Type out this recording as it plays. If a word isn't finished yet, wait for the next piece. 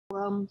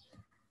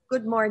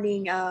Good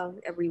morning,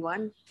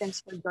 everyone. Thanks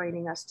for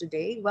joining us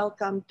today.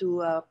 Welcome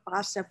to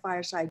PAASE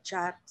Fireside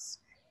Chats,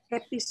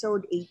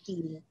 episode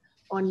 18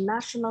 on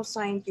National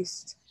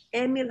Scientist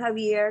Emil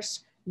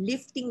Javier's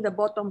Lifting the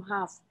Bottom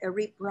Half, a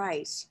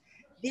Reprise.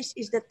 This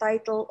is the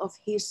title of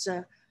his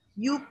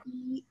UP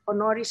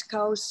honoris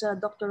causa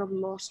Doctor of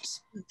Laws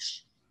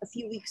speech a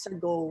few weeks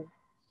ago.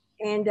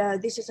 And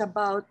this is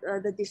about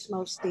the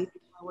dismal state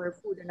of our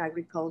food and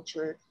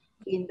agriculture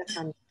in the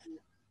country.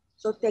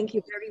 So thank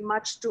you very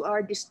much to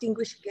our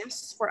distinguished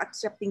guests for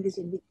accepting this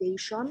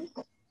invitation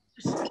to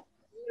speak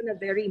on a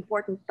very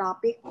important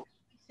topic.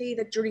 We say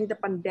that during the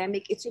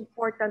pandemic, it's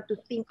important to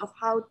think of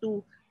how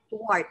to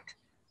thwart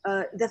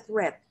the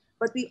threat,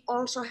 but we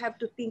also have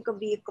to think of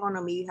the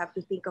economy. We have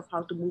to think of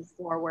how to move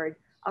forward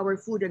our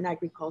food and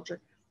agriculture,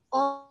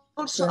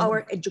 also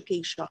our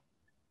education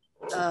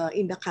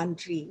in the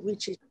country,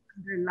 which is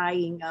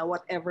underlying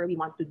whatever we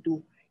want to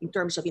do in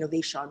terms of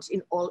innovations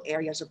in all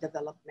areas of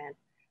development.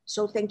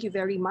 So thank you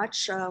very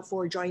much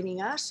for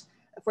joining us.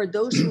 For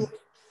those who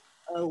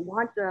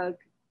want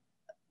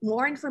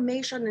more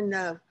information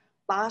on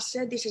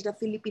PAASE, this is the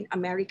Philippine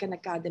American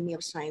Academy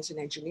of Science and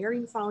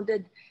Engineering,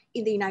 founded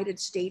in the United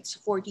States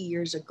 40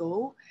 years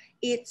ago.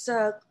 It's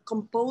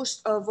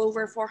composed of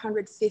over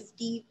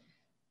 450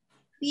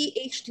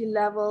 PhD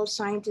level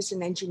scientists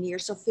and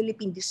engineers of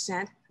Philippine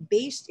descent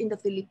based in the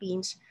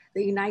Philippines,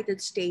 the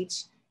United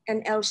States,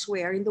 and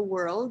elsewhere in the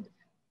world.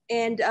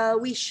 And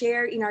we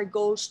share in our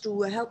goals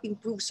to help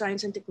improve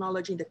science and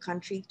technology in the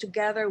country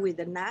together with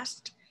the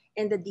NAST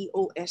and the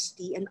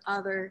DOST and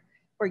other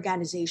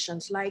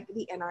organizations like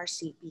the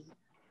NRCP.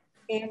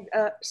 And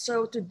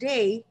so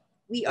today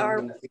we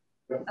are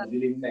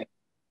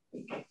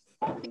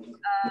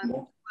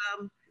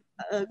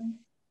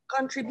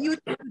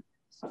contribute to the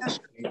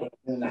discussion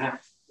on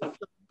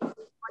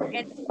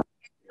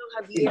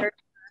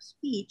Javier's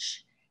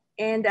speech.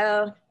 And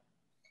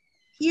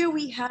here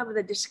we have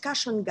the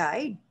discussion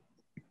guide.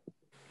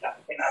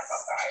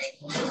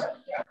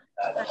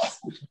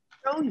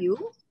 Show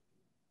you,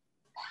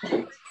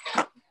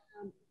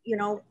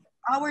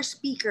 our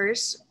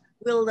speakers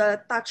will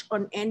touch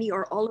on any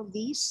or all of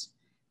these,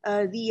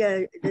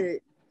 the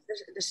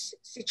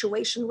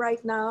situation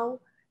right now,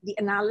 the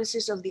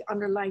analysis of the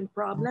underlying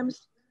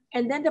problems,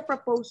 and then the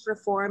proposed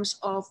reforms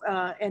of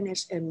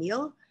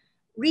NSMIL,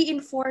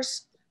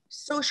 reinforce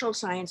social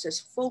sciences,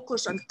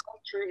 focus on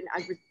culture and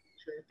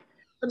agriculture,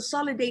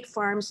 consolidate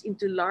farms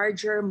into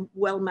larger,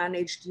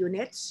 well-managed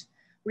units,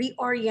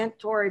 reorient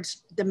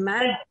towards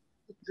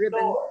demand-driven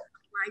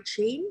supply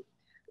chain,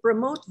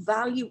 promote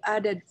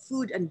value-added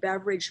food and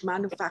beverage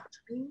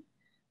manufacturing,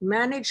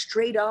 manage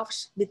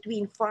trade-offs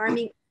between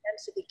farming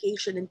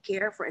intensification and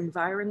care for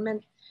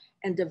environment,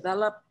 and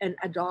develop and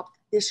adopt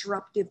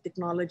disruptive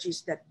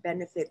technologies that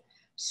benefit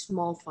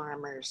small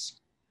farmers.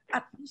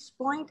 At this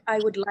point, I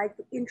would like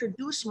to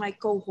introduce my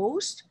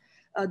co-host,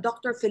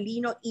 Dr.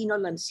 Felino Ino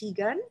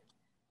Lansigan,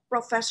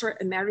 Professor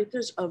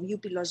Emeritus of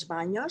UP Los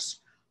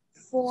Baños,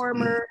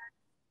 former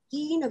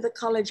Dean of the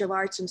College of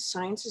Arts and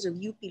Sciences of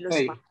UP Los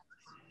Baños,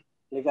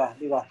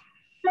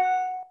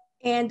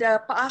 and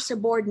PAASE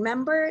board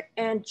member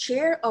and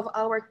chair of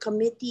our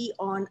Committee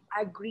on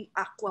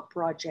Agri-Aqua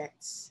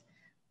Projects.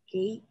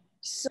 Okay,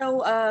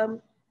 so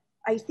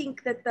I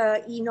think that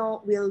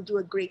Ino will do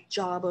a great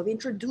job of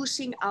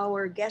introducing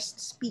our guest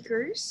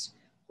speakers,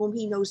 whom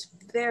he knows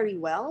very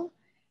well.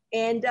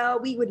 And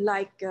we would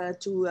like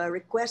to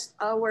request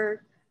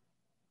our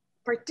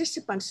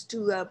participants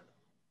to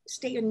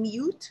stay on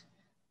mute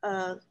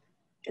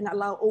and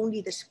allow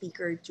only the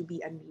speaker to be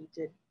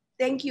unmuted.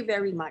 Thank you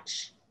very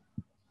much.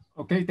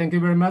 Okay, thank you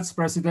very much,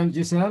 President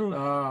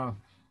Giselle.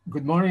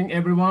 Good morning,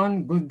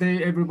 everyone. Good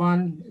day,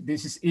 everyone.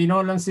 This is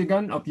Ino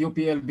Lansigan of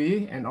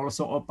UPLB and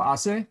also of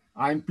PAASE.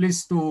 I'm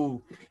pleased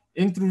to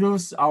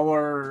introduce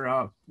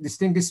our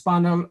distinguished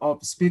panel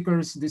of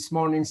speakers this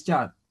morning's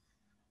chat.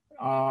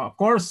 Of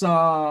course,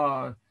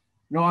 no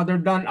other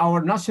than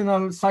our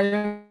national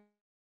scientist,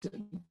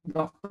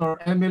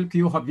 Dr. Emil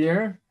Q.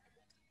 Javier,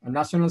 a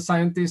national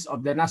scientist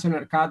of the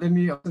National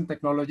Academy of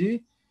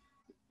Technology,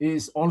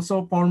 is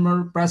also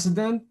former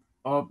president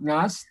of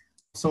NAST,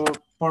 so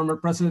former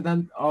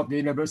president of the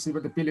University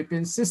of the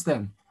Philippines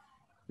system.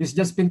 He's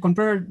just been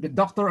conferred the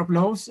Doctor of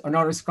Laws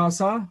honoris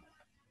causa,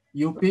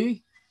 UP,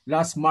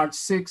 last March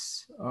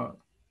 6,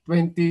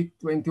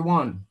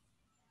 2021.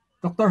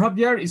 Dr.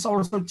 Javier is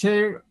also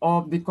chair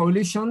of the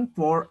Coalition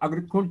for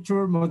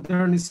Agriculture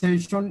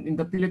Modernization in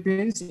the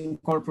Philippines,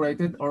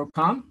 Incorporated, or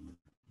CAM,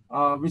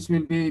 which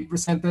will be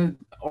presented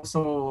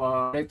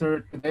also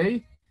later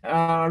today.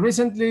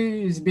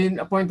 Recently, he's been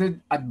appointed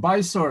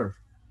advisor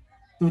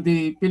to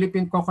the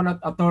Philippine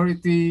Coconut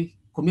Authority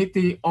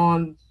Committee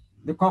on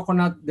the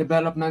Coconut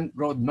Development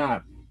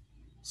Roadmap.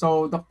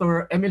 So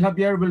Dr. Emil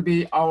Javier will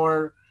be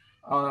our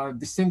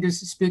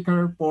distinguished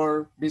speaker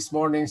for this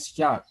morning's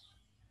chat.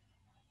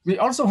 We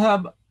also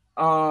have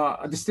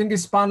a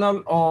distinguished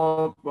panel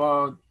of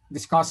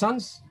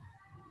discussants.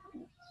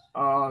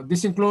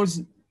 This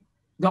includes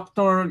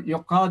Dr.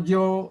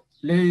 Yocadio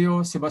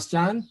Leo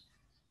Sebastian,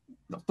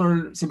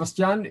 Dr.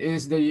 Sebastian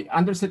is the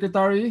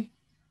Undersecretary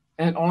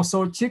and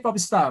also Chief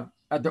of Staff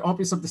at the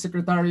Office of the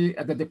Secretary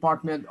at the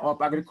Department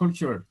of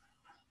Agriculture.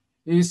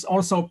 He is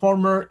also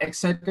former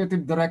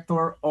Executive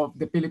Director of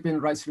the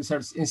Philippine Rice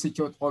Research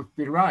Institute of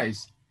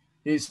PRICE.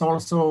 He is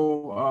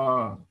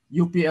also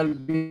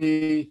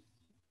UPLB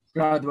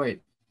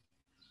graduate.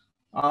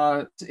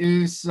 Next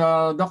is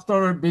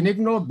Dr.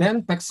 Benigno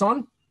Ben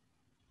Pexon.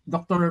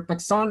 Dr.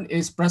 Pexon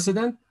is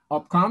President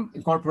of CAMP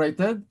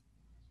Incorporated.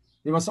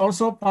 He was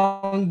also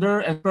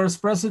founder and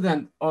first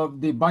president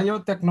of the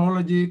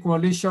Biotechnology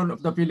Coalition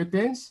of the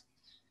Philippines,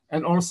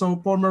 and also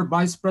former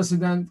Vice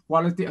President,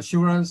 Quality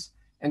Assurance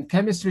and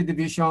Chemistry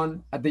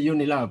Division at the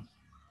Unilab.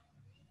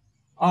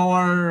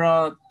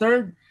 Our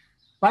third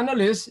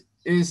panelist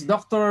is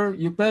Dr.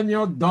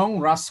 Eufemio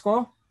Dong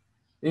Rasco.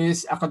 He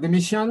is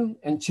academician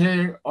and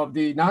chair of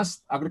the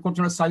NAST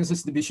Agricultural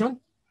Sciences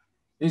Division.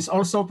 He is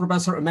also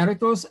Professor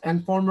Emeritus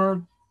and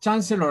former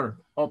Chancellor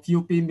of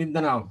UP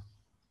Mindanao.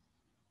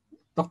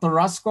 Dr.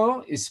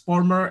 Rasco is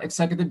former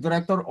Executive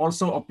Director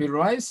also of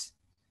PRICE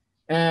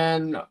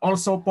and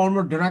also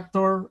former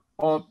Director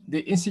of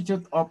the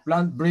Institute of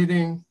Plant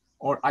Breeding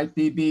or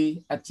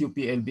IPB at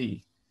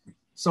UPLB.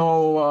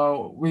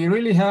 So we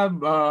really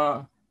have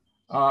a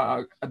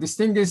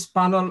distinguished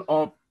panel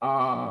of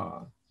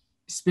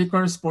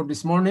speakers for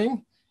this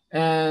morning.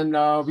 And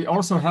we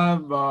also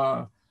have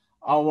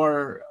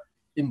our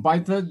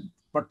invited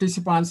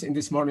participants in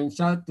this morning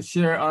chat to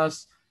share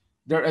us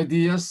their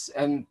ideas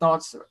and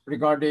thoughts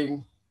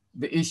regarding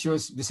the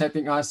issues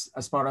besetting us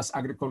as far as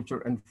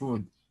agriculture and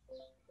food.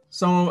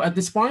 So at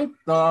this point,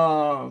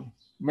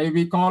 may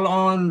we call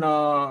on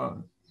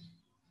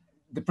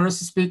the first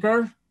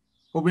speaker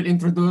who will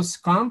introduce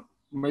CAMP.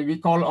 May we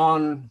call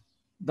on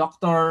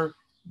Dr.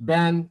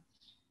 Ben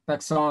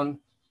Pexon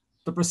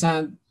to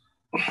present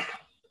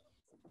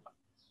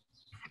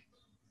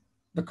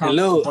the CAMP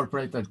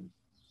Incorporated.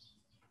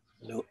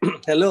 Hello.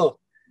 Hello.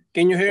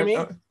 Can you hear me?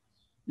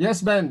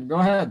 Yes, Ben. Go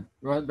ahead.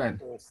 Go ahead, Ben.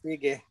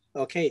 Sige.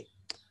 Okay.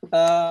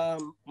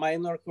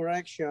 Minor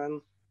correction.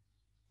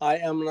 I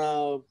am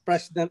now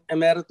President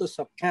Emeritus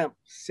of CAMP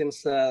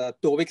since 2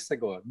 weeks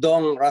ago.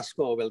 Dong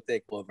Rasco will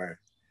take over.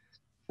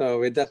 So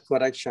with that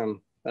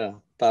correction,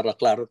 para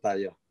klaro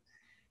tayo.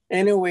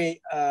 Anyway,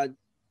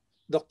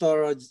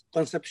 Dr.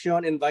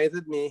 Concepcion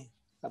invited me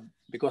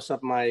because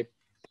of my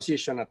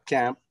position at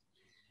CAMP.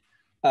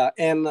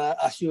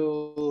 As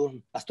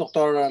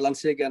Dr.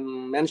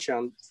 Lansigan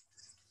mentioned,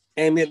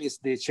 Emil is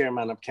the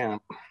chairman of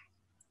CAMP.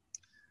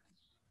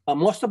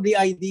 Most of the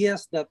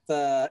ideas that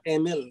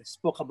Emil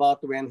spoke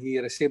about when he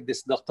received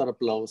this Doctor of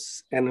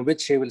Laws and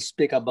which he will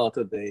speak about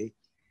today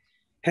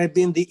have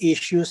been the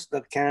issues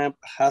that CAMP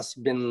has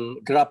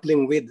been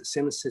grappling with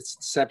since its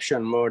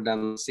inception more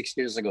than 6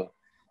 years ago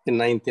in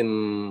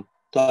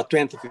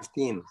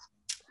 2015.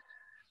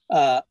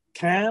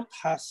 CAMP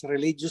has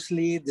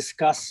religiously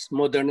discussed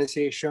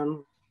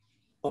modernization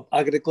of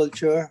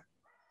agriculture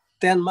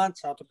 10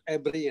 months out of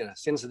every year.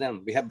 Since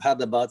then, we have had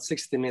about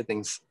 60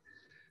 meetings.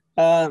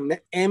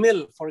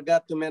 Emil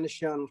forgot to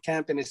mention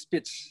CAMP in his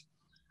speech.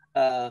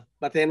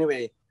 But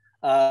anyway,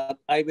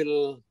 I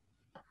will,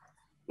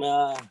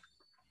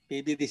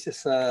 maybe this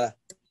is, I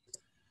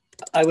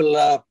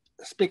will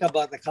speak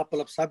about a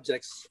couple of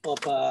subjects of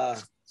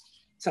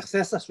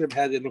successes we've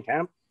had in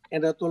CAMP,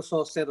 and that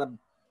also set a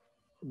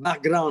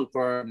background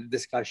for the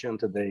discussion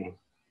today.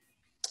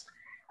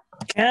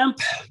 CAMP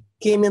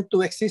came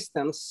into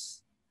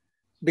existence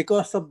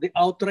because of the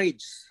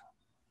outrage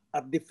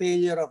at the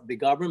failure of the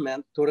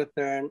government to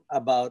return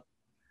about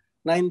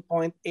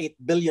 9.8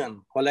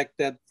 billion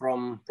collected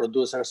from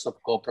producers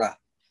of copra.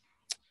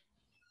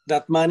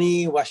 That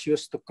money was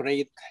used to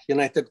create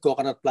United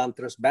Coconut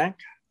Planters Bank.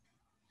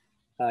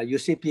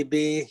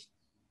 UCPB,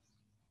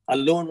 a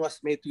loan was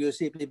made to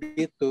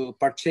UCPB to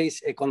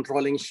purchase a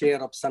controlling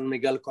share of San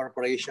Miguel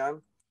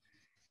Corporation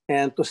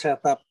and to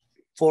set up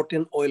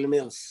 14 oil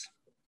mills.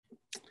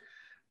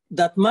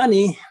 That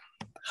money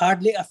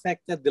hardly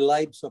affected the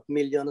lives of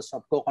millions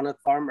of coconut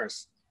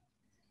farmers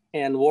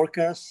and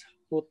workers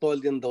who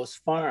toiled in those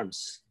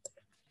farms.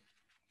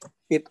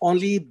 It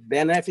only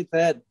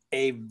benefited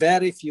a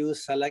very few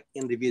select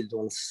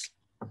individuals.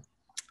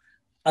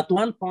 At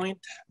one point,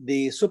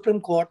 the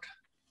Supreme Court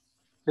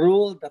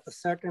ruled that a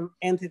certain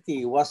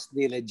entity was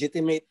the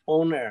legitimate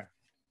owner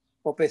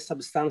of a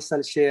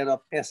substantial share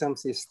of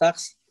SMC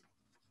stocks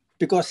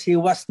because he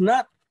was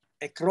not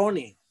a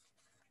crony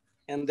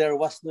and there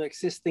was no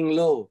existing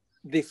law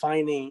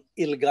defining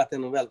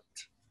ill-gotten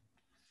wealth.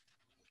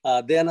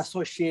 Then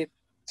Associate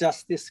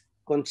Justice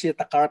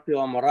Conchita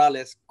Carpio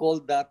Morales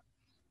called that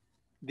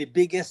the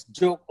biggest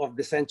joke of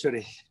the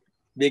century,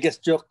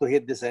 biggest joke to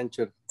hit the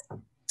century.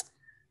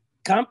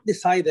 CAMP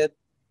decided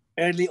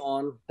early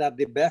on that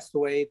the best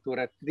way to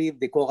retrieve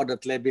the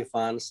coconut levy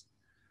funds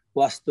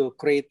was to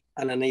create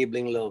an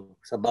enabling law.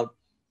 It's about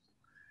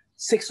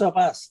 6 of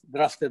us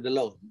drafted the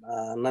law.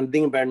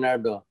 Nanding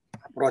Bernardo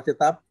brought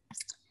it up,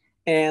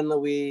 and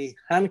we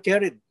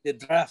hand-carried the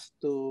draft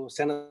to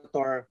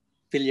Senator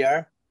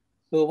Villar,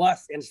 who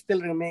was and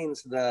still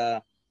remains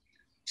the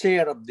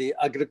chair of the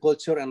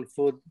Agriculture and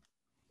Food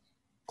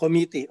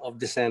Committee of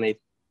the Senate.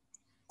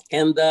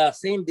 And the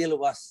same bill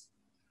was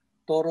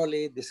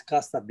thoroughly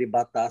discussed at the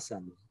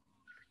Batasan.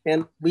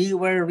 And we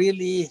were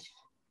really,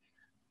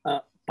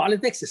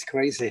 politics is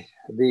crazy.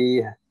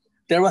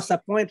 There was a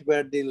point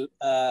where the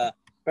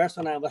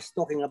person I was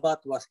talking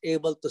about was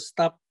able to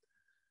stop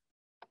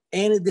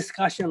any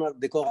discussion of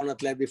the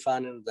coconut levy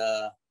fund in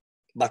the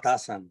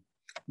Batasan.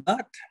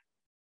 But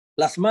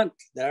last month,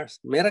 there's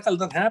a miracle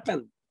that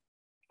happened.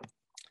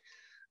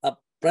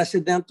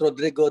 President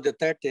Rodrigo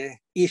Duterte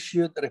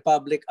issued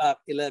Republic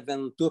Act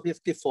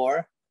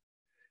 11254,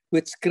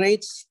 which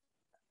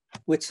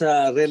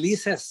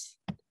releases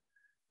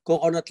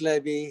coconut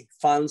levy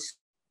funds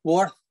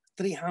worth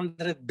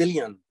 300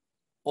 billion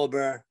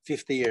over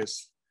 50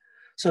 years.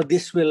 So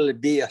this will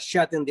be a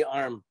shot in the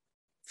arm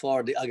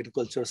for the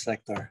agriculture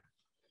sector.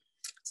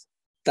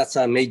 That's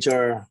a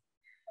major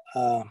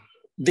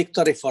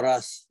victory for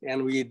us,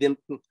 and we didn't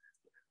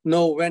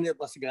know when it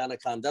was gonna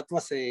come. That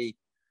was a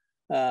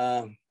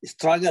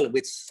struggle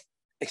which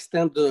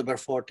extended over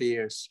 40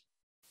 years.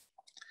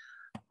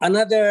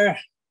 Another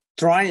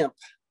triumph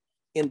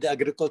in the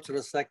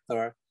agricultural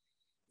sector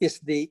is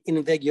the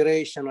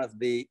invigoration of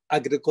the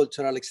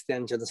agricultural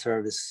extension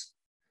service.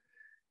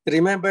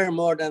 Remember,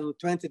 more than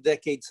 20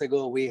 decades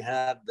ago, we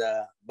had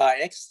the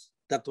BAEX,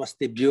 that was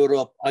the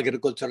Bureau of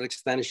Agricultural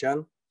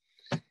Extension,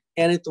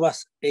 and it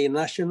was a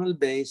national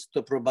base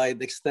to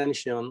provide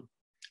extension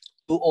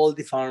to all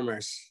the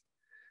farmers.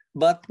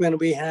 But when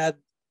we had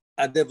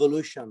a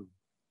devolution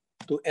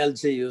to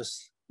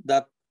LGUs,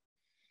 that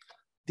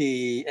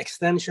the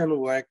extension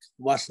work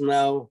was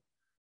now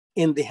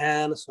in the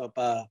hands of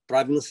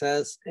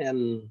provinces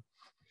and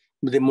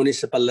the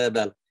municipal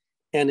level,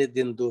 and it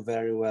didn't do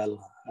very well.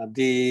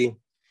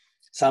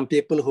 Some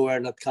people who were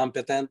not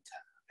competent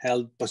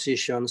held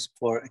positions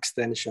for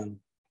extension.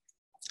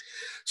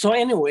 So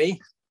anyway,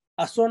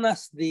 as soon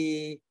as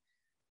the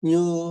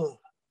new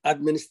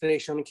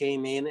administration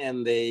came in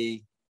and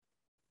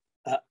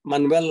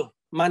Manuel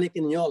Manny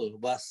Piñol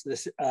was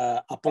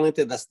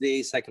appointed as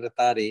the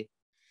secretary,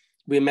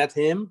 we met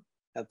him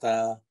at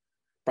a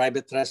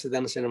private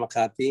residence in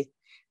Makati,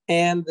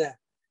 and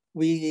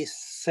we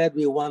said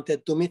we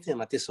wanted to meet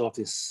him at his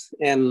office.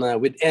 And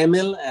with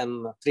Emil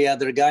and 3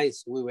 other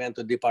guys, we went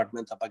to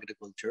Department of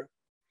Agriculture.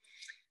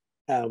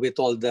 We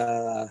told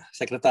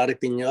Secretary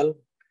Piñol,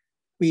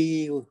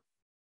 we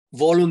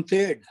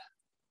volunteered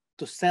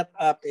to set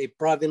up a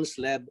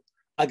province-led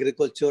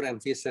agriculture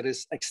and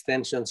fisheries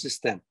extension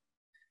system,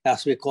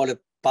 as we call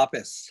it,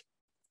 PAASE.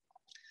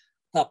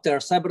 After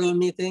several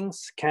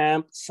meetings,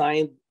 CAMP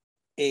signed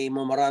a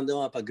memorandum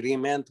of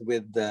agreement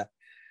with the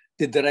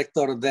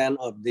director then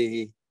of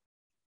the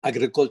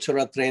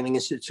Agricultural Training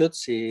Institute,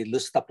 si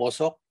Luz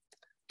Taposok,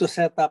 to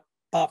set up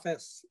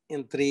PAASE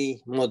in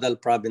 3 model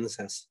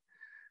provinces.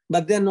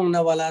 But then nung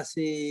nawala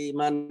si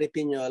Manny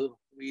Piñol,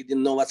 we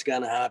didn't know what's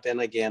gonna happen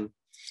again.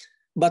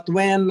 But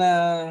when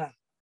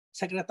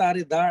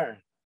Secretary Dar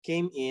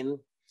came in,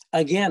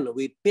 again,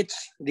 we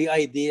pitched the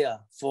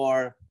idea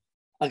for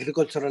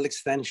agricultural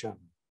extension.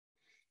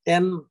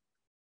 And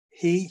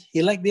he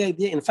liked the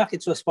idea. In fact,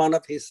 it was one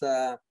of his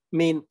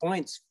main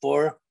points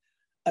for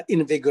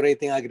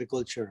invigorating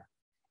agriculture.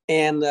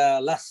 And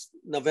last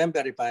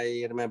November, if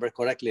I remember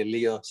correctly,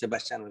 Leo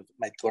Sebastian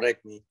might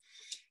correct me,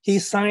 he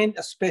signed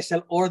a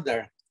special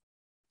order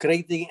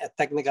creating a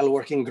technical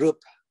working group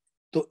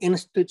to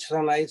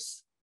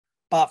institutionalize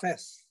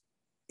PAASE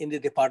in the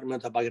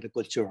Department of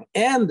Agriculture.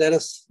 And there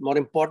is, more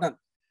important,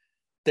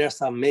 there's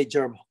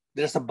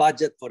a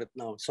budget for it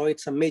now. So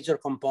it's a major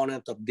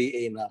component of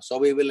DA now. So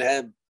we will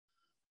have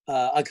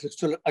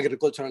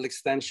agricultural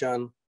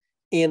extension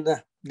in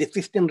the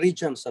 15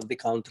 regions of the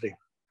country.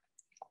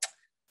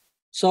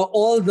 So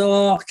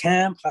although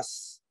CAMP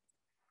has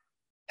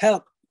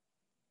helped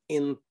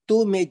in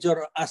 2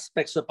 major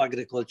aspects of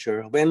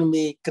agriculture, when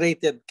we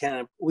created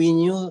CAMP, we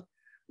knew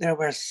there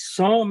were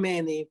so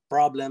many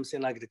problems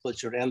in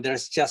agriculture and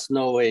there's just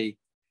no way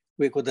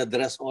we could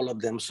address all of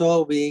them.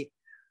 So we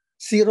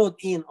zeroed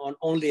in on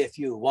only a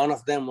few. One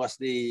of them was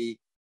the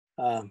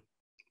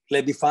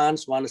levy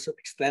funds, one is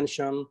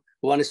extension,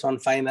 one is on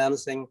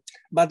financing,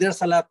 but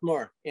there's a lot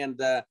more.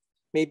 And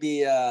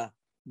maybe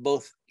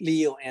both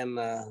Leo and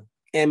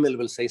Emil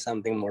will say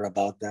something more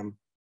about them.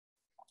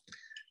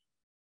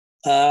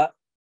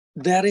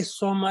 There is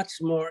so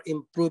much more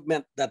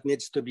improvement that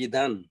needs to be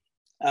done.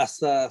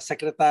 As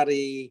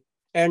Secretary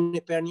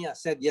Ernie Pernia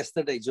said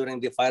yesterday during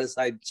the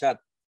Fireside chat,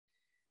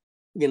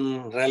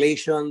 in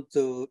relation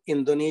to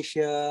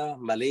Indonesia,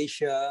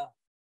 Malaysia,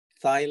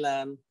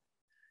 Thailand,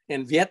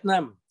 and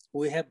Vietnam,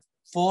 we have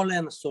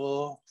fallen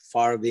so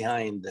far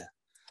behind.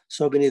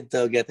 So we need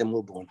to get a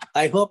move on.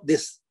 I hope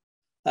this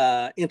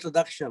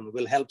introduction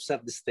will help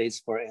set the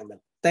stage for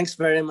Emil. Thanks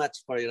very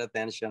much for your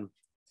attention.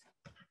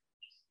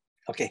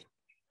 Okay.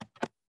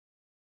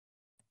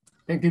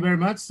 Thank you very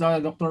much,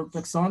 Dr.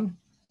 Pekson,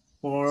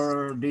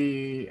 for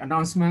the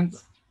announcement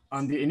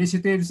on the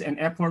initiatives and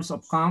efforts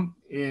of CAMP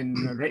in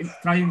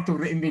trying to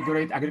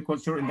reinvigorate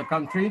agriculture in the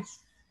country.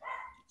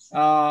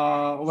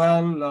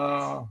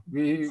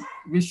 We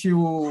wish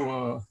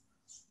you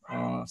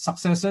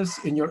successes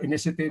in your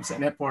initiatives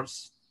and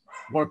efforts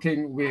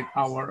working with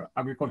our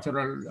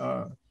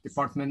agricultural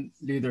department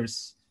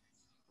leaders.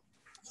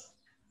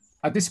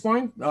 At this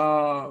point,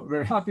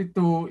 we're happy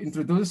to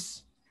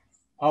introduce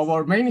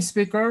our main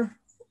speaker,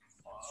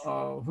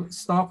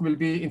 whose talk will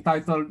be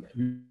entitled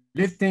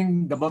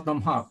Lifting the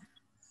Bottom Half.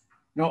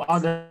 No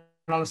other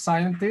than national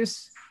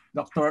scientist,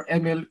 Dr.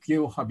 Emil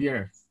Q.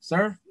 Javier.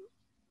 Sir,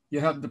 you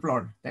have the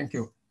floor. Thank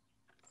you.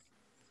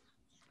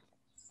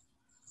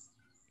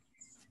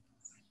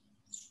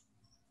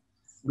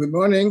 Good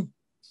morning.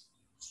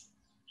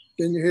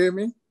 Can you hear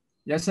me?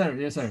 Yes, sir.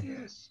 Yes, sir.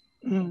 Yes.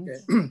 Okay.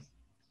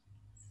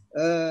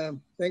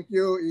 Thank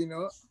you,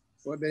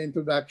 for the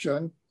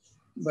introduction.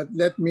 But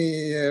let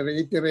me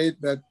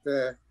reiterate that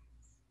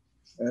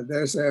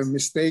there's a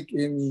mistake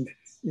in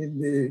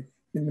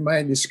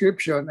my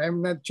description.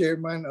 I'm not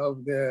chairman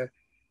of the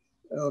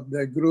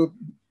group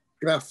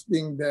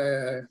crafting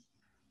the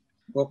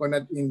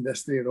coconut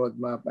industry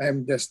roadmap.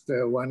 I'm just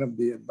one of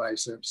the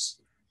advisors.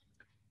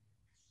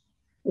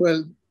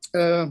 Well,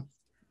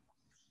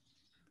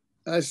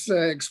 as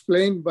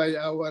explained by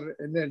our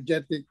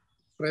energetic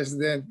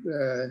President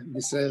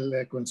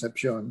Giselle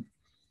Concepcion,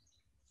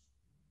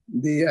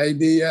 the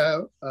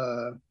idea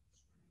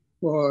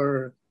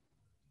for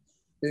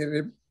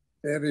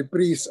a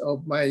reprise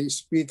of my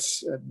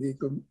speech at the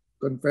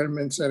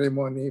conferment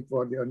ceremony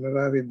for the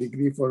honorary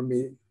degree for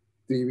me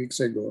 3 weeks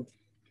ago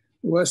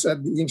was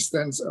at the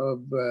instance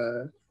of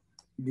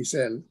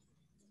Giselle,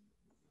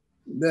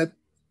 that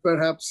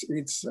perhaps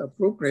it's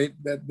appropriate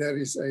that there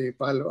is a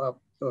follow-up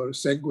or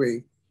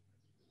segue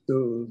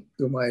to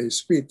my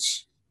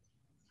speech.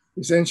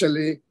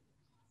 Essentially,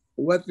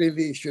 what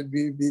really should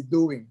we be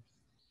doing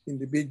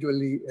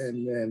individually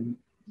and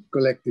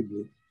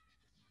collectively?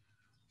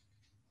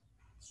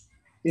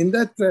 In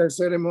that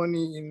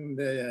ceremony in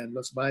the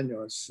Los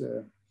Baños,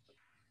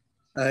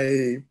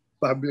 I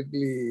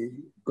publicly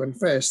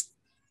confessed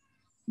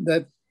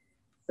that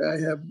I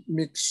have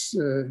mixed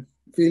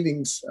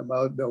feelings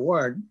about the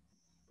award.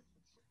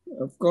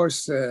 Of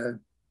course,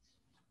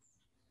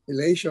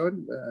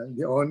 elation,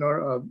 the honor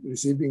of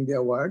receiving the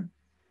award,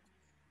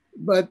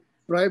 but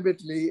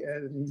privately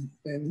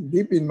and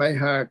deep in my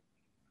heart,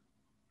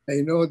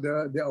 I know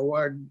the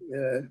award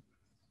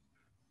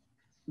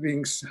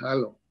rings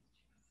hollow.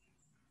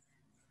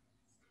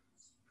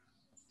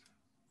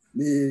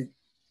 The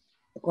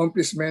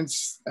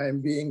accomplishments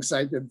I'm being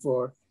cited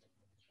for,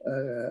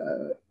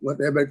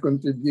 whatever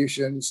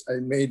contributions I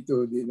made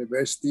to the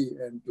university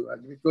and to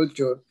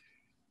agriculture,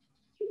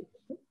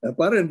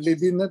 apparently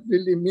did not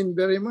really mean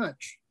very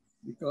much,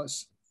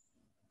 because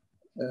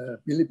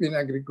Philippine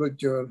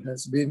agriculture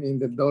has been in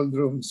the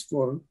doldrums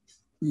for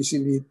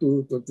easily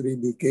 2 to 3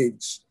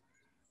 decades,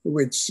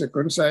 which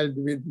coincide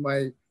with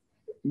my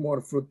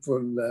more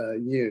fruitful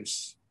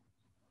years.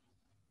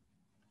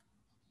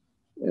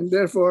 And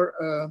therefore,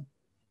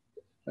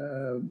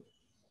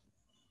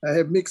 I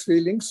have mixed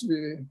feelings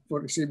for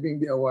receiving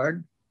the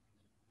award.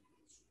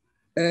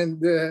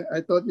 And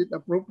I thought it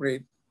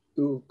appropriate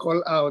to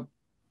call out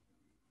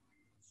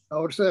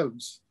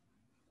ourselves,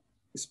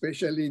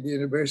 especially the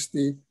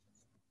university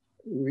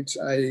which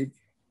I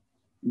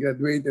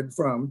graduated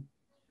from,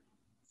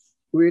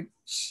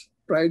 which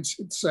prides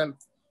itself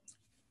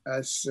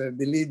as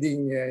the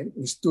leading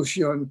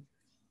institution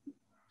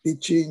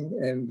teaching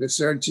and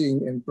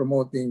researching and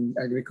promoting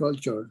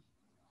agriculture,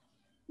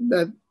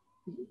 that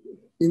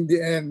in the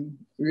end,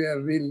 we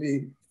are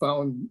really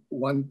found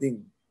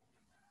wanting,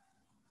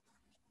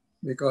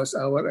 because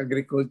our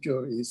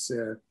agriculture is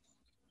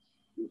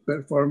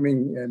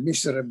performing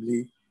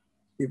miserably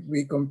if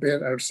we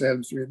compare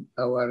ourselves with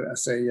our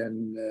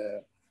ASEAN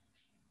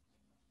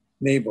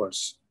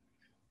neighbors.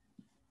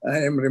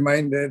 I am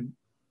reminded,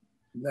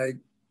 like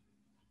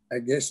I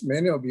guess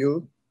many of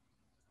you,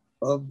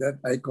 of that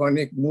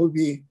iconic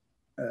movie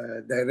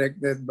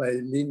directed by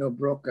Lino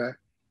Broca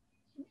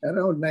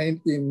around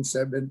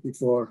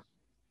 1974,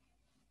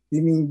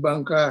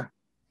 Tinimbang Ka.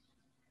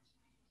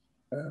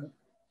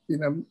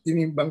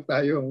 Tinimbang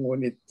tayo,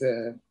 ngunit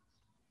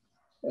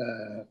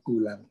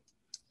kulang.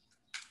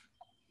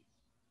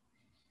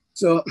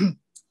 So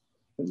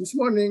this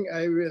morning,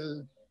 I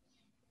will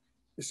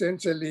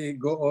essentially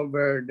go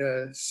over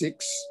the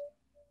 6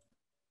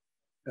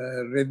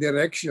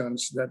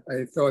 redirections that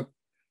I thought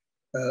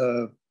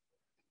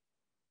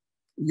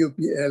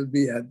UPLB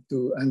had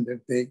to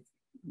undertake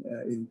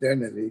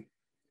internally.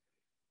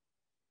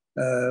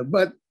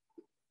 But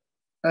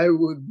I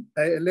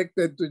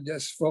elected to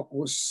just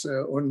focus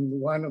on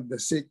one of the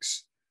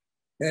 6,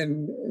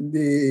 and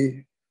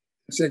the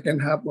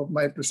second half of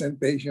my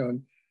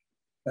presentation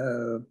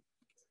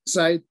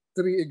cite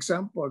 3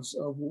 examples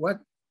of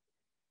what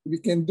we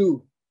can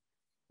do,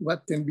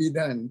 what can be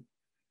done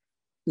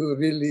to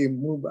really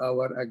move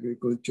our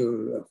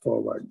agriculture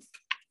forward.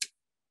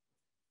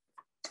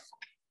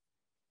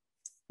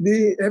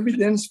 The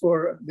evidence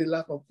for the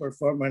lack of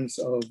performance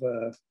of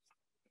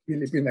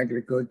Philippine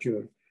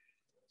agriculture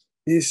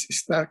is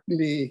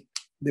starkly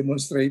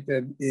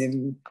demonstrated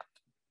in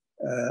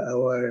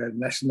our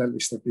national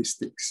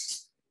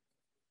statistics.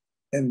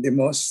 And the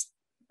most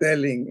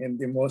telling and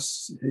the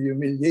most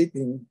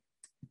humiliating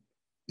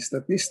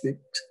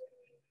statistics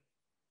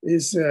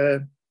is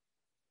the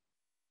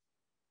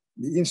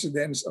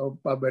incidence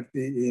of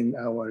poverty in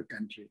our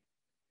country.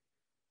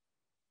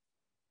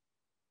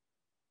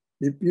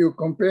 If you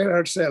compare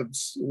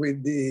ourselves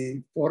with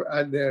the 4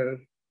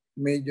 other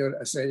major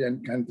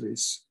ASEAN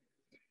countries,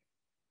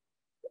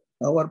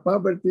 our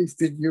poverty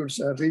figures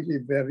are really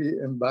very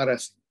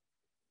embarrassing.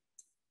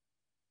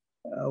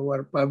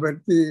 Our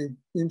poverty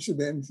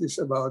incidence is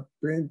about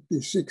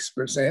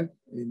 26%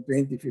 in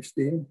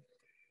 2015,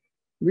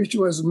 which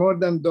was more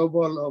than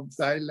double of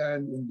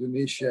Thailand,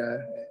 Indonesia,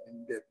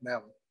 and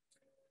Vietnam,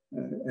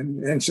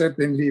 and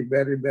certainly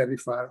very, very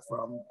far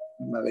from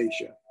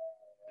Malaysia.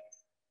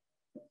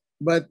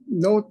 But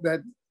note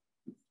that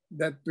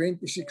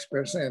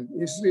 26%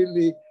 is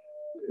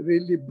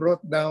really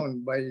brought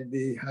down by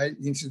the high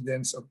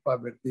incidence of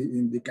poverty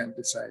in the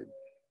countryside,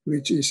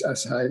 which is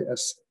as high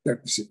as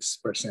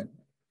 36%.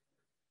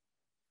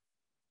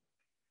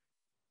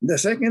 The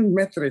second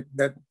metric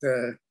that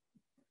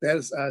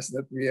tells us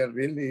that we are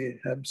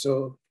really have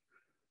so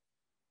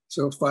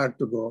far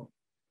to go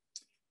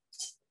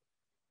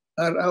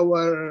are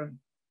our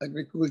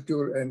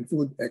agriculture and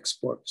food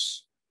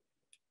exports.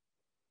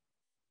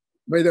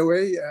 By the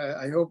way,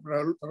 I hope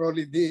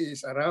Rolly D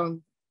is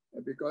around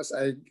because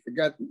I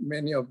got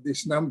many of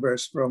these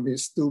numbers from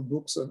his 2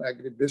 books on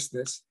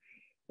agribusiness.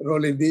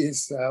 Rolly D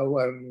is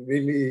our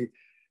really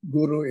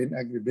guru in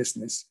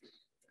agribusiness.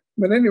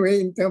 But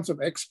anyway, in terms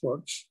of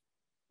exports,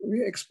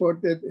 we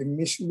exported a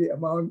measly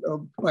amount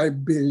of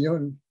 $5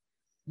 billion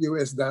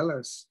US.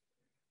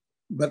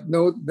 But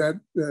note that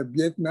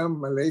Vietnam,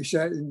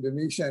 Malaysia,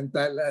 Indonesia, and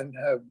Thailand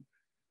have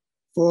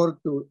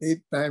 4 to 8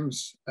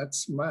 times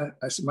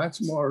as much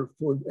more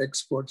food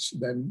exports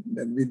than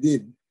we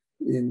did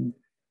in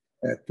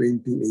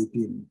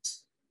 2018.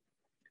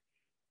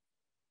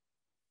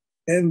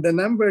 And the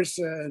numbers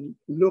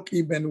look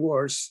even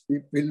worse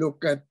if we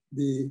look at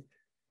the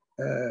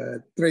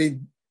trade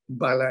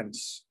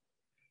balance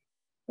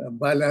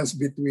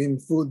between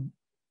food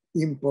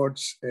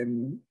imports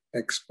and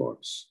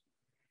exports.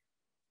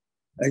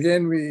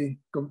 Again, we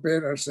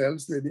compare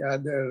ourselves with the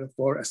other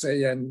 4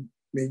 ASEAN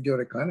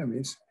major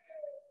economies.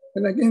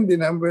 And again, the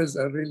numbers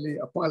are really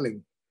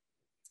appalling.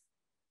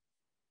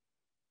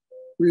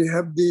 We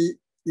have the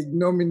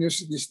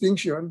ignominious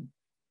distinction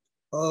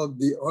of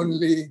the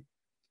only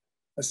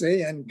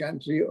ASEAN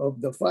country of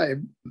the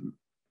 5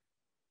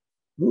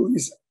 who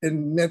is a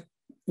net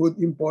food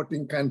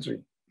importing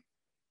country.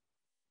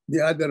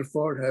 The other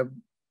 4 have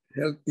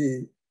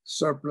healthy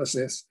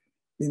surpluses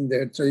in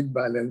their trade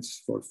balance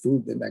for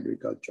food and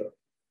agriculture.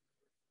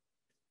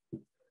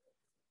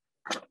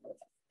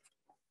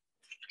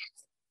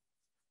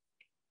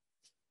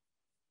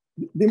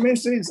 The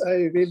message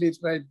I really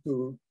tried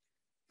to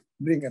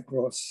bring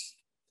across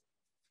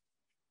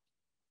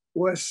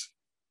was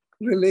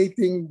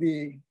relating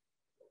the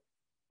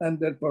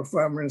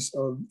underperformance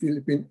of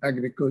Philippine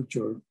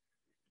agriculture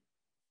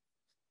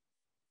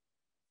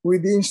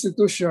with the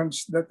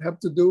institutions that have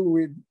to do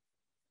with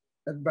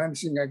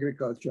advancing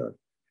agriculture.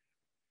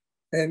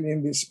 And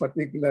in this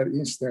particular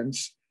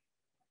instance,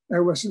 I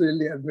was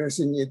really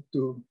addressing it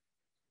to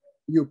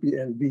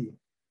UPLB.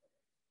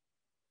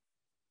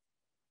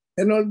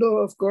 And although,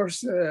 of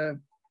course, the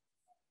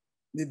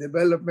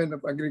development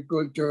of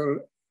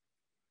agriculture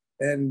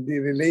and the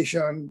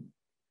relation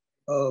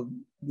of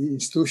the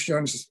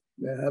institutions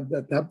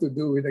that have to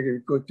do with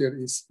agriculture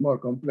is more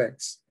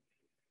complex,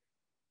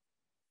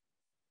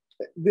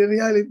 the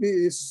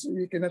reality is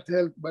we cannot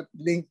help but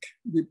link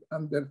the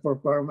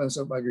underperformance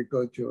of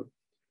agriculture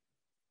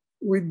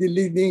with the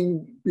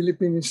leading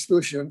Philippine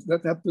institutions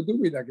that have to do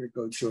with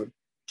agriculture,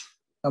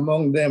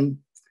 among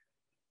them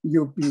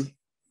UP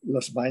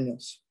Los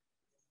Baños.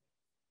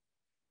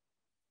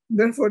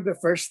 Therefore, the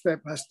first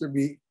step has to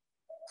be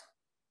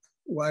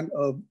one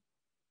of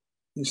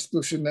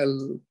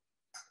institutional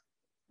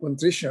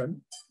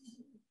contrition,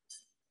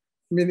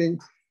 meaning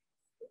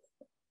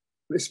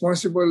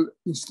responsible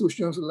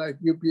institutions like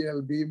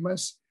UPLB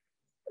must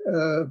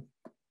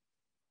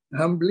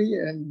humbly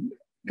and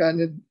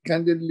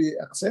candidly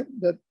accept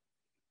that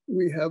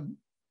we have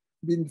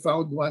been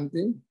found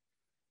wanting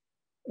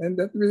and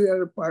that we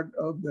are part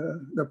of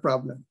the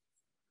problem.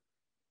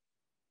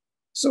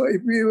 So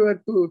if we were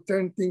to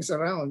turn things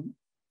around,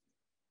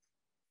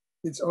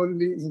 it's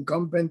only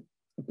incumbent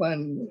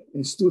upon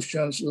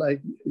institutions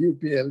like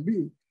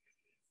UPLB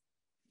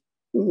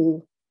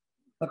to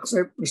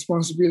accept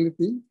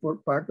responsibility for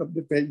part of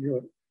the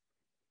failure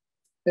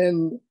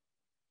and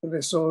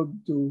resolve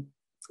to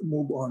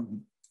move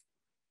on.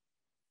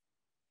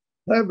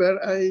 However,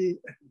 I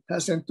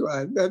hasten to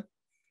add that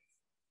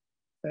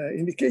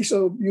in the case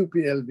of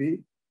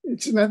UPLB,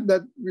 it's not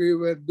that we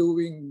were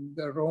doing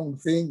the wrong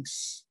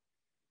things.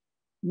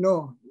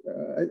 No,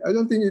 I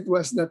don't think it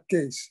was that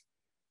case.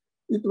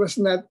 It was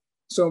not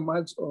so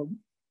much of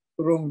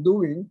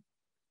wrongdoing.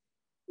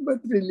 but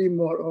really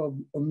more of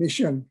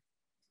omission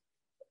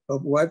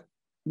of what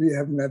we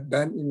have not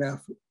done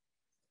enough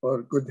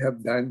or could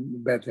have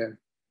done better.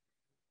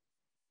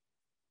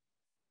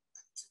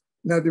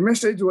 Now, the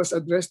message was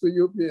addressed to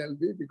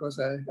UPLB because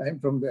I'm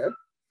from there.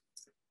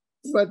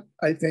 But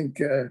I think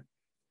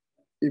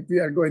if we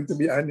are going to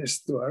be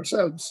honest to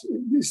ourselves,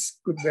 this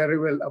could very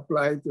well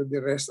apply to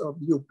the rest of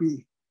UP,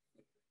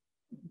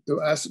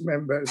 to us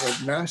members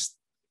of NAST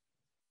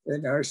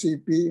and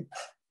RCP,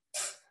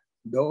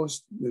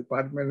 those,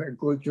 Department of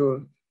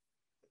Culture,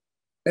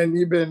 and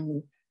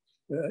even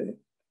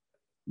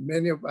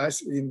many of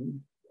us in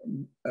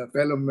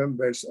fellow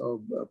members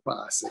of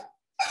PAASE.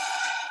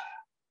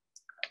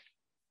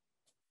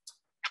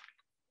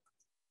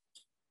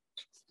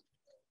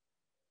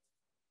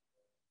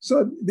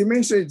 So the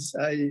message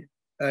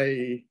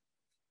I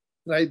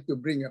tried to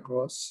bring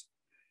across,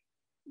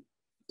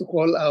 to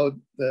call out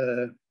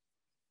the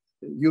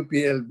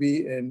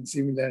UPLB and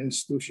similar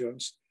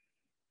institutions,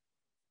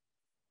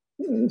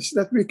 is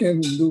that we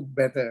can do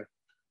better.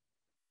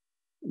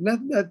 Not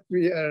that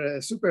we are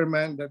a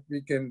Superman, that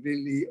we can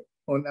really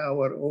on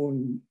our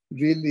own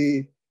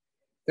really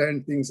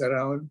turn things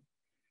around,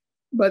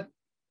 but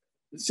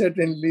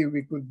certainly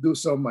we could do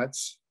so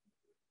much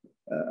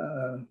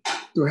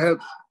to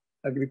help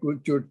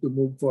agriculture to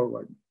move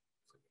forward.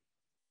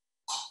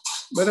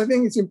 But I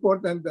think it's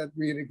important that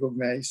we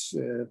recognize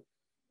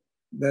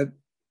that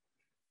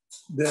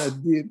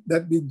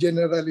the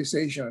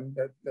generalization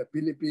that the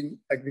Philippine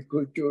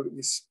agriculture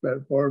is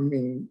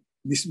performing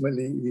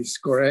dismally is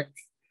correct,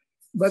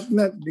 but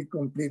not the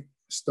complete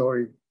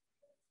story.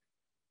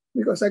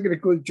 Because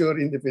agriculture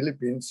in the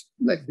Philippines,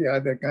 like the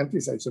other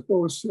countries, I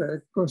suppose,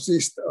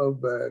 consists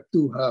of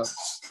two halves.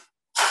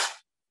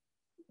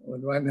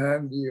 On one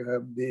hand, you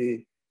have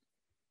the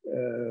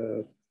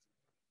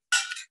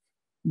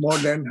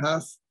modern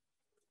half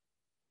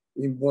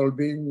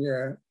involving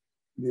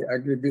the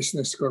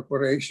agribusiness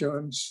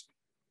corporations,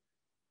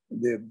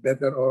 the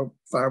better off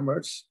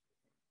farmers,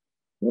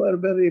 who are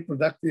very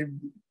productive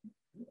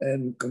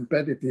and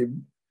competitive,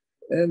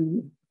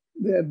 and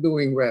they are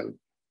doing well.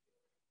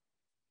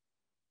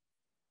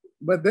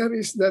 But there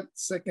is that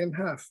second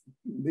half,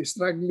 the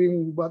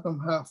struggling bottom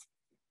half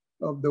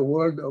of the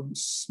world of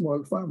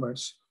small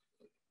farmers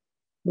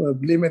who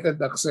have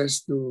limited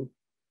access to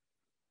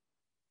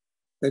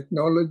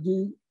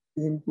technology,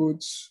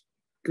 inputs,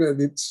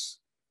 credits,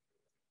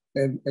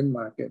 and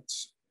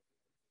markets.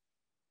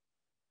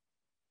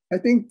 I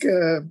think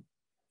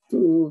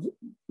to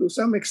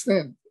some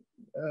extent,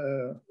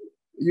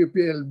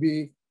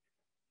 UPLB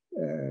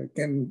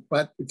can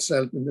pat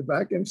itself in the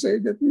back and say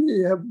that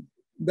we have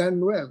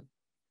done well.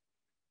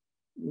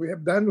 We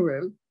have done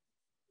well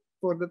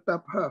for the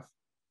top half.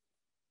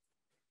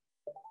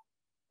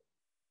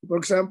 For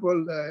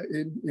example,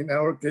 in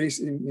our case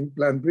in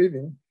plant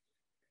breeding,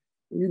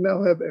 we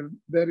now have a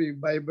very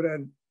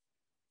vibrant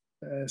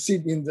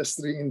seed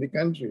industry in the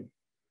country.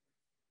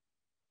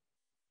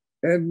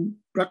 And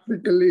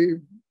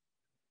practically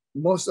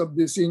most of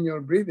the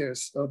senior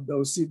breeders of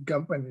those seed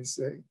companies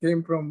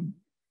came from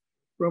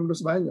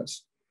Los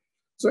Baños.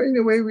 So in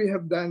a way, we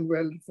have done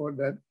well for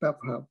that top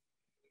half.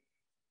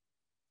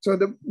 So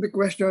the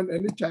question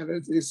and the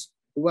challenge is,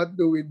 what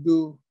do we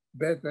do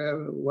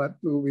better? What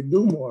do we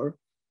do more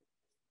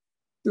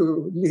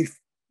to lift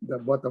the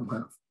bottom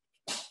half?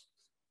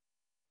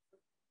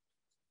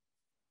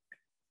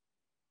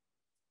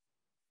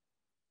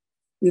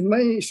 In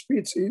my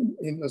speech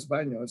in Los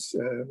Baños,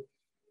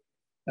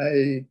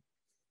 I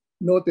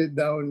noted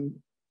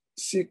down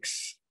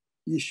 6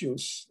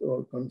 issues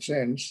or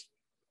concerns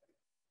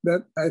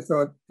that I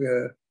thought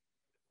the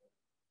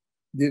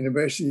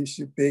university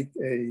should take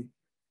a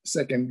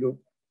second look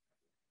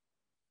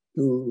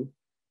to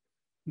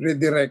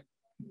redirect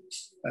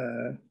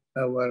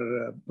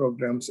our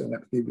programs and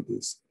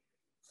activities.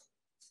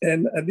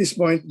 And at this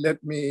point,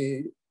 let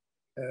me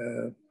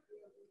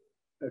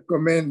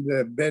commend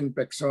Ben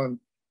Pexon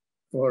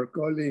for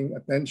calling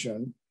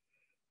attention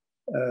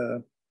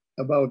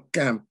about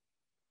camp.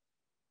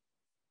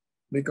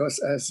 Because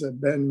as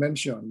Ben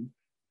mentioned,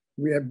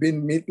 we have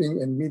been meeting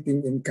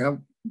in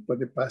camp for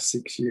the past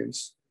 6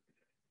 years.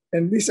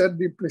 And these are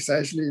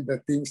precisely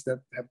the things that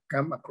have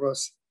come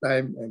across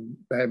time and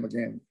time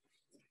again.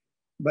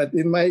 But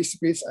in my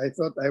speech, I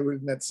thought I will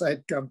not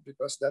cite camp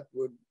because that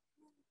would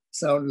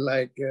sound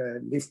like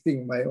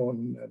lifting my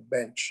own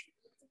bench.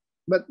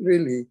 But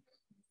really,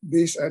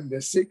 these are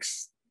the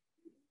 6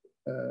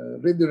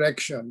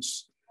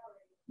 redirections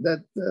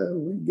that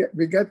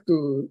we got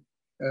to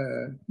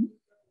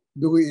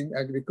do in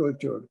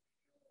agriculture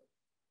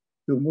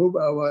to move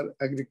our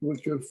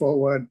agriculture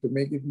forward, to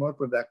make it more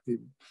productive,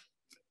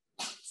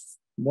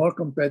 more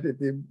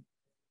competitive,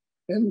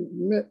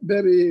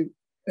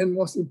 and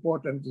most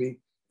importantly,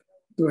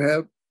 to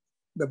help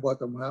the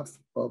bottom half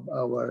of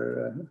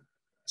our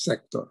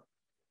sector.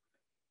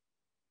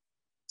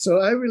 So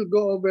I will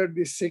go over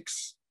the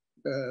 6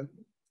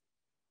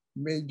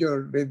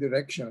 major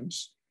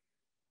redirections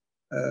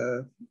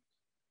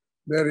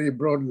very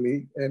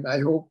broadly, and I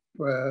hope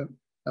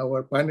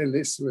our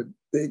panelists would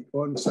take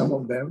on some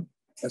of them,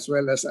 as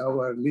well as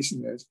our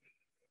listeners.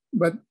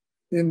 But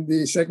in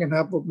the second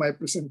half of my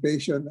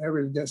presentation, I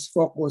will just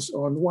focus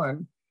on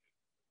one,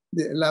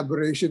 the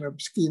elaboration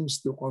of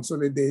schemes to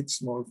consolidate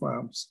small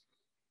farms,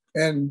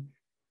 and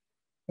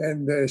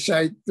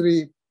cite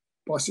three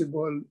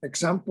possible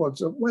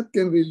examples of what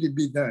can really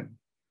be done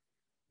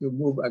to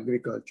move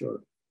agriculture.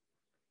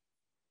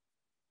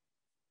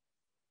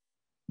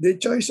 The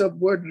choice of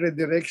word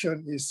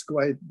redirection is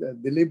quite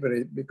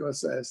deliberate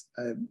because, as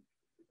I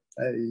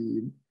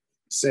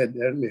said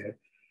earlier,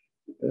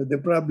 the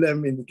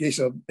problem in the case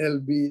of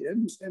LB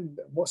and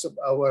most of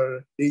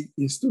our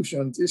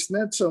institutions is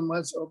not so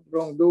much of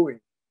wrongdoing.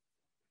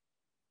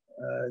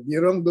 The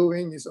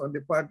wrongdoing is on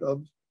the part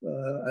of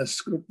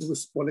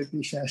unscrupulous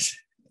politicians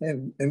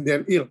and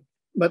their ilk,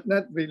 but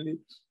not really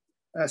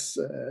as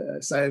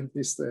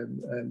scientists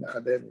and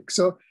academics.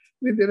 So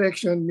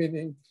redirection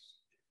meaning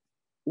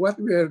what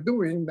we are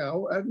doing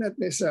now are not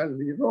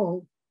necessarily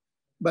wrong,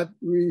 but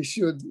we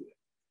should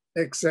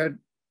exert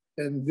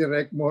and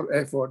direct more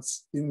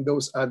efforts in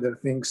those other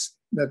things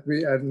that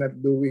we are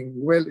not doing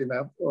well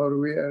enough or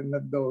we are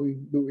not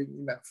doing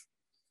enough.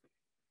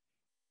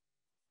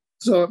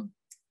 So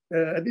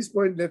at this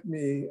point, let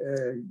me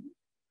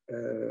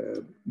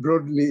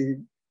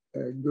broadly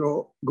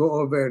go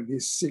over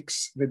these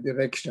 6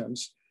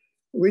 redirections,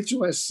 which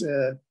was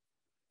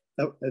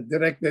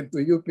directed to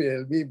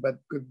UPLB, but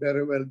could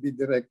very well be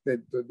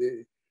directed to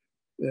the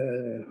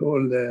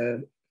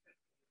whole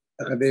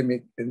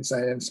academic and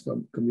science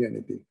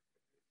community.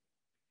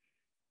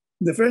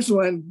 The first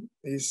one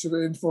is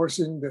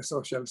reinforcing the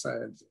social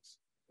sciences.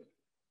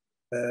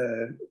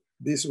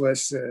 This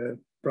was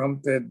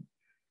prompted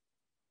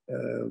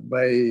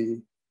by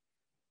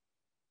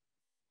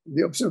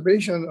the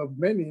observation of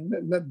many,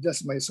 not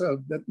just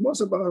myself, that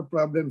most of our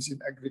problems in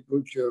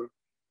agriculture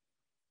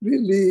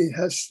really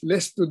has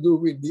less to do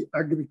with the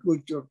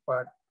agriculture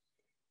part,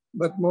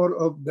 but more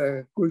of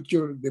the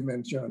cultural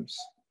dimensions.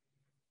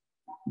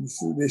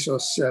 The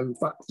social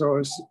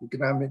factors,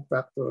 economic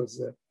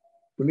factors,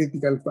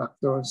 political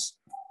factors,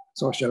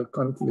 social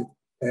conflict,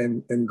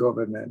 and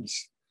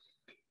governance.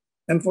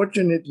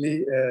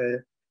 Unfortunately,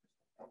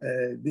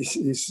 this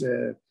is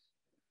a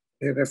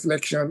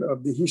reflection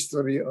of the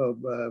history of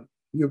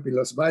UP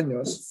Los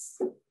Baños,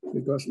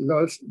 because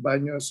Los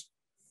Baños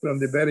from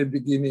the very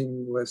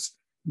beginning was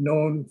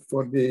known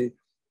for the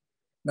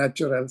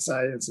natural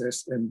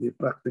sciences and the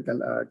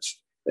practical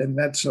arts, and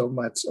not so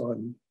much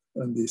on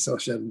the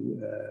social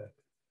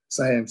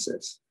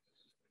sciences.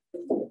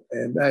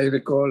 And I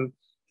recall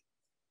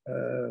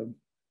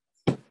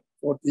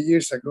 40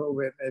 years ago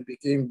when I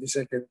became the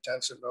second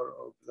chancellor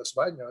of Los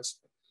Baños,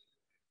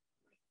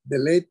 the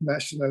late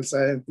national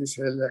scientist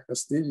Helia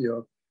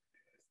Castillo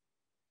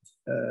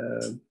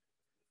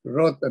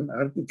wrote an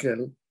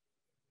article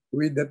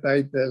with the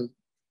title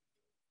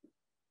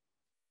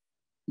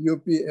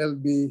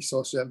UPLB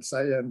Social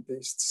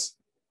Scientists,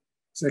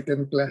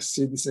 Second-Class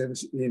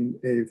Citizens in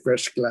a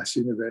First-Class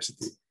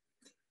University,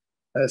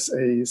 as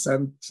a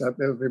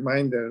subtle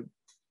reminder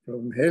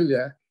from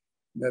Helia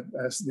that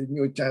as the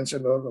new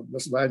chancellor of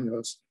Los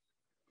Baños,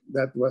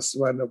 that was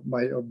one of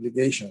my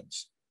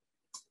obligations.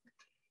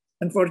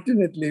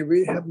 Unfortunately,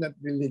 we have not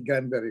really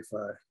gone very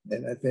far.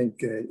 And I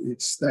think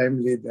it's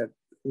timely that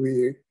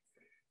we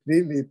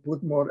really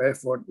put more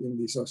effort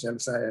in the social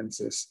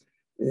sciences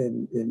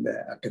in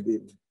the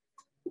academia,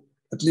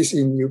 at least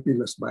in UP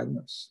Los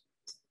Baños.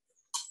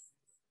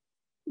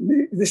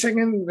 The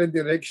second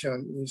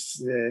redirection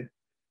is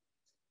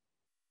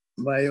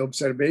my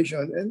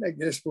observation, and I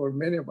guess for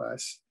many of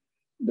us,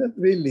 that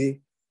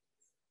really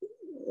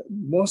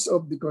most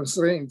of the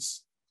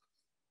constraints,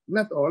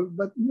 not all,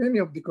 but many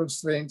of the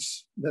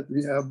constraints that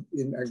we have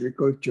in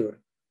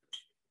agriculture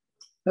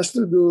has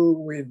to do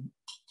with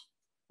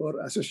or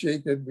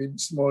associated with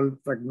small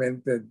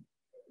fragmented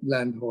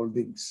land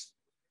holdings,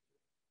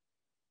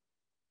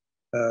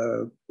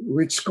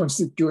 which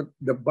constitute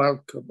the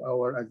bulk of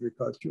our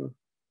agriculture.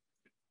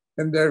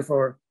 And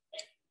therefore,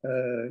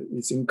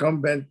 it's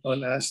incumbent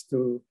on us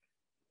to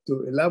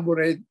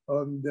elaborate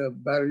on the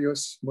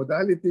various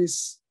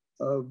modalities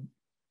of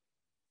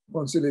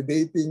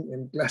consolidating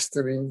and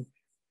clustering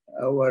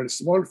our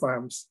small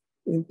farms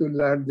into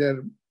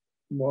larger,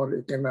 more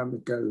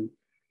economical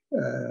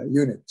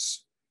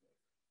units.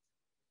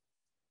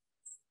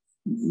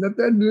 The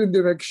third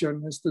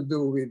direction has to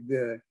do with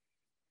the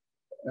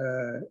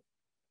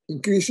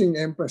increasing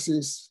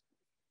emphasis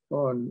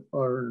on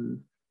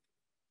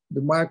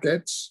the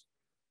markets,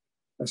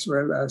 as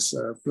well as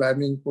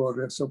planning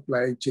for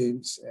supply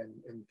chains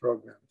and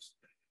programs.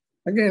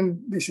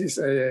 Again, this is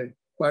a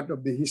part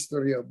of the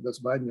history of Los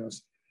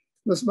Baños.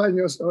 Los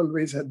Baños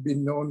always had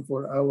been known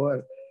for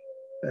our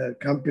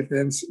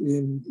competence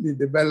in the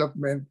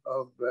development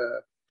of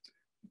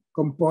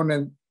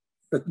component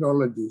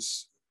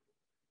technologies,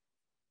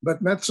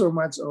 but not so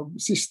much of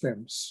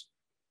systems,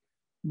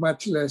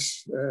 much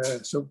less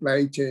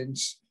supply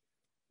chains,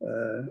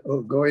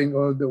 or going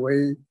all the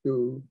way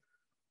to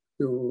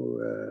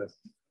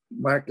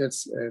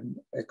markets and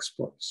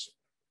exports.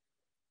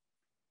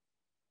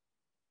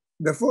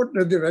 The fourth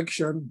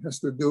direction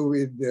has to do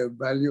with the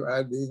value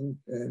adding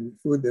and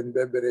food and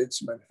beverage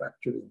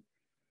manufacturing.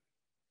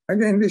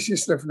 Again, this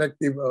is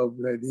reflective of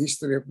the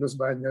history of Los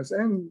Baños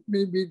and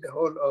maybe the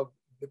whole of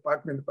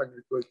Department of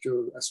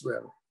Agriculture as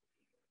well.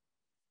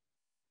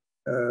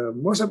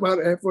 Most of our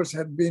efforts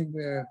have been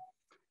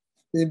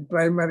in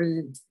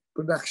primary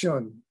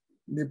production,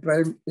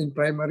 in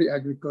primary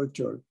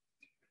agriculture,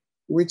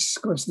 which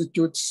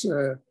constitutes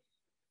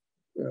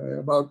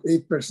about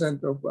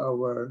 8% of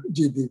our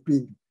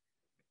GDP.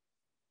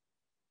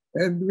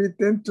 And we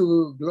tend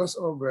to gloss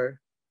over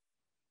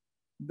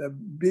the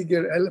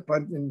bigger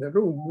elephant in the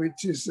room,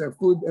 which is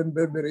food and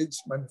beverage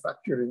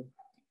manufacturing,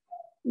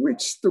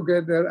 which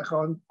together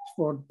account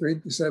for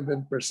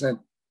 27%,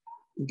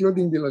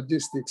 including the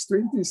logistics,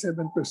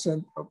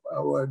 27% of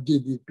our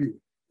GDP.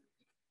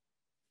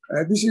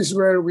 This is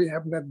where we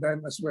have not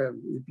done as well.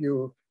 If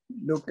you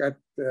look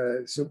at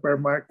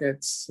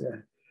supermarkets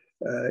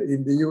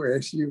in the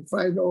US, you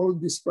find all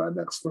these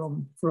products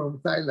from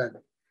Thailand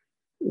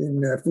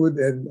in food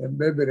and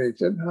beverage,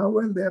 and how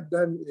well they have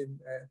done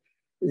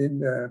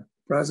in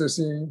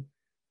processing,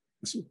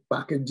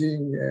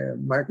 packaging,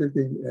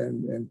 marketing,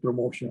 and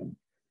promotion.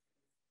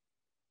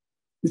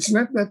 It's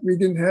not that we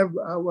didn't have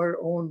our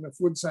own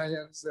food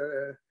science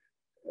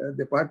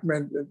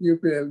department at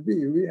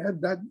UPLB. We had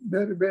that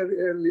very,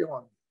 very early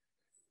on.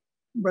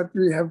 But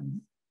we have,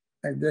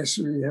 I guess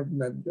we have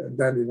not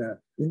done enough,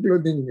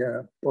 including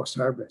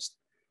post-harvest.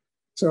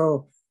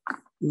 So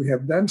we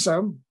have done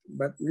some,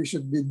 but we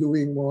should be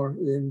doing more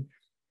in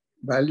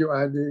value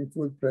adding,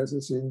 food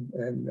processing,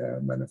 and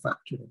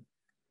manufacturing.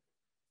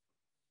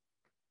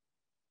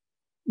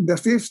 The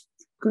fifth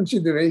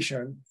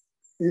consideration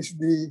is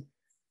the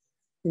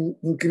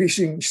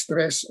increasing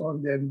stress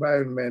on the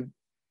environment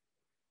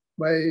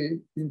by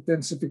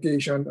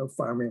intensification of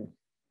farming.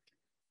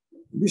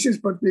 This is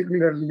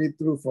particularly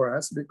true for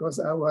us because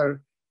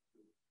our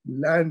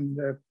land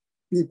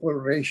people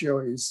ratio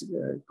is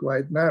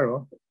quite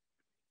narrow.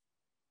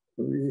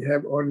 We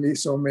have only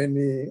so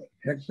many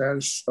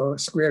hectares or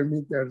square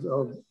meters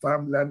of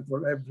farmland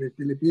for every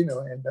Filipino,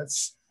 and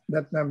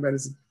that number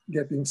is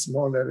getting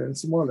smaller and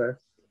smaller.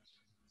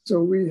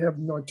 So we have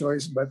no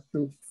choice but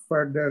to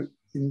further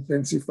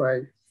intensify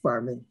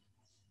farming.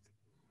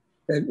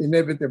 And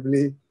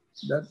inevitably,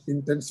 that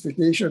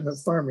intensification of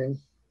farming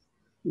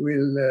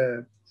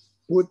will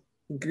put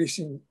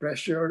increasing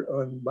pressure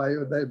on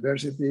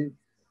biodiversity,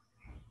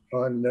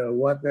 on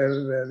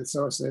water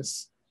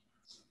resources,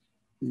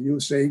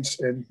 usage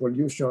and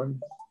pollution,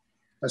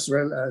 as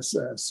well as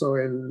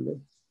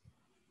soil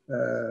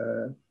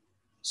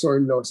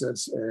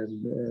losses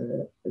and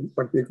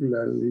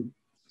particularly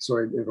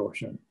soil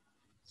erosion.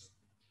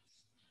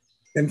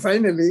 And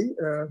finally,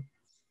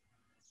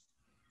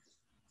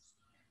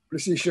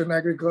 precision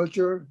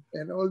agriculture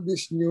and all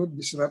these new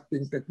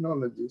disrupting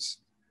technologies.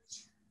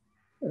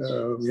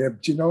 We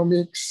have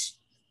genomics,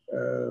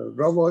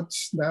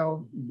 robots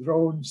now,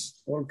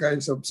 drones, all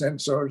kinds of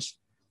sensors,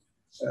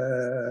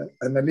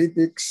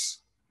 analytics,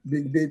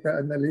 big data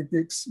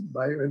analytics,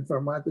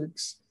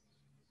 bioinformatics,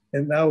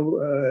 and now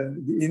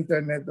the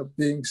Internet of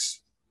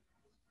Things,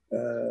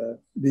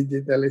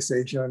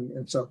 digitalization,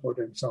 and so forth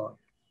and so on.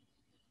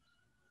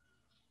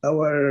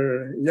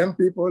 Our young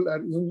people are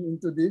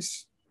into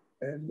this,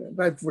 and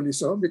rightfully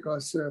so,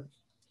 because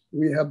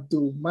we have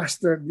to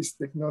master these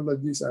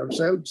technologies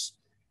ourselves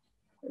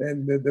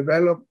and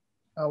develop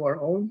our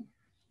own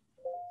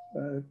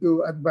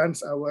to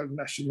advance our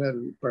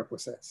national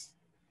purposes.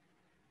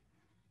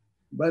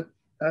 But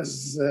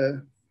as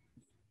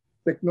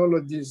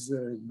technologies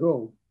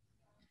go,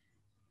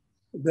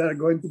 there are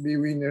going to be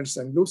winners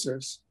and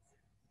losers.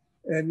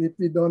 And if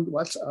we don't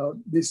watch out,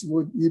 this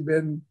would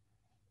even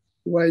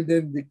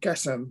widen the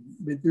chasm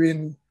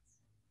between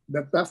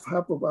the top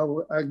half of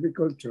our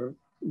agriculture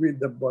with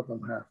the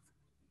bottom half.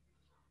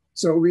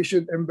 So we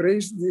should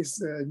embrace these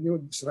new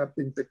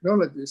disrupting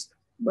technologies,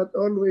 but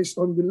always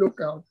on the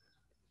lookout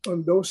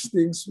on those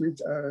things which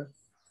are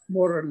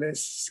more or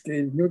less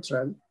scale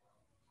neutral,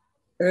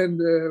 and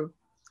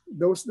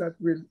those that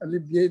will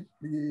alleviate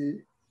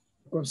the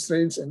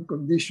constraints and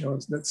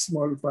conditions that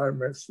small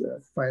farmers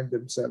find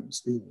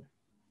themselves in.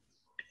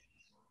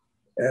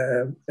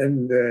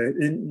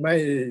 In my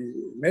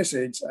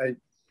message,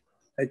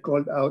 I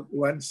called out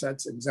one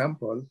such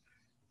example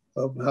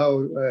of how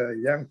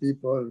young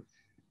people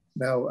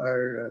now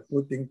are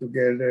putting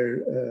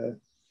together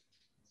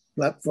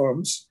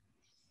platforms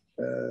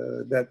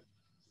that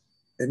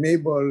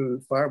enable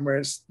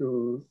farmers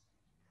to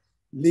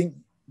link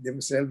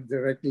themselves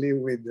directly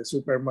with the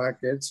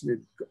supermarkets,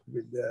 with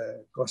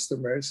the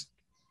customers,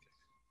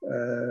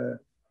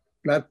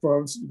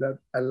 platforms that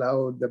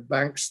allow the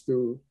banks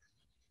to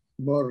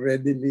more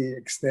readily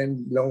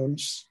extend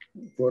loans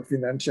for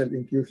financial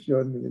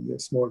inclusion with the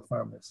small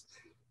farmers.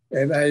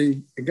 And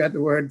I got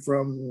word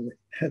from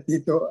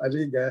Tito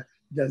Aliga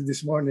just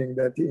this morning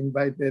that he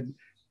invited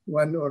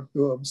one or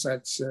two of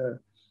such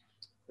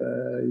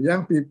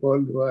young people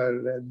who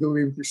are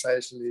doing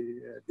precisely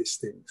these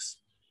things.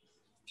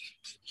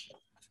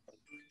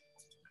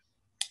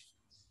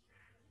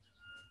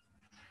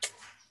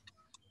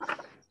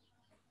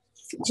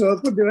 So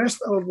for the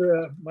rest of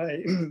my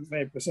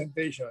my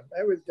presentation,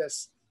 I will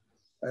just,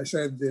 I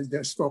said,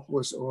 just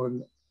focus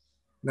on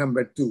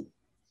number 2,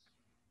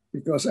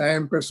 because I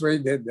am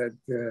persuaded that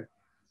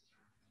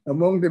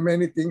among the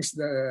many things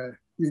that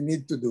we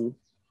need to do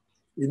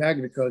in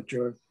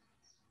agriculture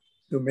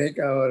to make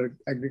our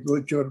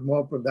agriculture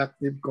more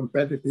productive,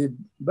 competitive,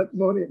 but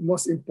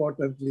most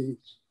importantly,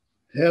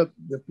 help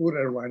the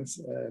poorer ones,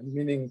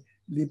 meaning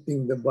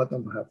lifting the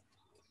bottom half,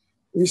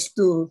 is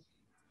to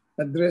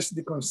address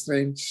the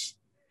constraints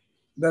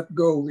that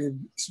go with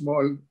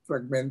small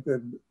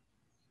fragmented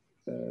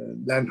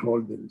land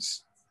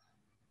holdings.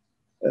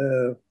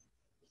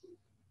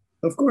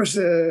 Of course,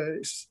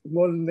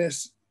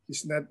 smallness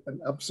is not an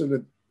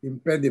absolute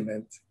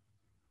impediment,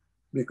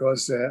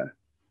 because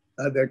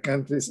other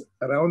countries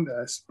around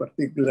us,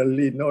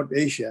 particularly North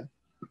Asia,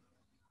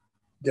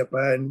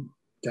 Japan,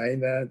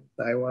 China,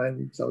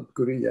 Taiwan, South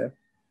Korea,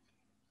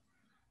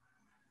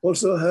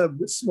 also have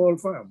small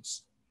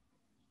farms,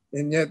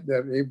 and yet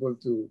they're able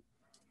to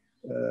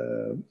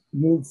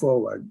move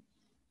forward.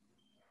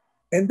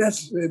 And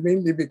that's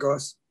mainly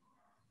because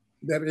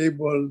they're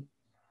able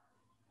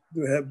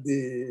to have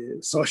the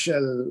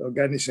social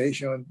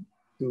organization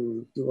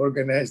to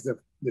organize the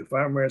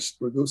farmers,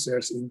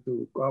 producers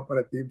into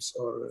cooperatives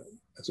or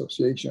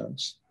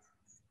associations,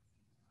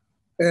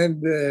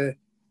 and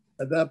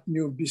adapt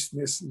new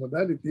business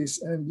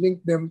modalities and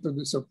link them to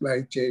the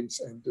supply chains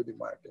and to the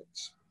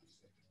markets.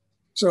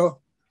 So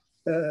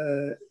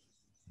the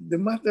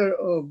matter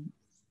of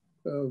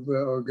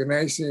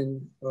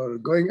organizing or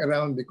going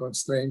around the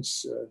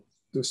constraints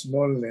to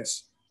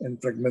smallness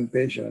and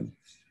fragmentation,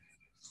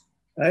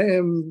 I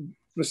am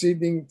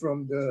proceeding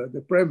from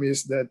the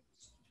premise that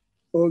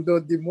although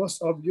the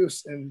most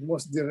obvious and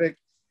most direct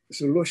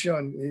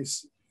solution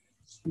is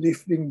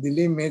lifting the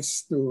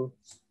limits to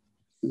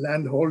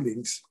land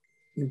holdings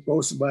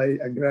imposed by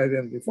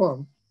agrarian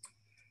reform,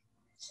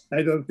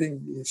 I don't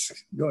think it's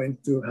going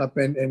to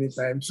happen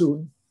anytime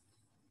soon.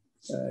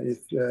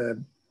 It's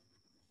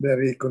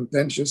very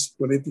contentious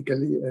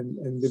politically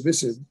and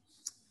divisive.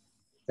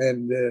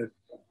 And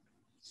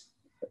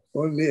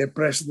only a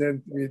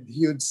president with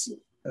huge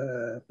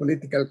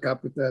political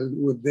capital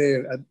would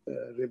dare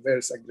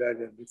reverse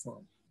agrarian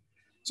reform.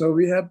 So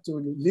we have to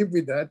live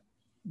with that,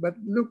 but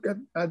look at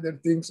other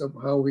things of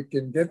how we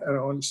can get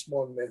around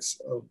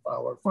smallness of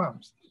our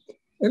farms.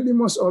 And the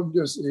most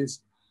obvious is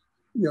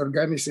the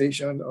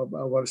organization of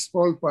our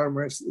small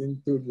farmers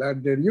into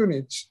larger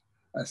units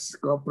as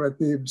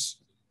cooperatives,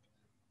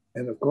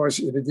 and of course,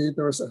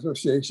 irrigators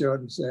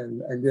associations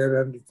and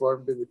agrarian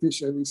reform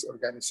beneficiaries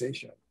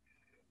organization,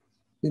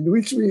 in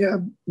which we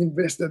have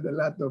invested a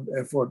lot of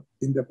effort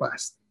in the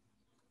past.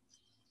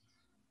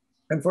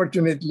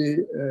 Unfortunately,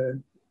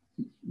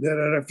 there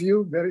are a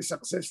few very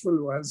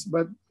successful ones,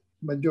 but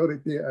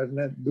majority are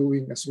not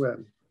doing as well.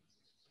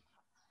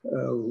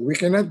 We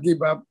cannot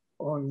give up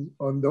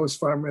on those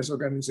farmers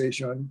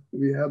organization.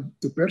 We have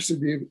to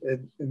persevere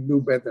and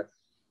do better.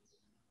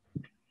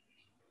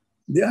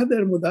 The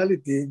other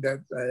modality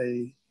that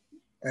I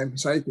am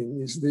citing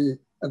is the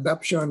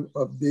adoption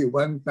of the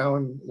one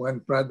town, one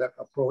product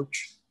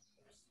approach,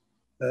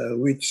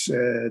 which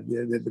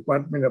the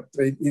Department of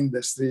Trade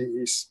Industry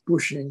is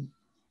pushing,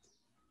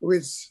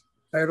 which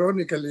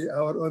ironically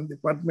our own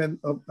Department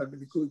of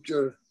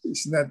Agriculture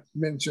is not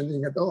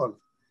mentioning at all.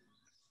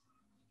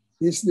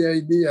 It's the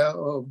idea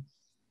of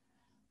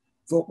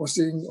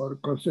focusing or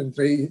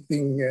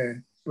concentrating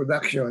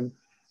production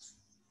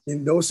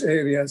in those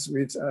areas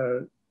which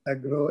are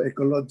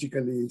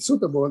agroecologically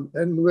suitable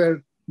and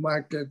where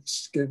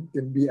markets can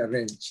be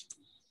arranged.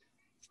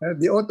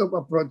 The OTOP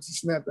approach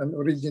is not an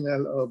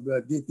original of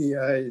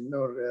DTI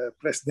nor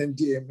President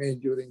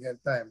GMA during her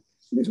time.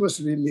 This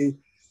was really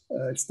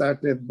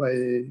started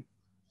by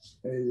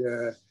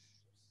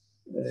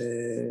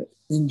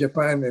in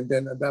Japan and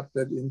then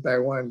adapted in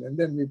Taiwan, and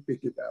then we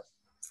pick it up.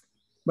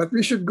 But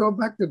we should go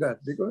back to that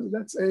because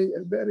that's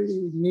a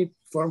very neat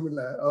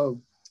formula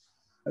of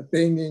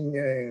attaining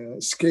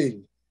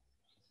scale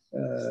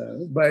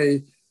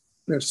by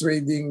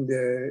persuading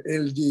the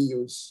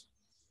LGUs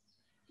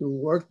to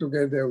work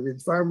together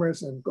with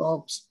farmers and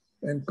co-ops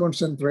and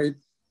concentrate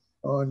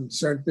on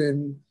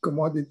certain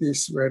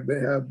commodities where they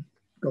have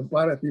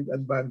comparative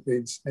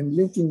advantage and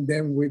linking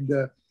them with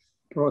the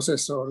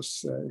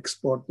processors,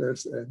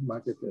 exporters, and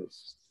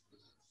marketers.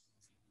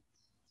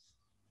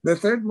 The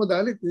third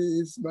modality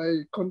is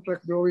by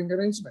contract growing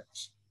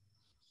arrangements.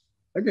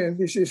 Again,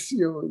 this is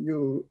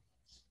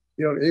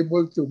you're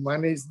able to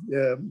manage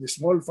the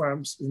small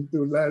farms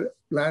into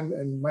plan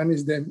and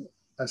manage them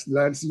as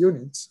large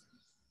units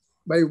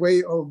by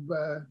way of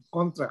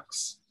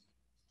contracts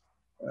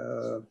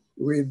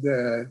with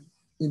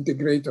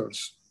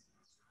integrators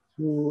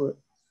who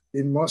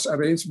in most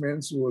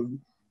arrangements will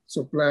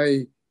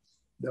supply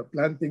the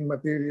planting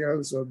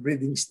materials or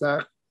breeding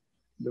stock,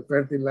 the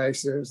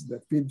fertilizers, the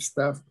feed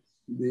stuff,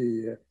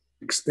 the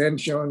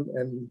extension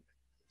and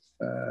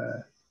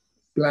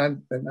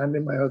plant and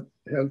animal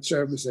health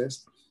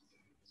services,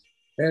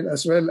 and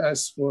as well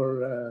as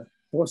for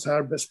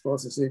post-harvest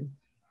processing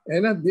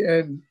and at the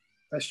end,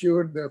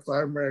 assure the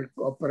farmer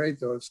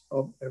operators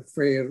of a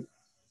fair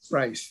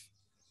price.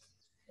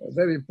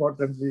 Very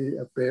importantly,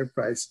 a fair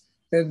price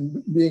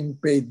and being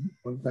paid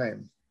on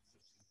time.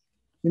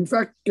 In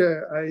fact,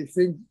 I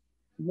think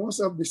most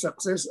of the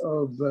success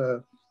of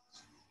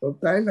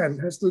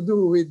Thailand has to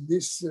do with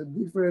these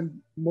different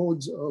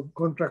modes of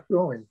contract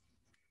growing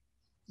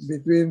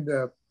between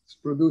the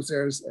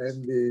producers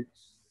and the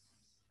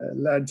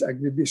large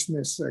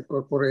agribusiness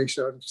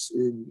corporations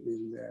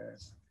in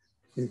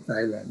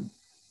Thailand.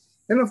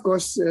 And of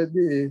course,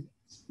 the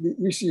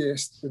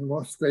easiest and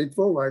most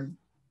straightforward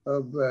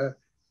of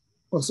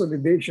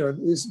consolidation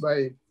is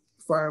by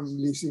farm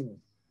leasing.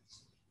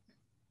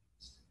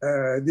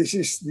 This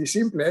is the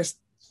simplest,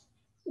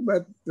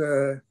 but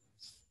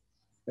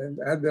and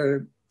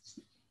other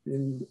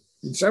in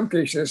some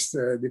cases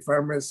the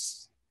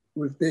farmers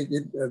will take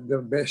it as the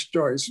best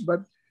choice.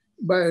 But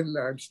by and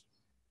large,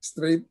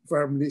 straight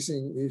farm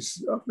leasing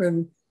is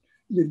often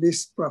the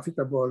least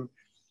profitable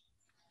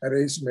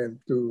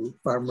arrangement to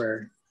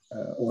farmer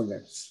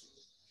owners.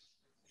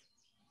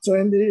 So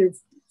in the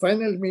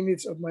final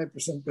minutes of my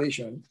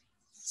presentation,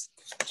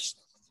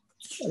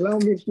 allow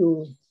me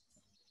to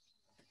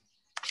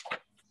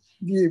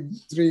give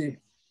 3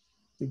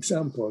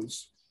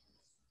 examples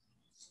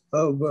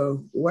of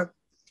what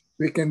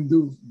we can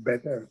do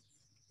better.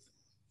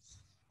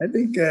 I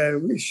think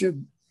we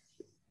should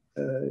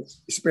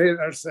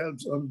spare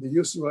ourselves on the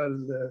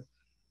usual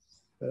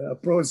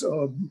approach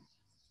of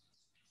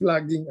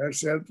plugging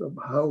ourselves of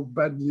how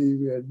badly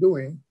we are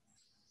doing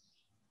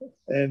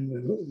and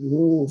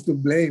who to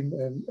blame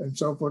and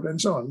so forth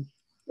and so on.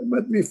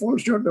 But we fall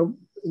short of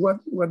what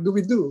do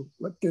we do?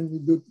 What can we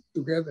do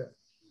together?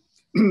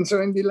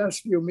 So in the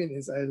last few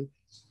minutes, I'll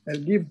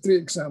give 3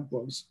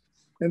 examples.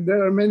 And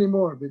there are many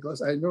more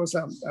because I know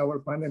some our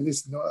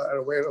panelists are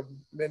aware of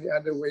many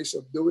other ways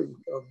of doing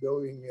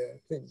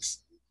things.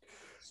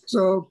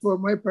 So for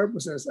my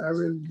purposes, I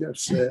will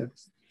just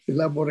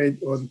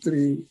elaborate on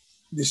 3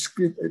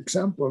 discrete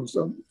examples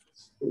of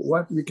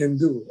what we can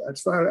do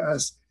as far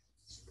as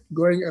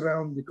going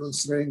around the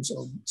constraints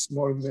of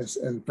smallness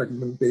and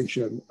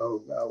fragmentation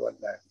of our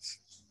lands.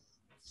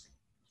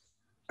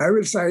 I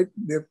will cite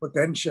the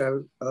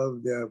potential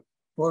of the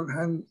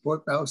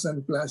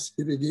 4,000 plus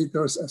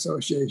irrigators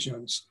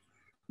associations,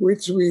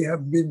 which we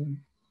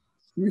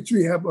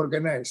have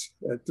organized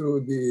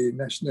through the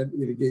National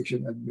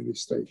Irrigation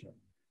Administration.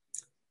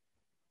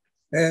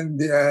 And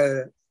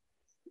the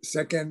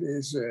second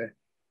is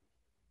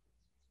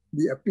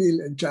the appeal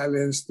and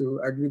challenge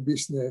to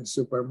agribusiness,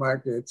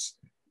 supermarkets,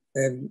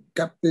 and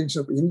captains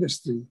of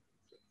industry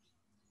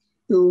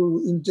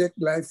to inject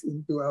life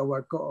into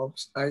our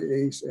co-ops,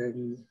 IAs,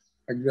 and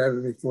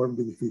agrarian reform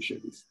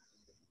beneficiaries.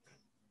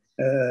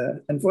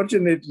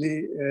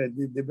 Unfortunately,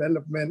 the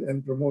development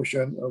and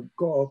promotion of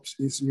co-ops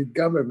is with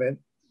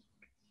government.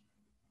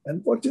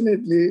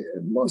 Unfortunately,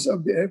 most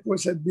of the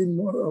efforts have been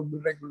more of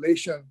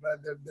regulation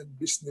rather than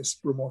business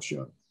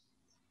promotion.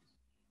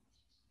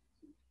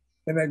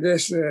 And I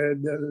guess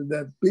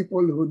the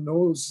people who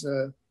knows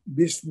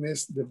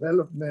business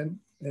development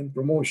and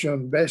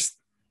promotion best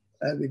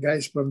are the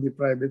guys from the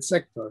private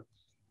sector.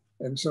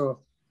 And so,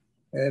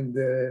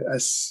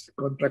 as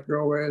contract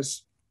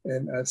growers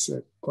and as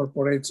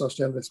corporate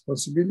social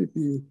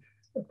responsibility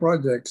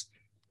projects,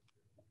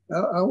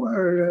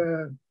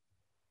 our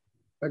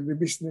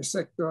agribusiness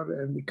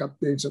sector and the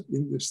captains of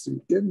industry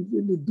can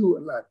really do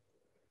a lot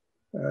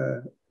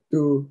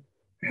to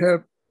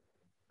help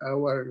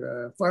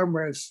our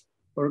farmers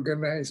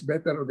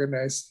better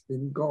organize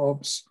in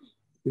co-ops,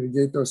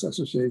 irrigators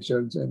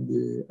associations, and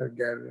the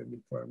agrarian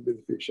reform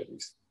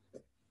beneficiaries.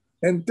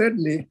 And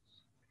thirdly,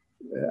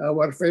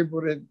 our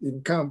favorite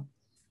in camp,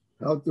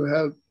 how to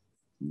help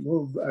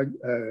move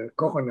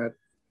coconut,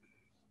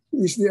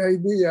 is the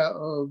idea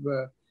of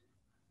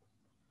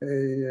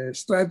a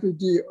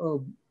strategy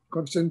of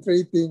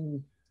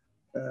concentrating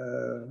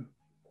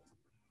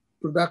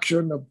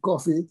production of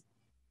coffee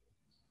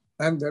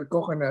under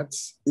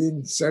coconuts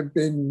in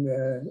certain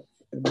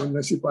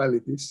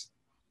municipalities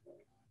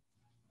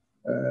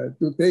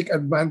to take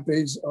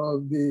advantage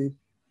of the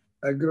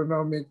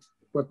agronomic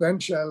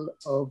potential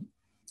of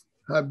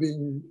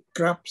having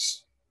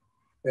crops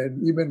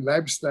and even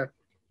livestock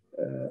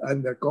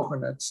under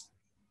coconuts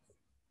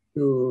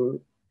to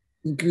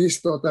increase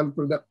total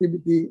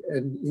productivity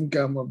and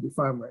income of the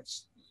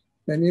farmers.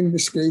 And in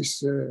this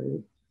case,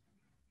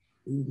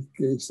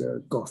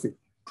 coffee.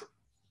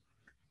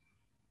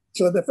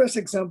 So the first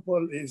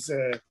example is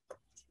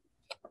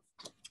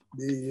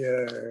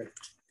the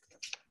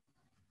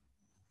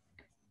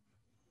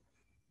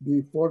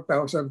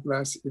 4,000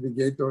 plus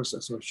irrigators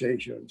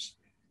associations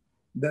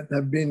that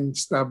have been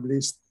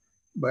established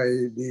by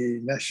the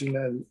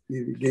National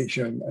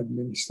Irrigation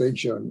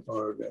Administration,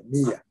 or the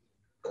NIA.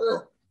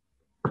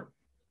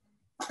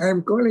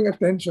 I'm calling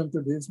attention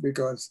to this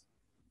because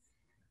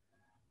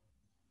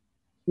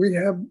we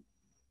have,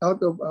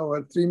 out of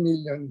our 3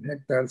 million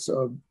hectares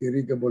of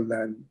irrigable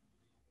land,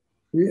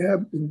 we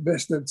have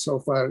invested so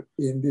far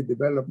in the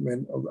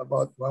development of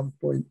about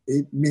 1.8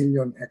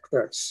 million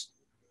hectares.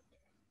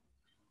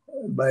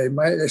 By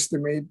my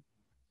estimate,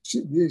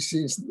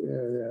 since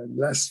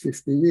last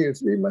 50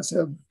 years, we must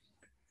have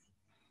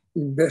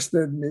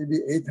invested maybe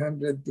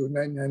 800 to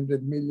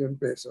 900 million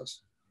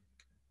pesos.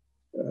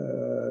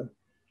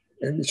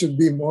 And it should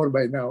be more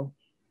by now,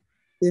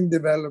 in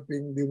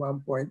developing the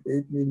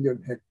 1.8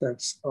 million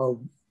hectares of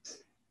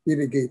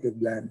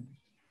irrigated land.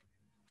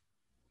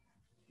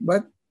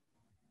 But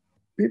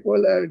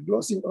people are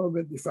glossing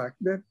over the fact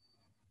that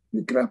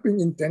the cropping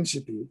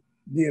intensity,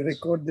 the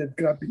recorded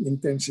cropping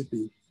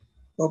intensity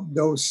of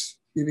those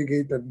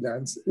irrigated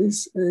lands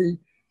is a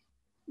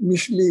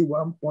measly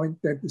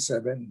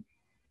 1.37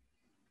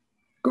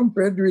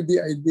 compared with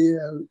the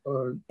ideal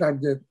or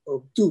target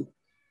of 2.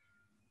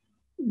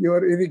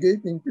 You're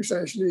irrigating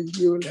precisely,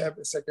 you will have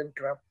a second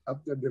crop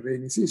after the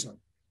rainy season.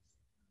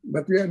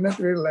 But we are not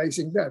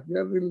realizing that. We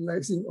are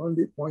realizing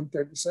only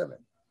 0.37.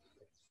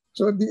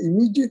 So the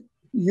immediate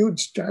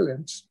huge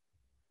challenge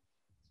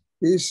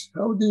is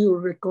how do you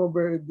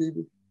recover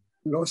the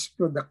lost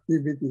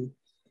productivity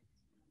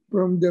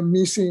from the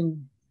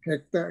missing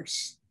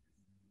hectares,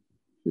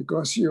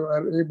 because you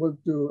are able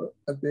to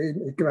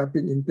attain a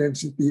cropping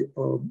intensity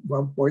of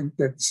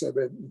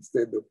 1.37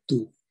 instead of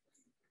 2.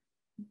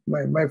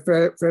 My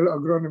fellow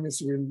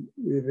agronomists will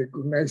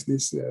recognize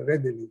this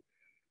readily.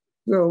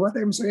 So what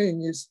I'm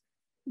saying is,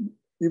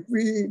 if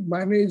we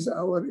manage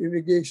our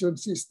irrigation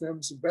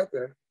systems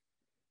better,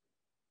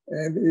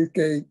 and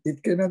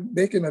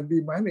they cannot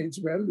be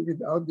managed well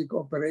without the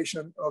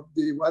cooperation of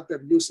the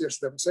water users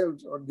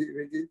themselves or the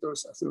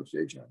irrigators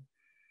association.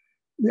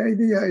 The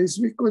idea is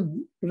we could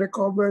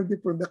recover the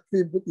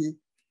productivity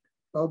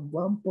of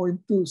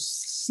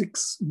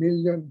 1.26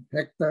 million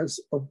hectares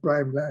of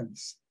prime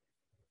lands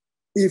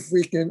if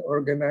we can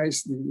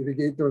organize the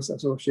irrigators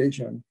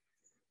association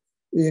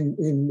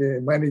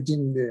in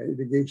managing the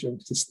irrigation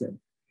system.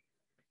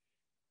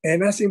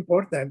 And as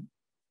important,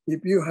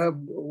 if you have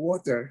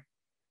water,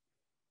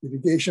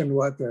 irrigation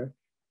water,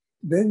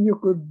 then you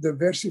could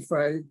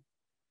diversify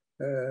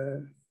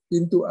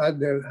into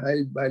other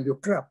high value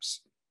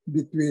crops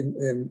between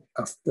and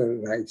after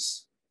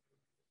rice.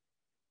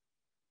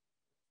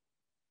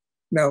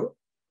 Now,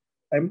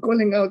 I'm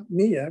calling out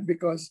NIA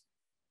because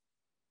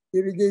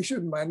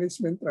irrigation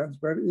management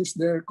transfer is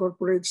their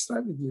corporate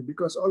strategy,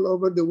 because all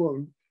over the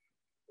world,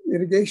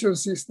 irrigation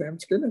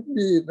systems cannot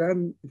be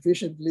run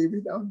efficiently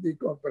without the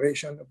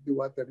cooperation of the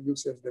water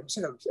users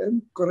themselves.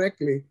 And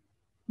correctly,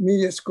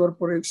 NIA's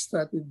corporate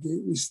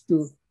strategy is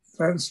to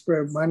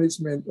transfer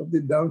management of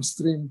the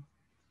downstream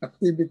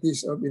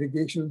activities of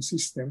irrigation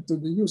system to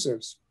the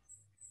users.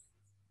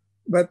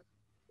 But,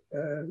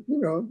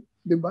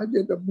 the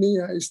budget of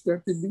NIA is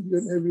 30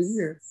 billion every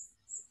year.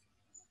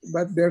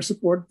 But their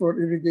support for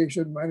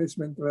irrigation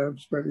management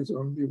transfer is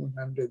only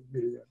 100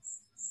 billion.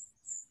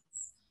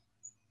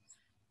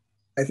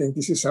 I think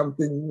this is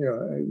something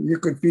you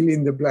could fill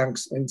in the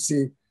blanks and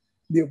see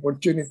the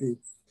opportunity.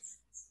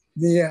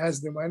 NIA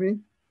has the money,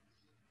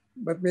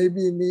 but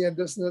maybe NIA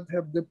does not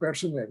have the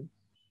personnel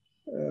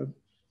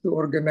to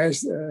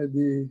organize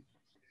the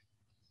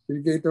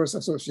irrigators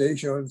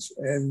associations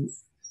and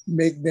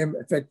make them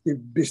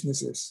effective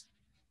businesses.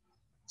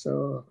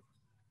 So,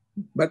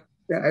 but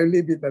I'll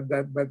leave it at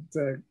that, but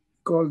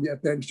call the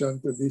attention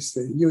to this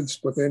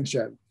huge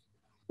potential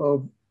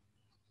of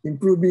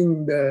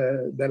improving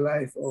the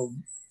life of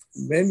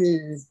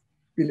many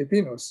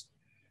Filipinos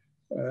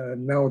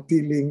now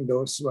tilling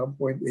those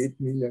 1.8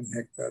 million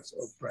hectares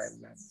of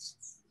prime lands.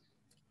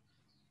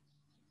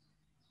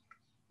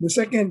 The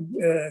second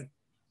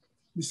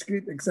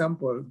discrete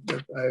example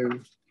that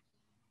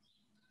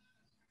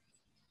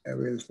I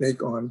will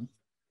take on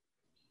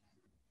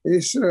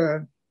is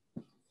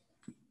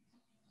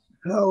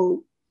how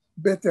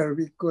better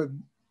we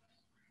could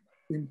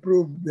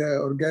improve the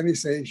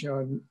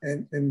organization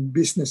and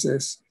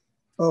businesses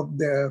of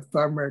the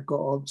farmer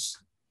co-ops,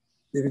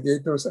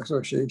 irrigators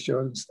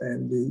associations,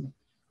 and the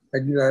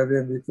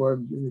agrarian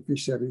reform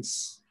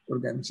beneficiaries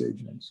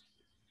organizations.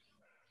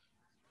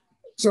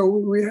 So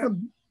we have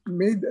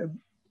made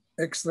an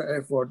extra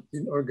effort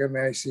in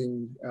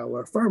organizing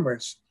our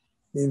farmers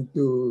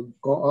into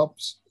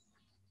co-ops,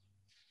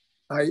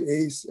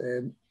 IAs,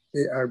 and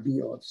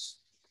ARBOs.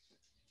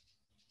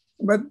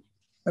 But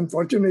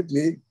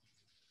unfortunately,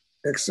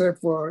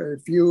 except for a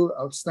few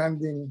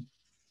outstanding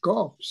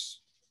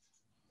co-ops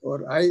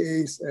or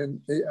IAs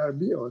and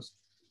ARBOs,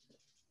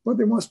 for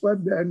the most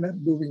part, they are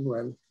not doing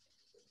well.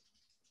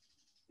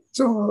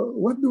 So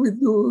what do we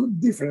do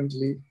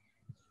differently,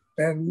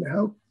 and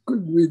how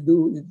could we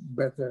do it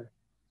better?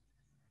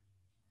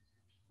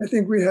 I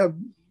think we have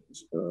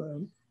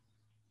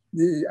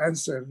the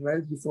answer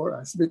right before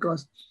us,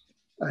 because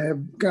I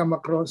have come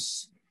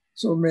across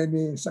so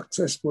many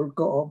successful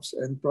co-ops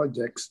and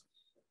projects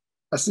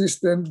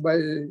assisted by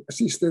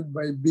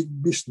big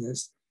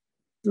business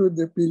through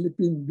the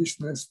Philippine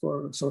Business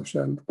for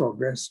Social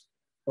Progress,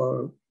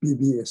 or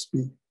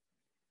PBSP.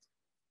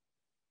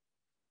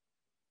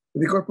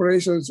 The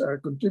corporations are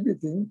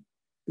contributing,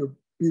 to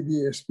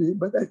PBSP,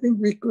 but I think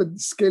we could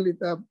scale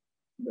it up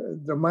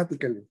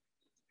dramatically,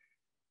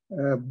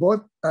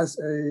 both as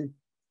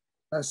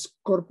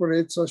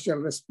corporate social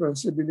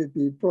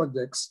responsibility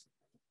projects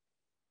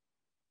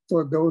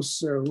for those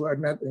who are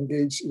not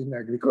engaged in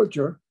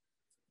agriculture,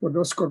 for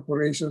those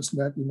corporations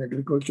not in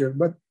agriculture,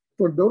 but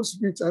for those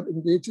which are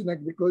engaged in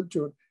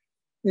agriculture,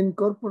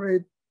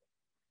 incorporate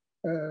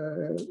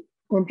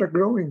contract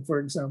growing, for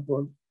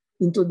example,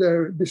 into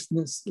their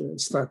business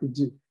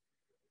strategy.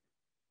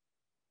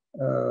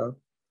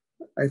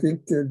 I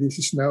think this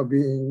is now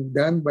being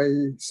done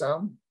by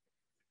some,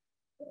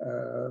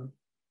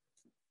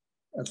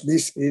 at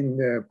least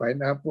in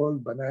pineapple,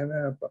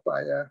 banana,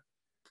 papaya.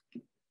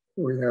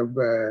 We have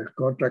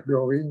contract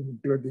growing,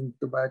 including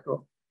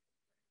tobacco.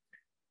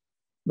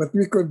 But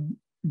we could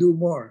do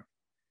more.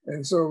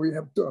 And so we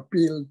have to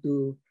appeal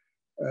to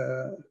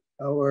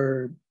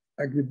our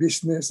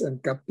agribusiness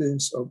and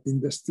captains of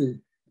industry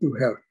to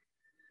help.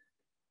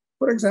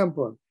 For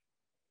example,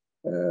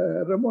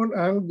 Ramon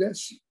Ang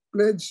just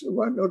pledged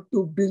 1 or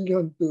 2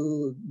 billion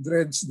to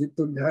dredge the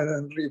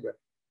Tulhanan River.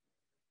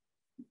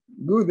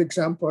 Good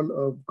example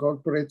of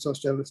corporate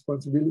social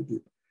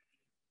responsibility.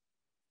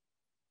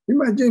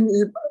 Imagine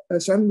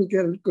if San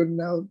Miguel could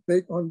now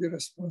take on the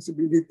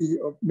responsibility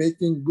of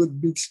making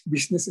good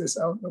businesses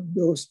out of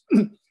those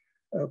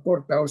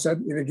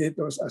 4,000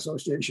 irrigators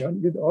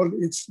association with all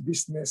its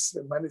business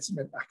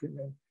management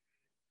acumen.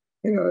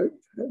 You know,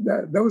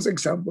 those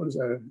examples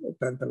are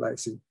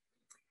tantalizing.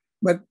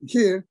 But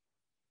here,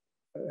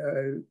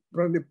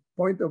 from the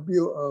point of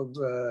view of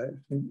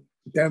in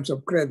terms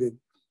of credit,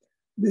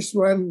 this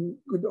one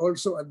could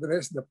also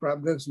address the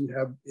problems we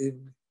have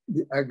in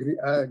the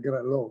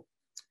agri-agra law,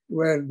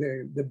 where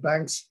the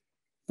banks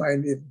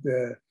find it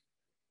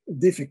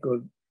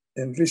difficult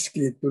and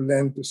risky to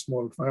lend to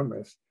small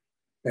farmers.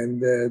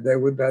 And they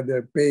would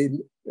rather pay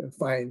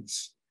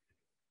fines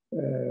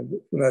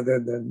rather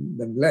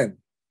than lend.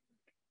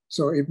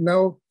 So if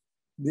now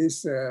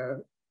these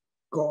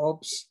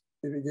co-ops,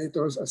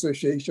 irrigators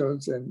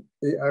associations, and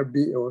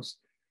ARBOs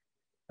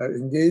are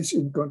engaged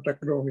in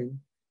contract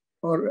growing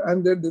or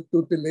under the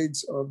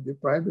tutelage of the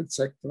private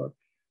sector,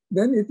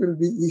 then it will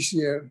be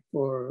easier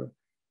for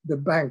the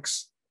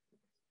banks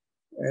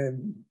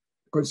and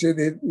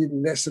consider it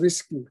less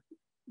risky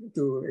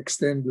to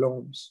extend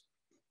loans.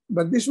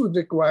 But this would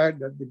require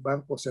that the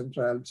Banco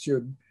Central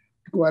should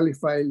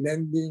qualify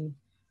lending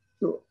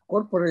to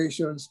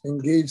corporations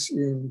engaged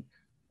in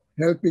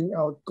helping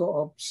out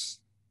co-ops,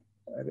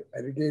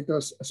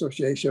 irrigators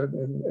association,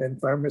 and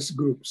farmers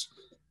groups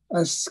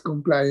as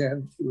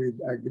compliant with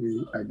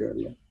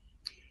agri-agra.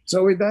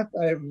 So with that,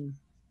 I'm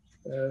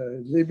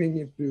leaving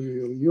it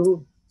to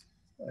you,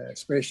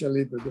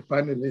 especially to the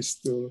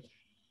panelists, to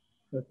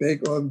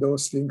take on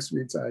those things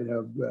which I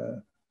have.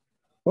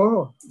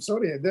 Oh,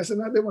 sorry, there's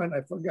another one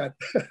I forgot.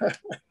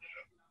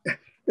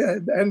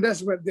 And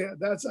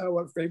that's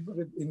our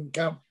favorite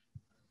income.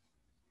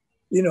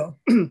 You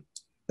know,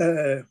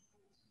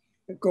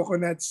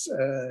 coconut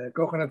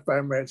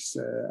farmers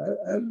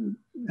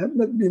have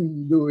not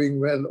been doing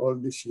well all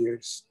these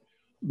years.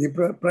 The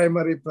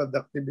primary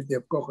productivity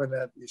of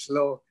coconut is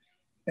low,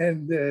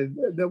 and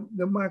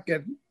the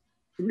market,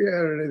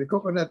 the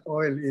coconut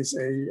oil is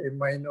a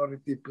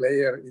minority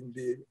player in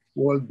the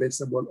world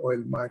vegetable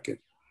oil market.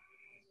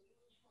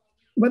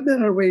 But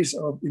there are ways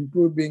of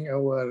improving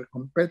our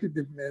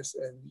competitiveness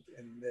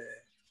and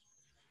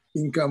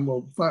income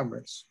of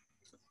farmers.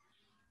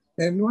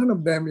 And one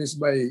of them is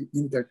by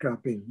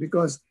intercropping,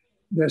 because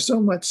there's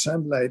so much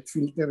sunlight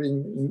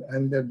filtering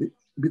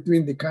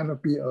between the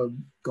canopy of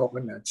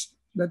coconuts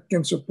that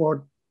can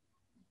support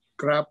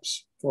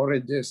crops,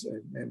 forages,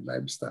 and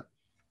livestock.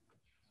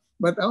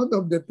 But out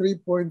of the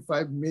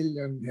 3.5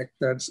 million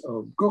hectares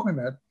of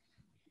coconut,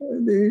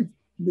 the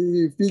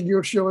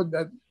figure showed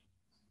that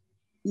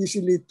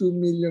easily 2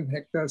 million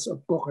hectares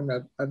of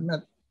coconut are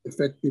not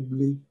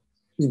effectively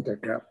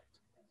intercropped.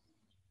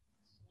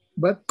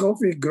 But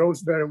coffee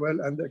grows very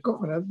well under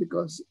coconut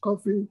because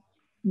coffee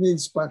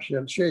needs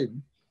partial shade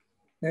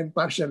and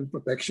partial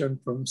protection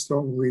from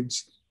strong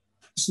winds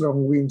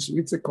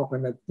which the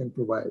coconut can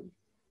provide.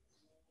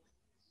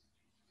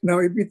 Now,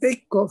 if we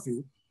take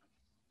coffee,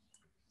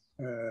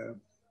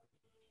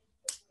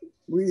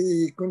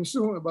 we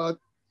consume about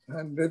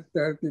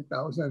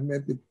 130,000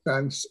 metric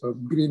tons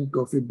of green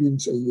coffee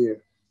beans a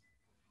year,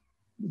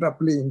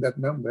 roughly in that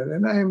number.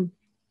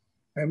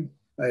 And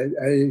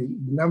the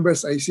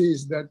numbers I see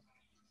is that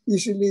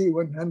easily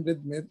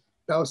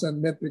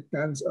 100,000 metric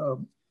tons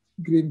of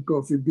green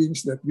coffee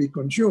beans that we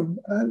consume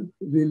are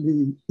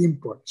really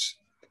imports.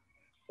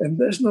 And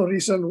there's no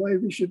reason why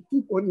we should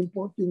keep on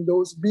importing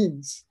those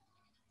beans,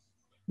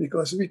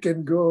 because we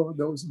can grow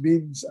those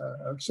beans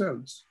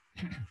ourselves.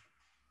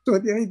 So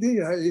the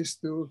idea is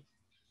to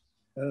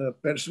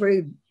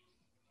persuade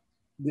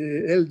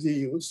the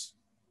LGUs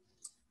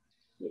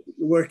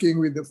working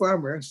with the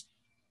farmers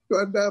to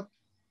adapt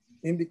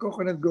in the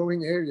coconut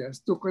growing areas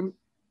to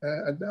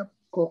adapt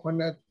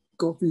coconut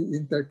coffee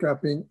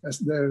intercropping as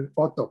their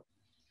auto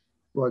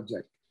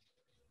project.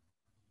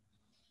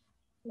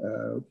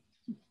 Uh,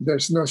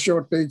 there's no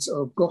shortage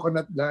of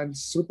coconut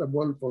lands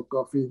suitable for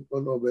coffee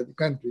all over the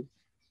country.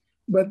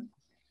 But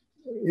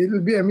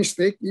it'll be a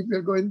mistake if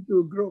you're going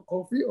to grow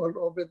coffee all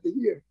over the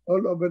year,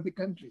 all over the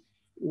country.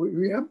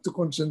 We have to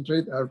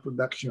concentrate our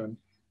production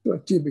to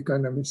achieve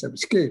economies of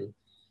scale.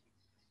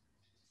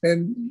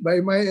 And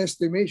by my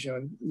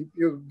estimation, if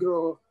you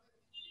grow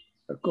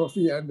a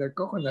coffee under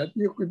coconut,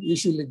 you could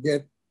easily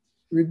get,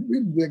 with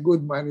the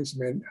good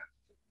management,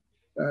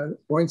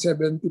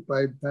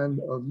 0.75 ton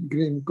of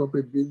green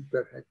coffee bean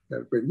per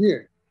hectare per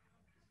year.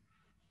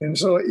 And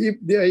so if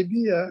the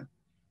idea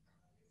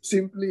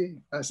simply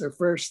as a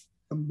first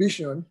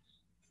ambition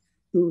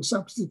to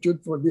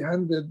substitute for the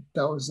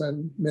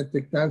 100,000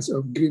 metric tons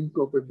of green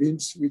coffee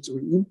beans which we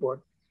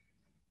import,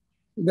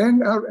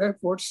 then our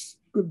efforts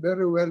could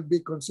very well be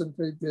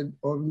concentrated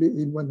only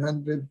in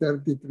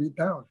 133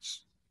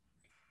 towns,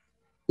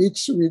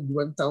 each with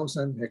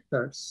 1,000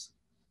 hectares.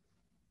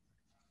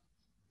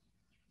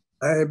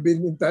 I have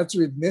been in touch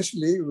with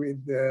Nestle,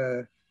 with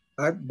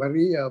Art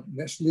Baria of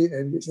Nestle,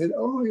 and they said,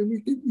 oh,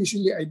 we can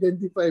easily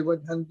identify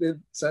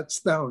 100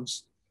 such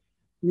towns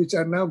which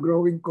are now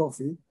growing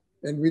coffee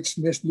and which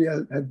Nestle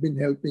has been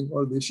helping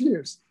all these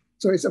years.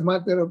 So it's a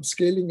matter of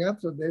scaling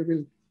up, so they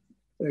will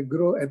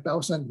grow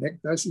 1,000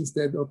 hectares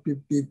instead of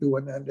 50 to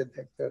 100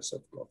 hectares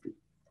of coffee.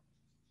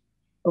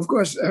 Of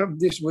course,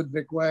 this would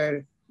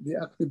require the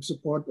active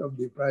support of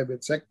the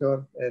private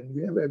sector, and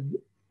we have a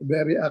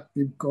very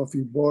active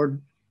coffee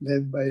board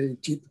led by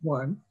Chit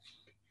Juan.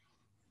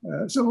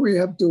 So we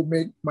have to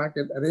make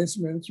market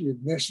arrangements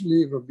with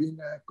Nestle,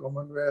 Robina,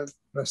 Commonwealth,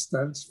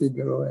 Rastans,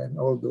 Figaro, and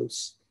all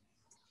those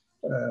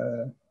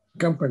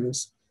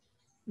companies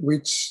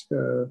which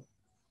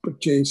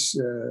purchase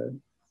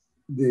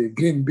the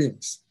green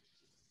beans.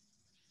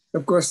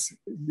 Of course,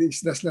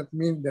 this does not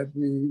mean that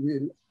we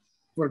will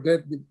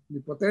forget the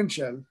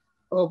potential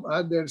of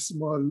other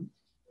small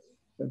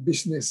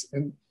business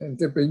and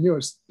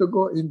entrepreneurs to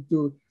go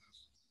into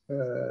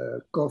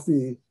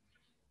coffee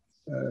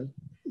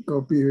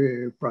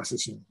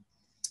processing.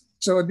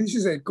 So this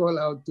is a call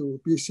out to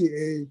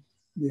PCA,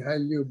 the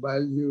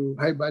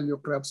high value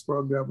crops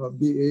program of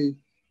DA,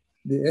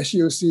 the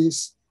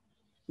SUCs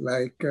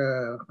like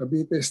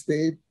Cavite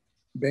State,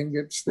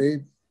 Benguet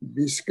State,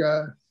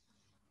 Vizca,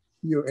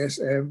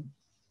 USM,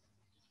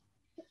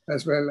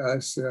 as well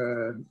as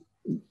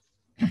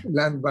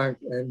Land Bank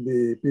and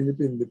the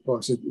Philippine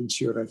Deposit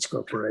Insurance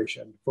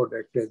Corporation for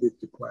their credit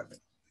requirement.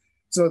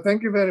 So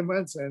thank you very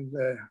much, and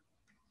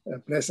a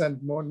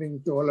pleasant morning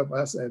to all of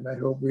us, and I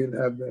hope we'll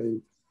have a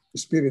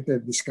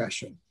spirited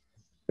discussion.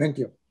 Thank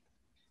you.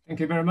 Thank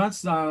you very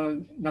much,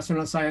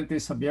 National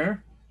Scientist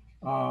Javier,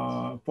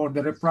 for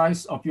the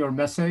reprise of your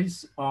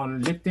message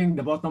on lifting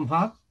the bottom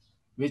half,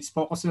 which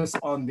focuses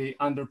on the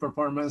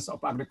underperformance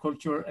of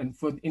agriculture and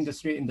food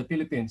industry in the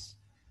Philippines.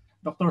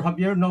 Dr.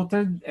 Javier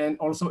noted and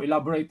also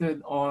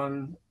elaborated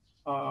on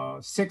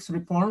 6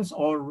 reforms,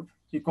 or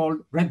he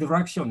called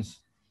redirections,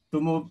 to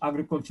move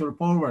agriculture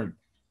forward.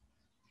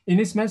 In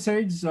his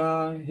message,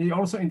 he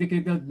also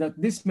indicated that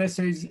this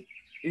message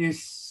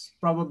is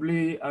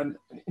probably an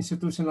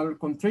institutional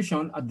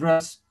contrition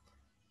addressed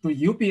to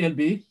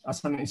UPLB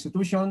as an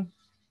institution,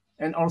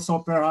 and also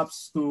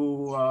perhaps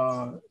to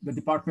the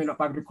Department of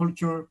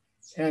Agriculture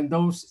and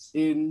those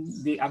in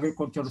the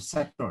agriculture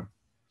sector.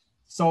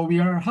 So we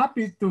are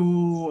happy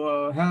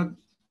to have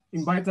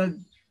invited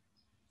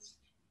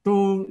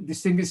 2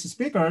 distinguished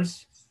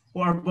speakers who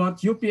are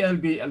both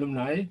UPLB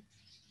alumni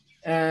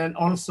and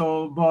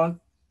also both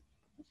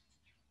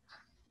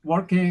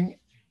working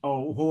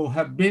or who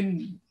have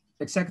been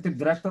executive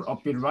director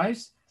of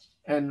PILRISE,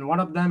 and one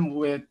of them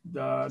with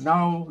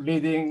now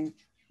leading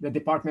the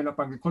Department of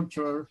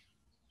Agriculture.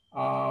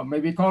 May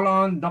we call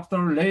on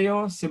Dr.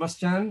 Leo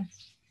Sebastian,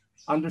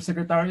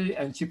 Undersecretary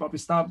and Chief of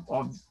Staff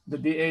of the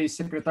DA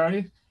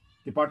Secretary,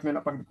 Department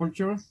of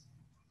Agriculture,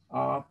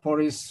 for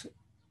his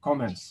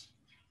comments.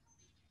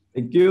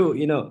 Thank you,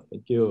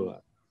 thank you,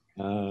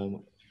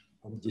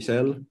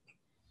 Giselle.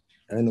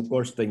 And of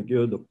course, thank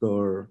you,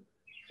 Dr.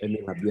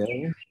 Emil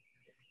Javier,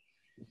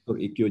 Dr.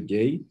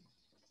 EQJ.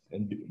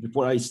 And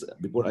before I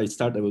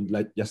start, I would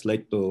just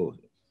like to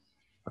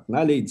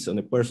acknowledge on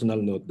a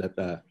personal note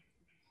that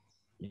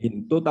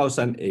in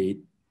 2008,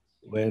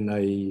 when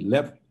I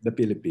left the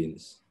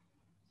Philippines,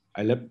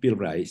 I left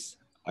PILRISE.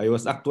 I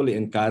was actually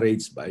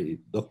encouraged by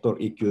Dr.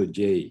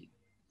 EQJ.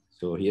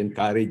 So he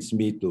encouraged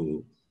me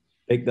to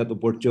take that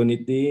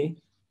opportunity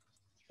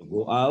to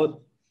go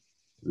out,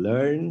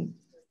 learn,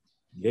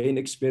 gain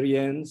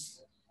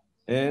experience,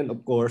 and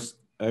of course,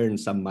 earn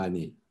some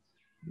money.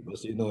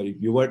 Because, if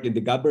you work in the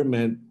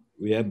government,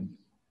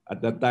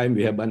 at that time,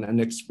 we have an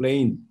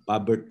unexplained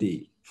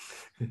poverty.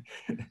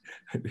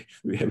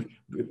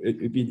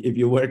 If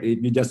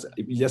you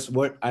just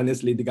work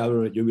honestly in the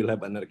government, you will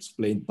have an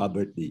unexplained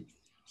poverty.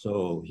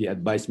 So he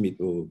advised me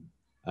to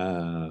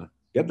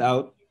get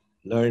out,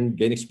 learn,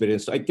 gain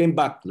experience. So I came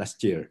back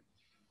last year,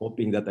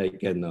 hoping that I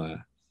can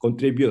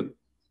contribute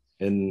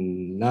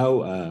and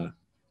now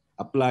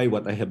apply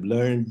what I have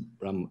learned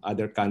from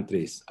other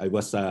countries. I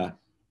was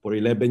for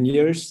 11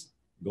 years,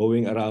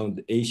 going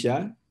around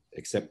Asia,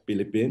 except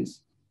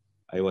Philippines.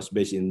 I was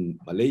based in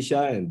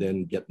Malaysia and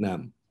then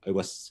Vietnam. I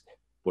was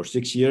for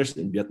 6 years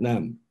in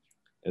Vietnam.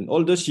 And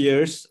all those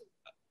years,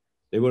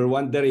 they were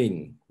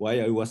wondering why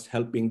I was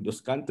helping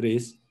those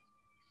countries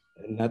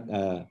and not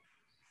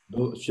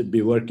should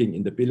be working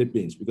in the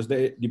Philippines, because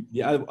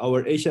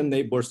our Asian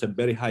neighbors have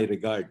very high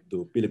regard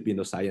to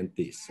Filipino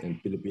scientists and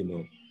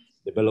Filipino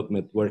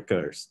development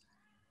workers.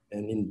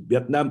 And in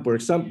Vietnam, for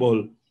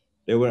example,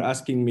 they were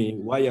asking me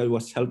why I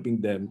was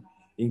helping them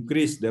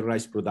increase their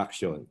rice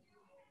production.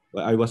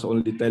 But I was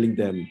only telling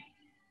them,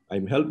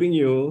 I'm helping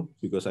you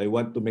because I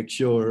want to make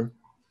sure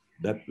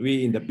that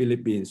we in the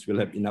Philippines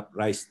will have enough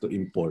rice to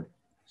import.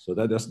 So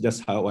that was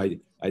just how I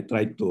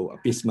tried to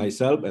appease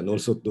myself and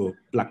also to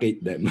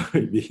placate them.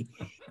 Maybe.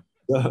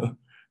 So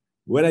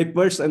when I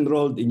first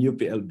enrolled in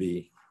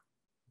UPLB,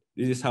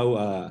 this is how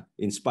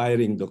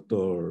inspiring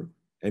Dr.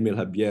 Emil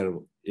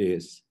Javier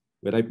is.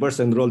 When I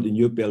first enrolled in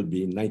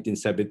UPLB in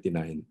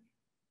 1979,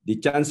 the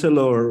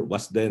chancellor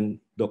was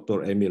then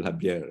Dr. Emil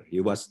Javier.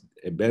 He was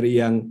a very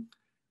young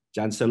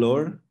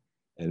chancellor,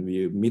 and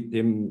we meet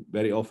him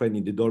very often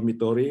in the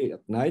dormitory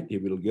at night. He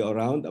will go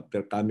around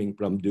after coming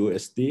from the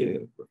UST,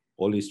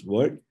 all his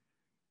work,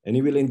 and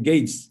he will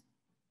engage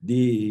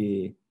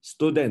the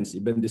students,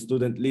 even the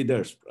student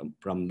leaders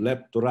from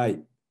left to right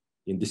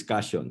in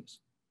discussions.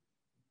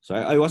 So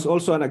I was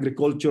also an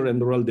agriculture and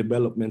rural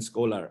development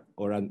scholar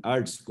or an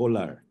arts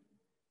scholar,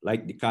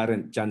 like the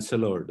current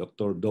chancellor,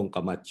 Dr. Dong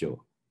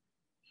Camacho.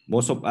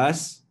 Most of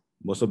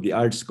the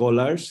art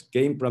scholars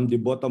came from the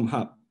bottom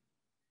half.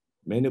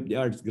 Many of the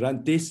arts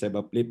grantees have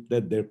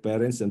uplifted their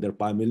parents and their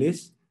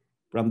families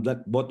from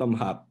that bottom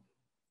half.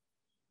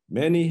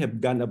 Many have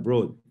gone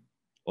abroad,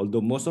 although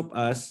most of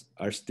us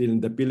are still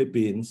in the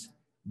Philippines,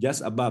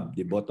 just above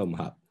the bottom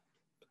half.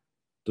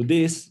 To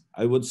this,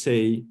 I would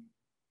say,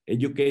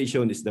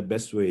 education is the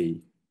best way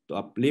to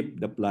uplift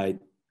the plight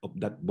of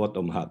that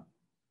bottom half.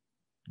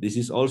 This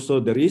is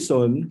also the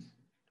reason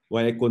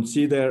why I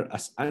consider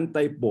as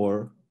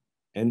anti-poor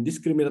and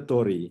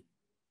discriminatory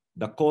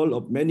the call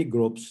of many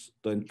groups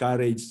to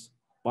encourage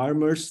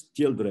farmers'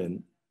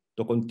 children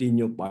to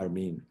continue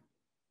farming.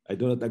 I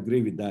do not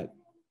agree with that.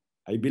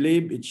 I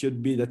believe it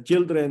should be the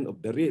children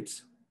of the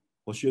rich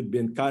who should be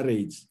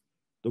encouraged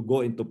to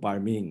go into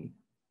farming.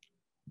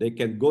 They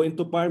can go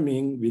into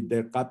farming with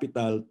their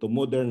capital to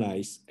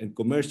modernize and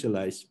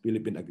commercialize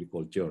Philippine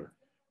agriculture.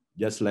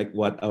 Just like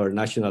what our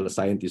national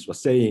scientist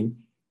was saying,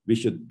 we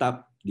should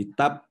tap the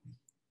top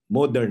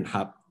modern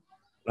half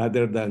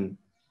rather than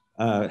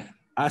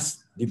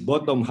ask the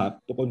bottom half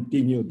to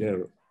continue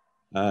their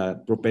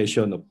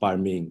profession of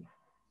farming.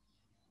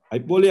 I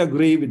fully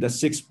agree with the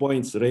 6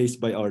 points raised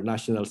by our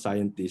national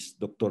scientist,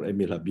 Dr.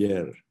 Emil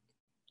Javier.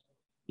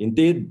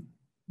 Indeed,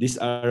 these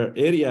are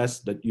areas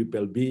that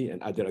UPLB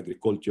and other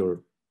agriculture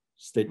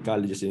state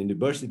colleges and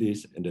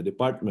universities and the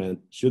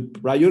department should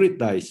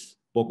prioritize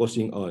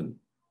focusing on.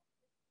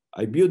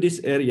 I view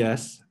these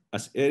areas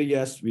as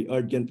areas we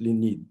urgently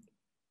need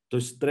to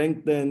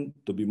strengthen,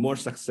 to be more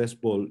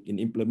successful in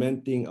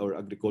implementing our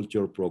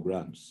agriculture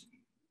programs,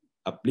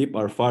 uplift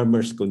our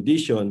farmers'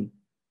 condition,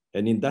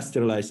 and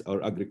industrialize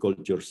our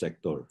agriculture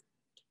sector.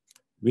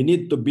 We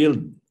need to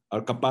build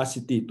our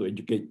capacity to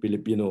educate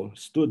Filipino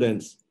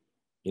students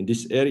in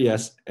these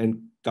areas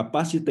and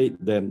capacitate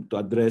them to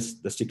address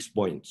the 6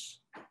 points.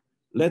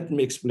 Let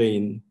me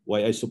explain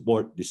why I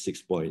support these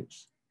 6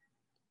 points.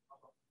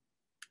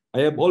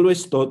 I have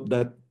always thought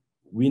that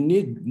we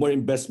need more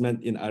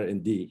investment in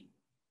R&D.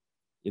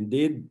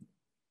 Indeed,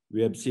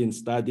 we have seen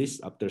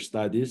studies after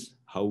studies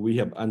how we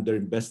have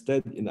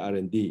underinvested in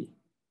R&D.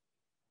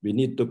 We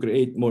need to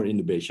create more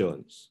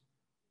innovations.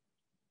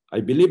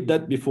 I believe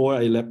that before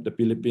I left the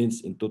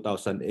Philippines in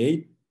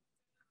 2008.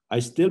 I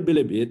still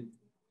believe it,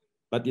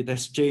 but it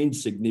has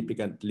changed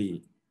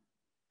significantly.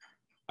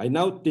 I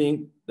now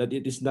think that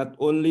it is not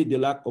only the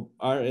lack of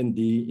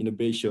R&D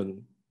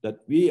innovation that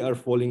we are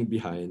falling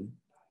behind.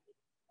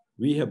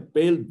 We have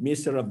failed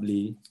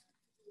miserably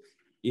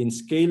in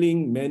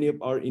scaling many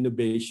of our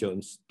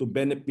innovations to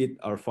benefit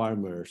our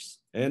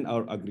farmers and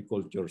our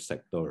agriculture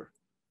sector.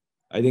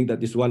 I think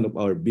that is one of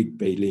our big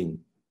failing.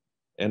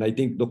 And I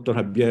think Dr.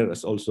 Javier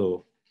has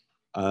also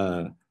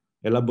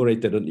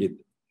elaborated on it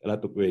a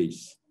lot of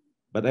ways.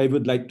 But I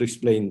would like to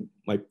explain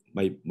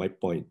my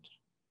point.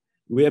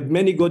 We have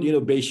many good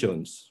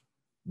innovations,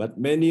 but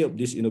many of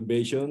these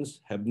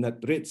innovations have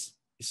not reached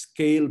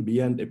scale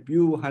beyond a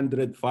few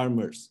hundred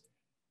farmers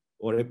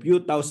or a few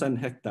thousand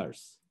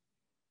hectares.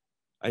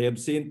 I have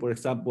seen, for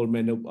example,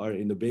 many of our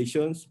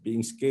innovations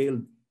being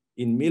scaled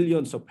in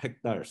millions of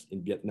hectares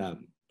in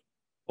Vietnam,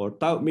 or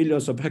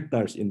millions of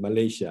hectares in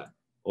Malaysia,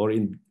 or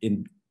in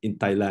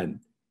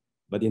Thailand.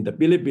 But in the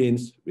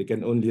Philippines, we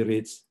can only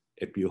reach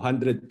a few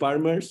hundred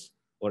farmers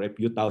or a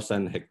few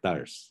thousand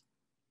hectares.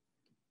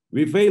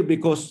 We fail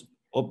because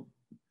of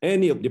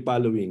any of the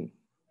following.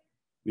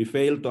 We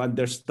fail to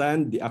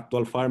understand the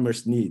actual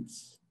farmers'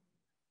 needs.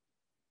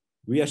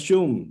 We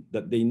assume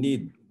that they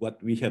need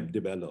what we have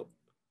developed.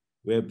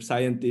 We have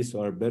scientists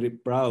who are very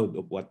proud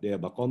of what they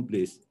have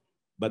accomplished,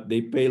 but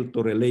they fail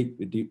to relate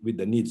with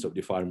the needs of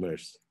the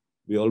farmers.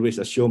 We always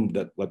assume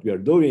that what we are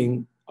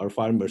doing, our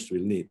farmers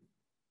will need,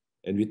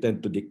 and we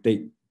tend to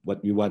dictate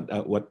what we want,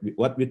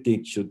 what we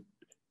think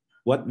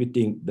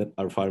that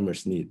our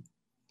farmers need.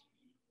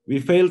 We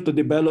fail to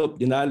develop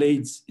the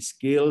knowledge,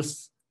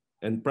 skills,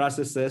 and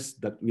processes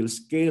that will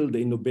scale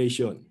the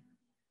innovation.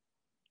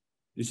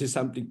 This is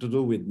something to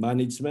do with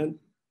management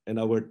and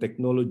our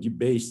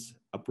technology-based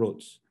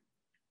approach.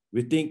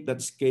 We think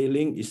that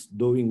scaling is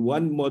doing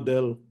one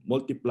model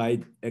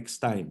multiplied X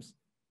times.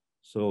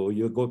 So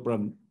you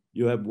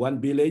have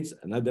one village,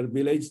 another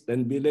village,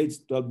 10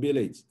 village, 12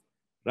 village,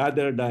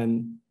 rather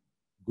than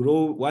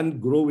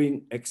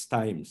growing X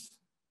times.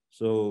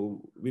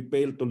 So we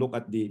fail to look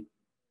at the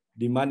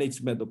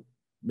management of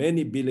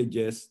many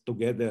villages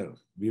together.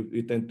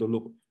 We tend to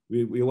look,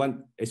 we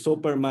want a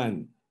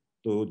Superman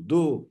to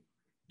do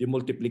the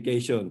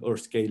multiplication or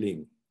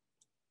scaling.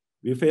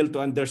 We fail to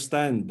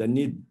understand the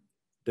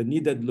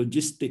needed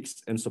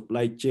logistics and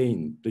supply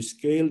chain to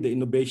scale the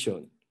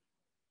innovation.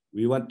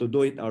 We want to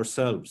do it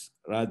ourselves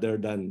rather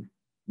than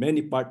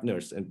many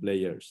partners and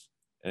players.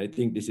 And I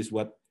think this is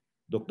what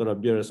Dr.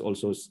 Javier has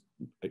also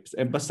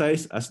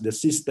emphasized as the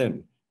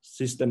system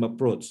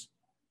approach.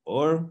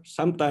 Or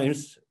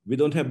sometimes we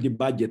don't have the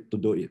budget to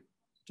do it,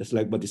 just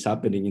like what is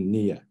happening in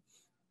NIA.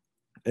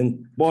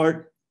 And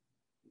fourth,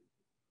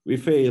 we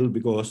fail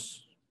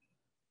because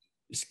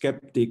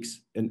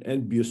skeptics and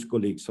envious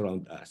colleagues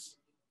surround us.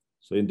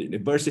 So in the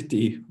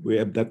university, we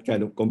have that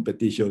kind of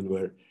competition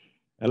where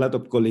a lot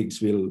of colleagues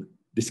will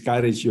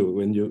discourage you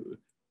when you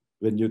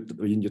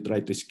try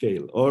to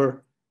scale,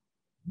 or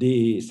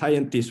the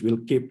scientist will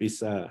keep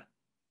his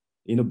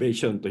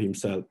innovation to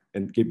himself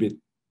and keep it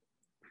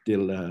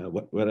till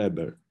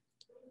wherever.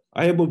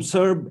 I have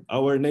observed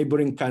our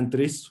neighboring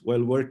countries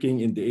while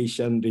working in the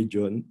Asian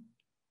region,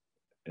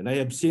 and I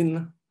have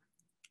seen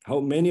how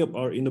many of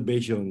our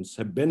innovations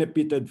have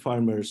benefited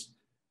farmers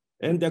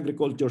and the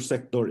agriculture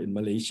sector in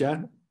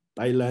Malaysia,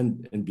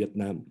 Thailand, and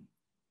Vietnam.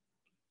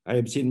 I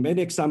have seen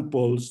many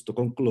examples to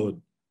conclude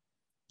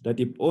that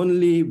if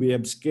only we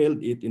have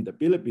scaled it in the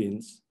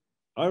Philippines,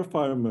 our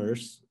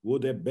farmers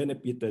would have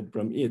benefited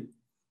from it,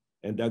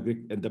 and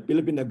the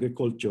Philippine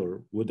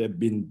agriculture would have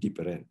been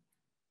different.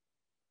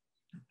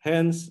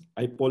 Hence,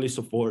 I fully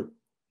support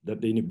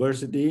that the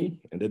university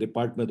and the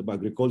Department of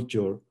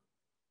Agriculture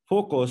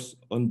focus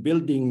on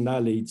building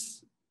knowledge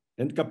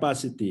and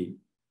capacity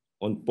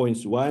on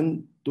points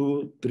 1,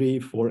 2, 3,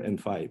 4, and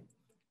 5.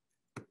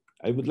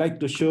 I would like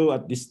to show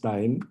at this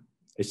time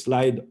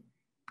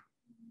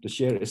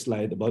share a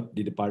slide about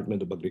the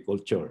Department of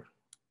Agriculture.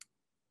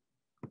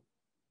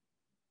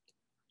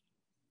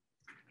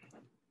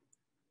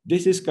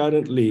 This is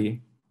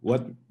currently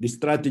what the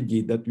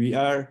strategy that we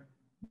are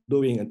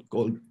doing and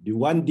called the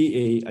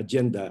 1DA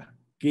Agenda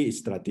Key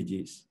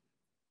Strategies,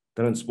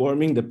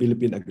 transforming the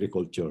Philippine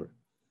agriculture.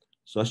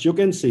 So as you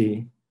can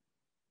see,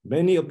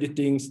 many of the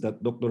things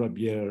that Dr.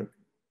 Javier,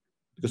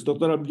 because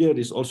Dr. Javier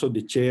is also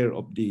the chair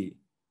of the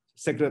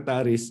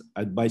Secretaries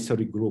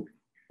Advisory Group,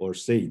 or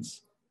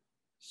SAGE.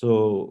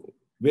 So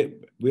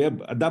we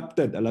have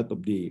adopted a lot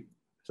of the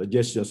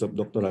suggestions of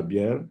Dr.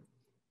 Javier,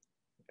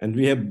 and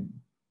we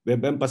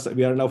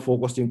are now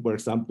focusing, for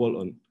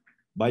example, on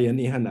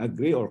Bayanihan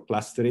Agri or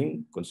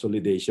clustering,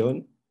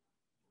 consolidation,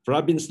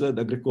 province-led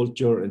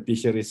agriculture and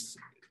fisheries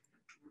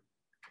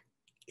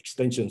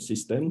extension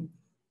system.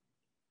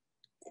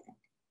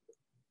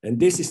 And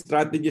these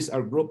strategies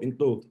are grouped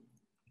into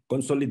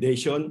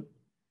consolidation,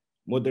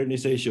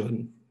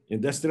 modernization,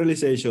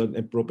 industrialization,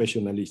 and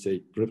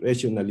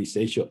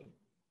professionalization.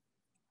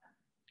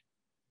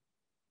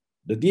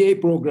 The DA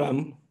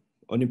program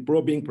on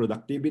improving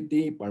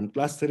productivity, farm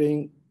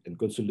clustering, and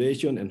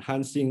consolidation,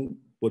 enhancing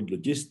food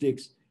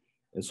logistics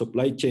and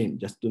supply chain,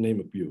 just to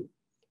name a few.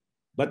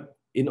 But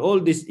in all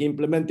this,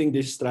 implementing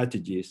these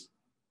strategies,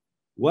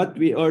 what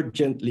we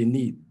urgently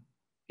need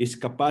is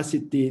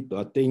capacity to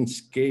attain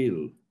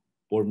scale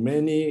for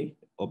many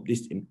of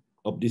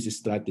these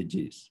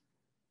strategies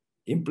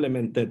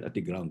implemented at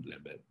the ground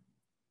level.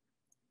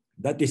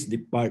 That is the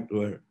part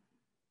where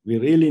we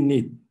really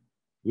need.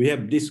 We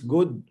have this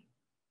good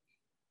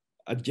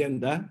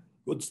agenda,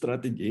 good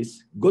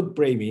strategies, good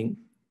framing,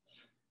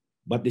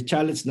 but the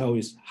challenge now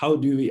is how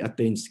do we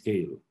attain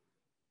scale?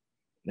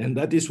 And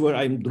that is where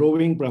I'm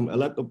drawing from a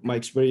lot of my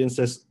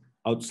experiences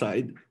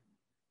outside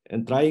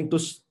and trying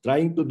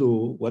to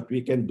do what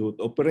we can do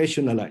to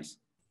operationalize.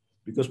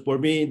 Because for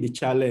me, the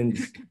challenge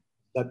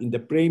that in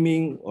the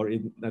framing or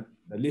in the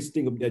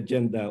listing of the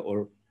agenda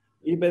or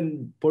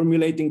even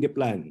formulating the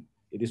plan,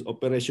 it is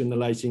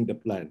operationalizing the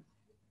plan.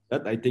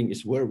 That I think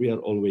is where we are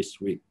always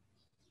weak,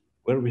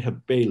 where we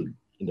have failed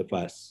in the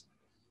past.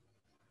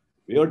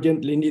 We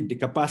urgently need the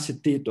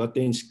capacity to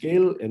attain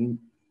scale and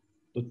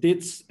to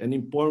teach and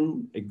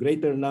inform a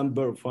greater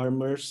number of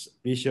farmers,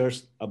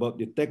 fishers about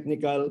the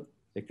technical,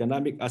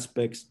 economic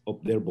aspects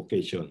of their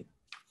vocation.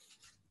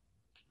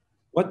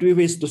 What we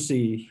wish to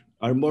see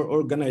are more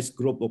organized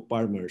group of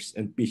farmers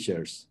and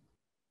fishers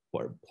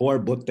who are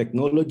both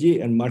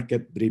technology and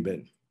market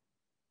driven,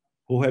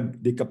 who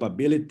have the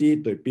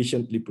capability to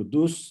efficiently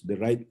produce the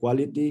right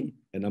quality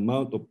and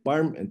amount of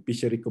farm and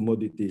fishery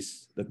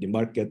commodities that the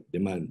market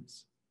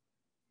demands.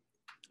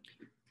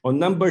 On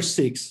number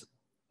 6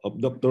 of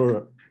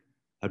Dr.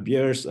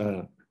 Javier's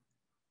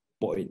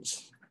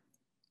points,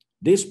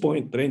 this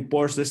point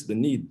reinforces the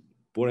need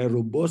for a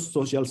robust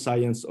social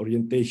science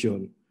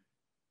orientation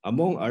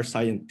among our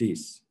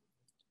scientists.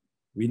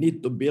 We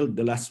need to build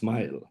the last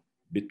mile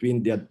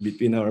between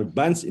our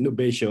advanced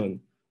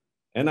innovation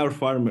and our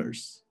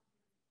farmers.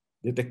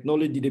 The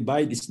technology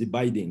divide is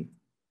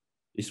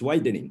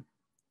widening.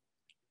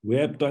 We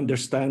have to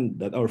understand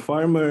that our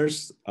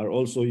farmers are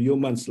also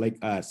humans like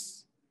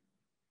us.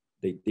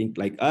 They think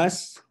like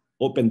us,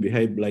 often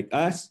behave like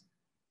us,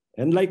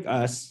 and like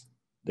us,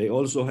 they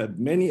also have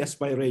many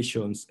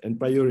aspirations and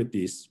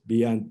priorities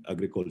beyond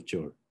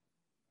agriculture.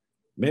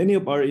 Many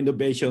of our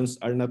innovations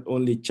are not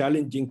only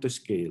challenging to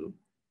scale,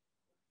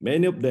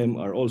 many of them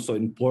are also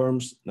in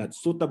forms not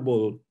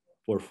suitable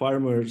for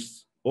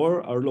farmers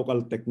or our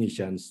local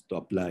technicians to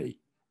apply.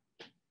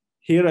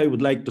 Here I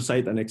would like to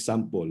cite an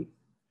example.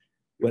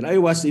 When I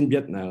was in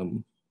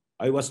Vietnam,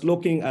 I was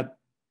looking at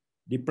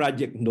the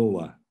Project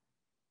NOAA.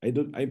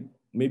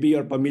 Maybe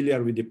you're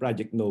familiar with the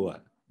Project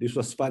NOAA. This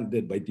was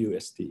funded by the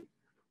UST.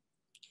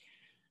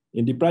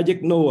 In the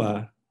Project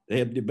NOAA, they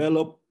have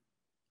developed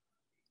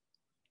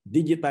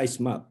digitized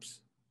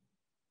maps,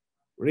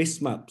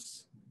 risk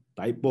maps,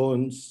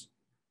 typhoons,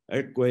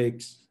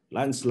 earthquakes,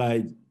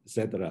 landslides,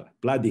 etc.,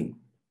 flooding.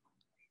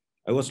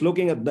 I was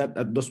looking at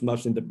those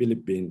maps in the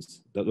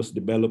Philippines that was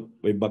developed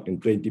way back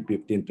in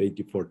 2015,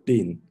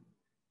 2014.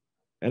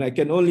 And I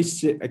can only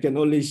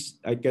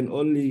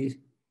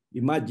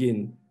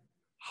imagine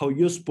how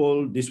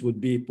useful this would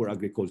be for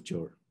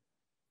agriculture.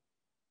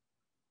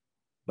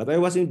 But I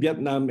was in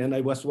Vietnam and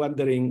I was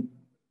wondering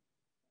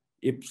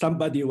if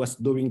somebody was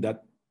doing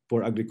that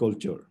for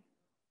agriculture.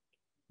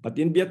 But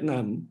in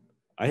Vietnam,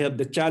 I have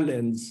the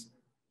challenge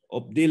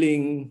of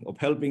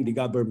helping the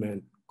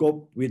government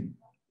cope with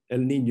El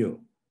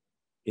Nino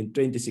in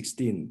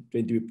 2015,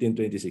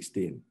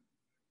 2016.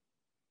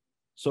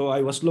 So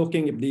I was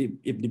looking if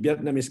the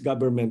Vietnamese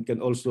government can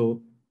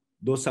also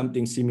do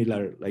something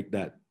similar like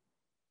that.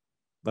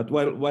 But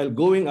while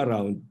going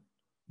around,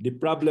 the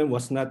problem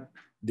was not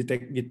the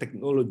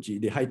technology,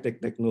 the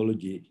high-tech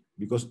technology,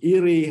 because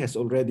ERI has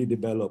already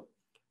developed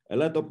a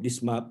lot of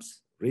these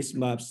maps, risk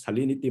maps,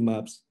 salinity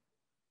maps,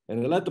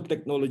 and a lot of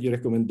technology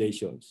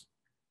recommendations.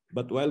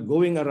 But while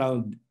going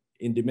around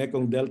in the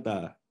Mekong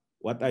Delta,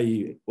 what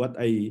I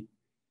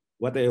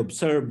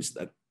observed is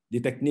that the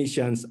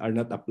technicians are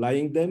not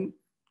applying them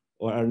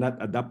or are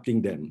not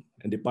adapting them,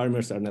 and the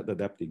farmers are not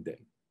adapting them.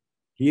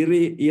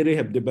 ERI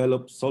have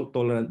developed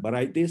salt-tolerant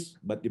varieties,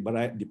 but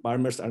the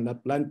farmers are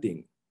not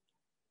planting.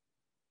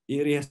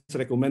 ERI has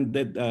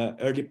recommended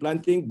early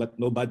planting, but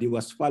nobody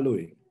was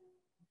following.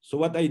 So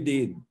what I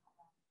did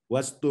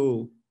was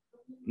to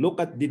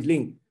look at the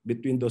link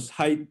between those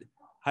high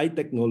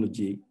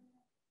technology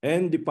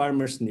and the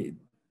farmers' need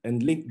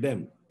and link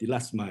them the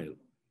last mile.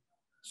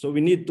 So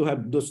we need to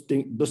have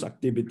those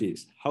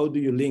activities. How do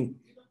you link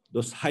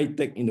those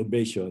high-tech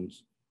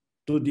innovations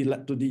to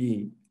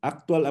the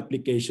actual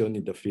application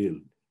in the field?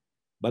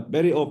 But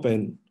very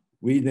often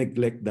we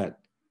neglect that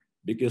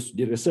because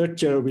the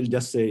researcher will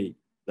just say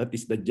that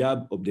is the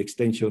job of the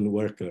extension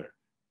worker.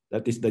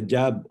 That is the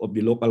job of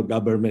the local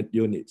government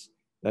units.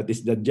 That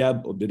is the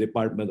job of the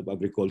Department of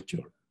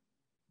Agriculture.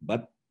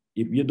 But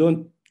if you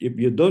don't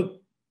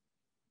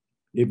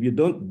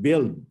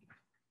build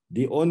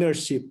the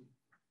ownership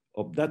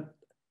of that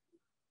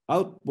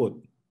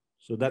output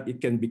so that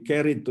it can be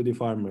carried to the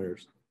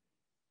farmers,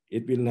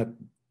 it will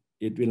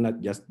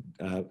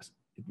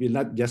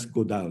not just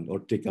go down or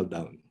trickle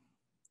down.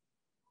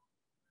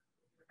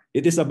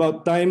 It is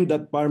about time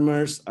that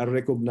farmers are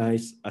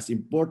recognized as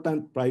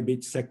important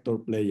private sector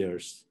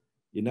players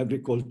in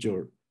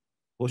agriculture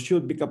who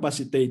should be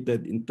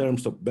capacitated in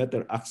terms of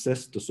better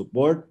access to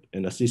support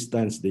and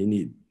assistance they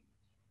need.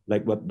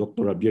 Like what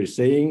Dr. Javier is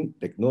saying,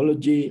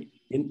 technology,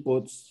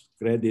 inputs,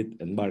 credit,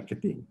 and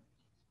marketing.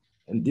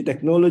 And the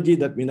technology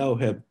that we now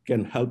have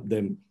can help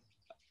them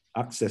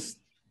access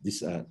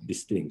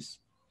these things.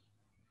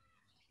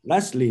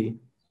 Lastly,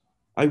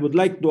 I would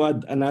like to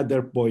add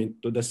another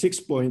point to the 6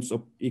 points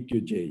of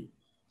EQJ.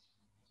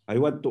 I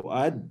want to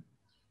add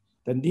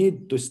the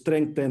need to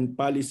strengthen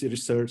policy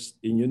research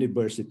in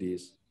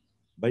universities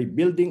by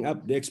building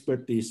up the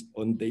expertise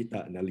on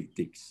data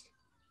analytics.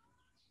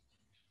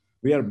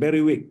 We are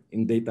very weak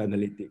in data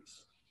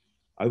analytics.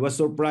 I was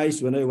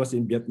surprised when I was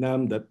in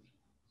Vietnam that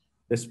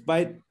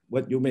despite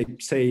what you may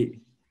say,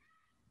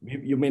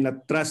 you may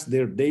not trust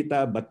their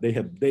data, but they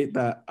have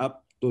data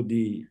up to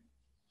the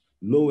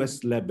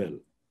lowest level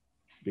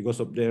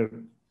because of their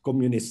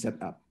communist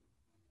setup.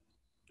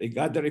 They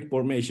gather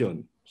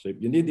information. So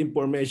if you need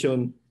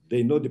information,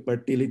 they know the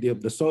fertility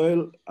of the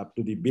soil up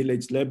to the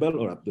village level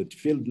or up to the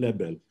field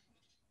level.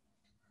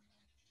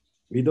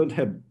 We don't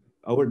have,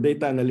 our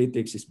data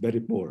analytics is very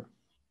poor.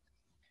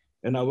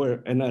 and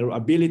our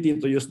ability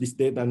to use this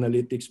data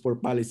analytics for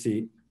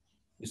policy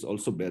is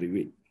also very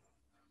weak.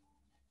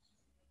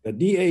 The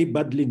DA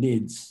badly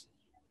needs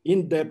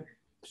in-depth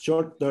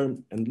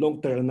short-term and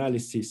long-term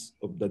analysis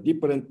of the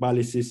different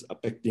policies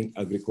affecting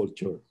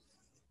agriculture.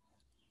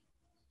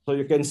 So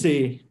you can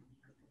see,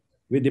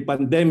 with the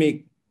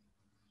pandemic,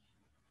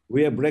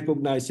 we have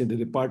recognized in the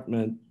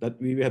department that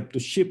we have to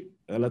shift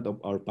a lot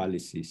of our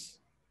policies.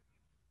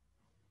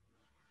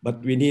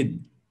 But we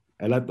need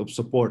a lot of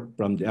support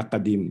from the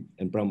academe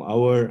and from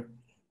our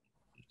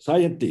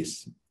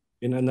scientists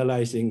in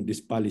analyzing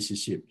these policy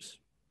shifts.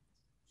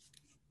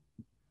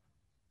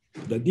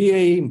 The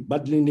DA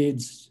badly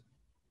needs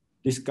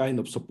this kind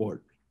of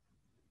support.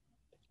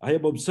 I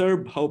have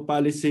observed how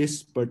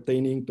policies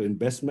pertaining to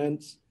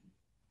investments,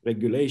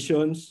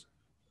 regulations,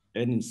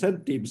 and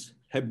incentives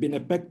have been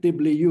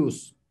effectively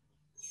used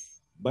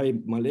by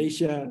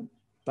Malaysia,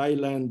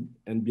 Thailand,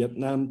 and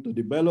Vietnam to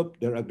develop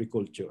their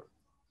agriculture.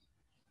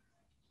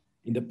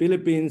 In the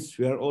Philippines,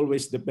 we are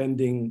always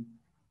depending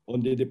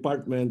on the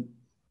department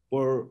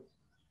for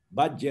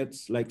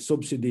budgets like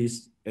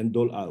subsidies and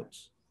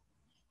dole-outs.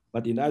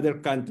 But in other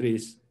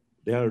countries,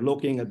 they are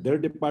looking at their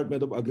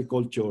Department of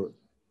Agriculture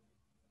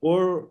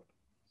for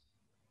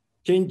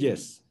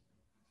changes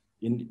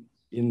in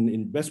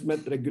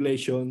investment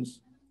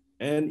regulations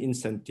and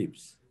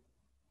incentives.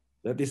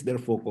 That is their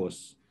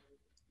focus.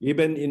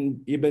 Even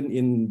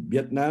in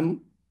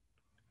Vietnam,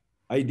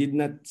 I did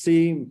not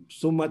see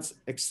so much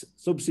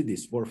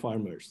subsidies for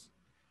farmers.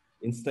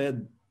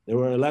 Instead, there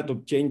were a lot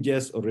of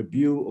changes or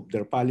review of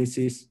their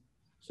policies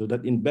so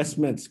that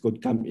investments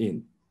could come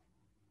in.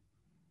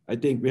 I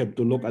think we have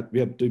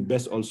to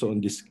invest also in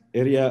this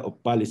area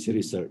of policy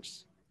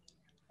research.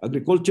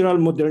 Agricultural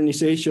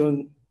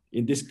modernization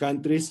in these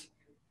countries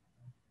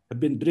have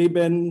been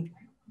driven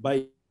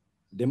by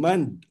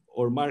demand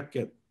or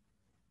market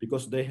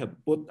because they have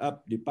put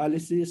up the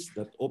policies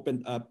that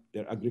opened up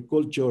their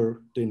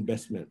agriculture to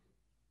investment.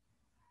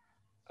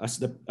 As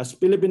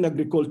Philippine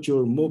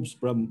agriculture moves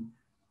from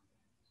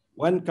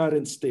one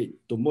current state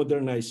to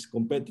modernize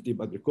competitive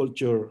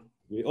agriculture,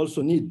 we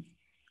also need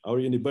our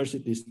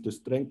universities to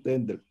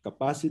strengthen their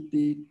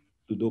capacity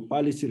to do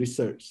policy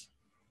research,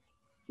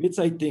 which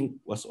I think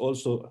was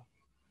also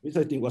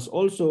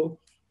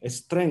a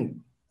strength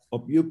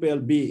of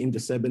UPLB in the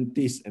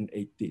 70s and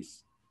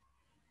 80s.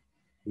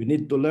 We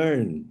need to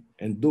learn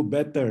and do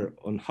better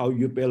on how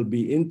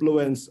UPLB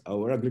influenced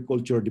our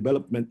agriculture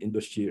development in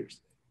those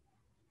years.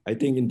 I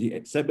think in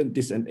the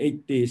 70s and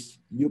 80s,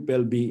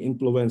 UPLB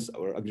influenced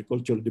our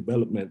agricultural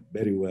development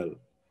very well.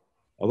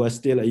 I was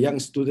still a young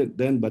student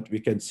then, but we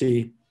can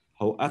see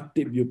how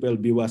active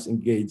UPLB was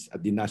engaged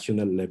at the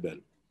national level.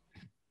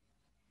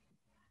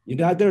 In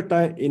other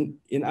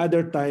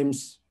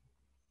times,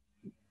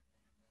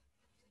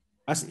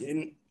 as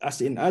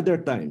in other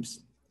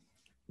times,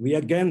 we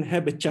again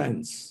have a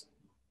chance,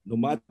 no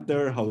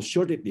matter how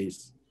short it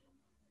is,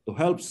 to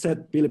help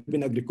set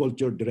Philippine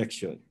agriculture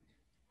direction.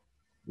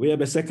 We have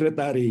a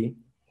secretary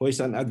who is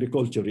an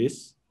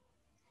agriculturist,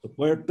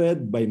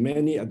 supported by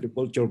many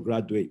agriculture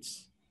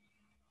graduates.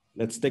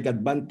 Let's take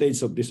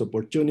advantage of this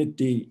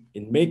opportunity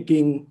in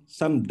making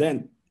some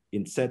dent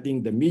in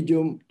setting the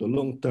medium to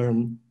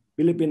long-term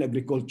Philippine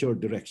agriculture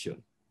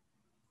direction.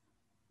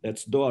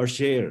 Let's do our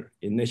share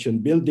in nation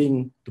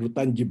building through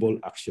tangible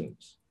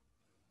actions.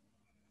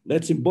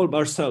 Let's involve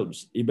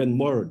ourselves even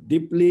more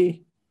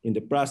deeply in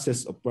the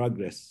process of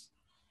progress.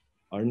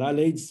 Our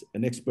knowledge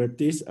and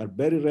expertise are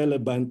very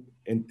relevant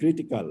and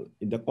critical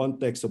in the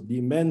context of the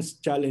immense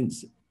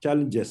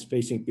challenges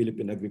facing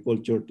Philippine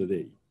agriculture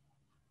today.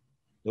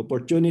 The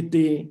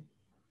opportunity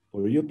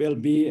for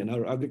UPLB and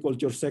our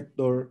agriculture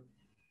sector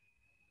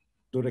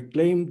to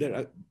reclaim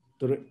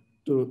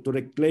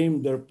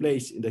their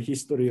place in the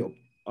history of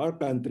our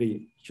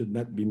country should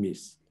not be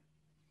missed.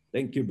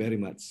 Thank you very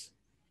much.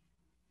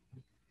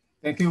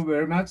 Thank you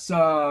very much,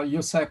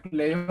 Yusek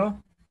Leo.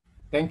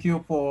 Thank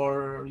you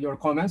for your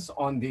comments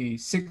on the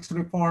 6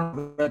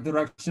 reform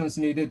directions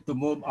needed to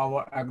move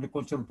our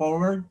agriculture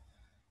forward.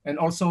 And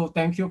also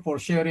thank you for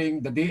sharing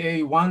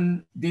the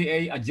One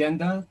DA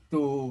agenda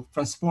to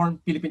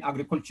transform Philippine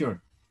agriculture.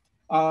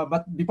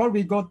 But before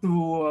we go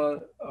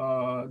to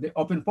the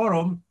open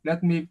forum,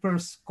 let me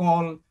first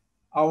call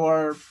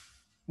our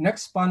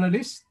next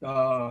panelist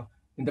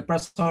in the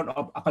person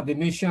of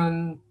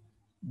academician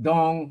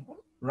Dong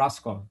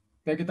Rasco.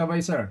 Take it away,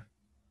 sir.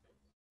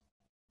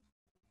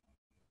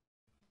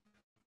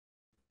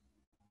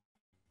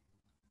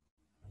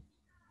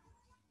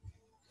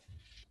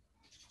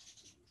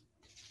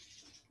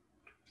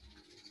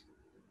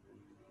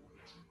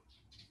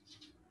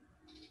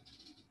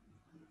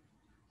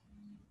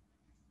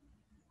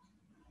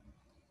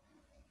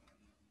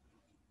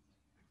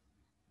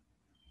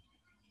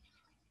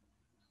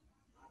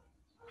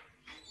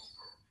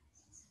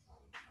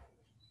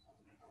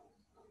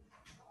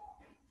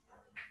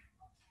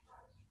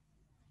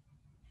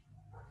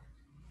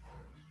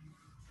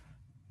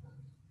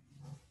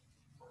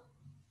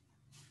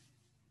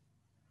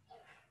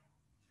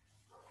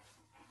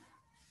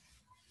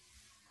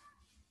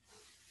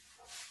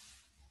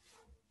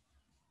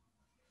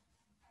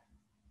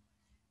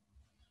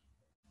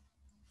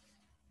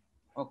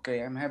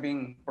 Okay, I'm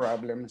having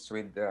problems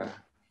with the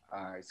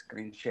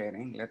screen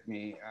sharing. Let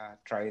me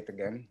try it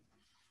again.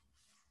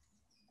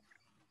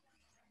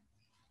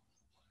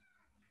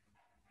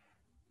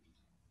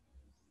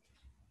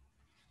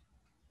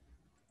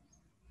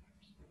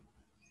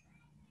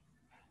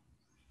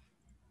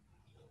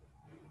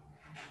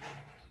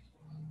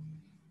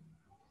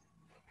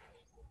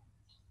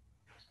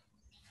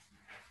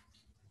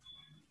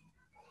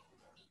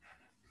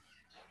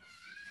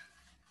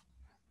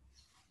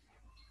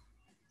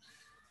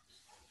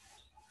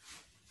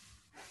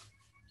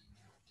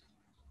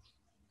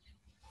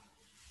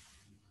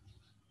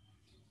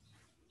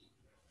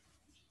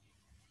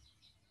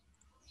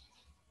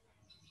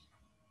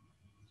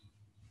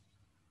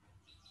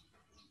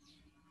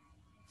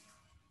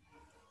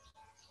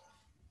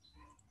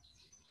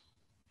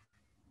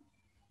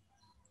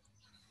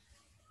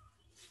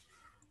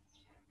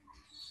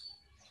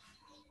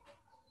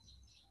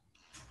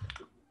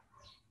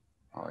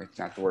 Oh, it's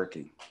not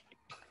working.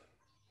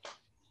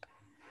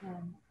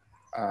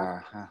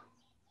 Uh-huh.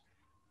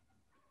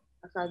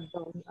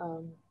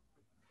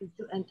 Did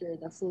you enter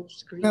the full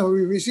screen? Now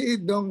we see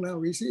it, Dong. Now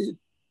we see it.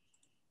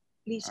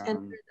 Please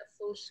enter the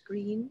full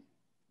screen.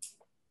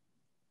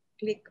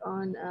 Click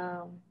on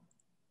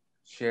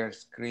share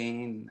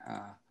screen.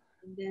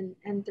 And then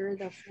enter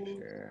the full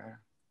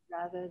Share.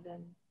 rather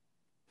than.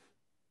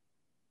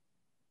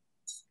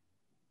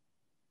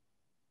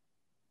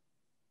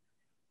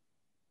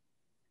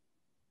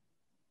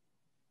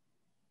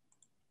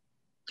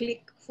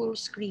 Click full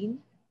screen.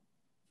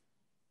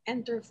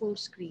 Enter full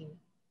screen.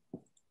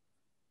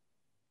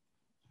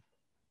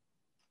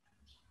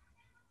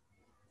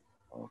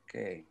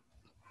 Okay.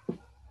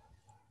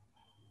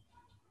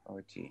 Oh,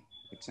 gee,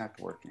 it's not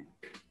working.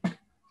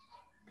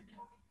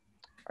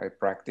 I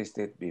practiced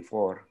it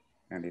before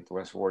and it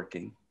was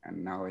working,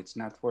 and now it's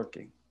not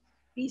working.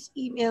 Please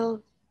email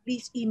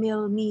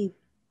me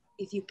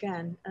if you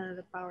can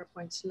the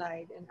PowerPoint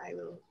slide, and I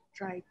will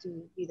try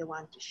to be the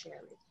one to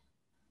share it.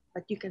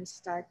 But you can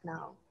start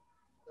now.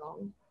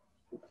 Dong.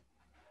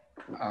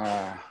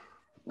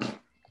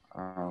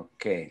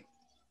 Okay.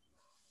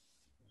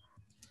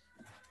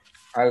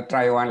 I'll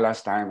try one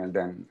last time, and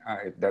then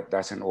if that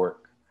doesn't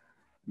work,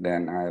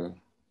 then I'll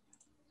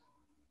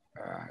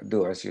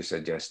do as you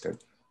suggested.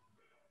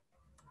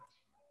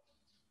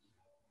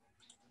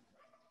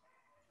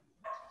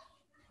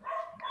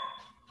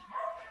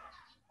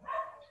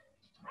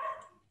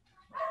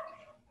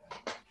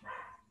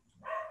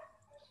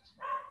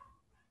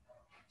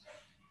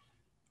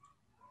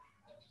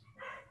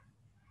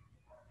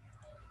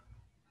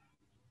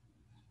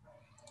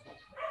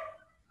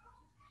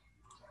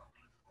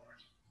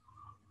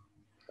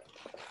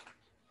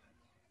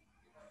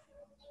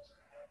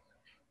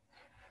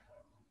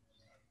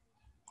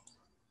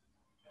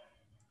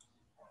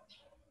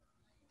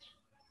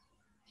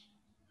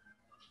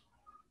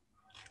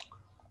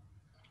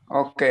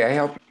 Okay,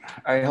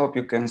 I hope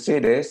you can see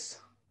this.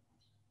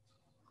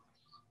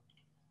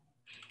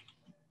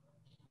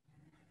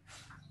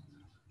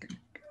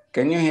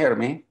 Can you hear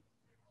me?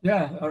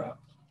 Yeah.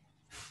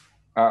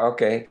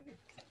 Okay.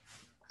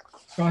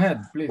 Go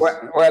ahead, please.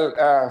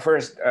 Well,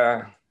 first,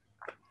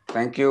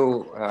 thank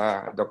you,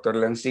 Dr.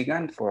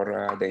 Lansigan,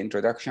 for the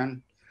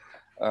introduction.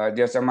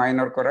 Just a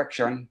minor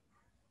correction.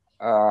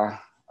 I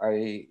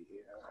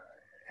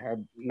have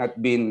not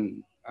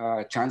been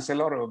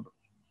Chancellor of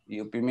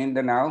UP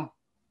Mindanao.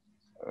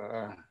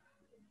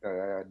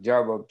 The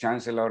job of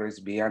Chancellor is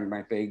beyond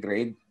my pay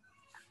grade.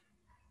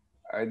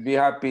 I'd be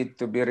happy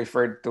to be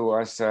referred to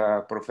as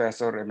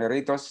Professor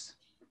Emeritus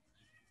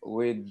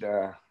with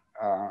a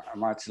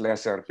much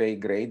lesser pay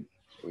grade,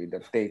 with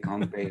a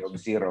take-home pay of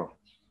 0.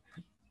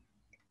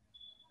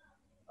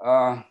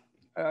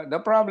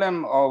 The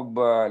problem of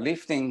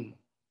lifting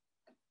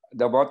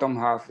the bottom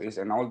half is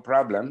an old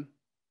problem,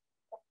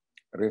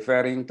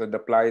 referring to the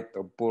plight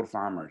of poor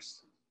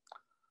farmers.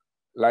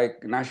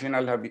 Like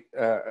national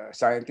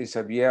scientist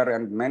Javier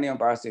and many of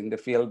us in the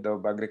field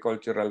of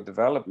agricultural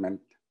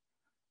development,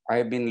 I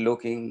have been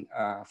looking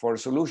for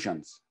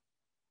solutions.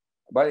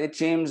 But it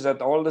seems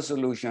that all the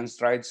solutions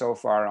tried so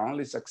far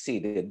only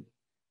succeeded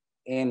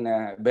in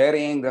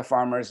burying the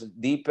farmers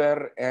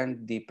deeper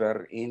and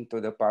deeper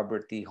into the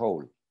poverty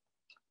hole.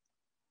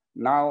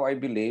 Now I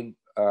believe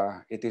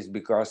it is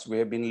because we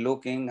have been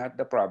looking at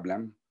the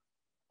problem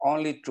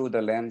only through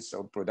the lens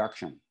of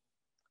production.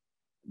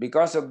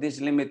 Because of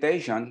this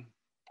limitation,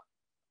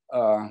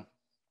 the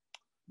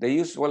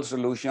usual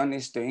solution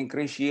is to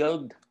increase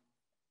yield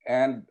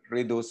and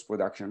reduce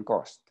production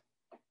cost.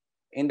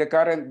 In the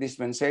current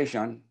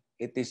dispensation,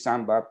 it is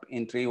summed up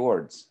in 3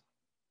 words: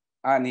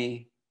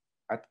 ani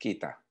at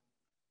kita.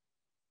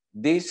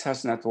 This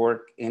has not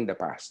worked in the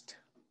past,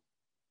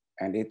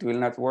 and it will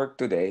not work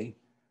today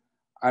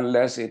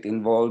unless it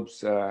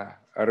involves a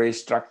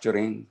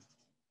restructuring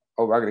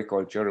of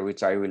agriculture,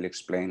 which I will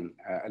explain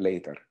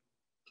later.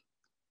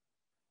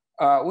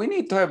 We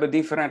need to have a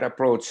different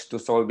approach to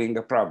solving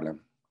the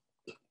problem.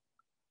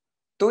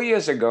 2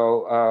 years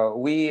ago,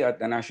 we at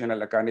the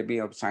National Academy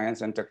of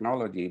Science and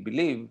Technology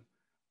believe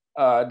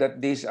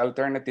that this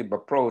alternative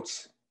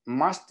approach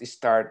must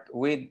start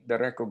with the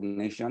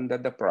recognition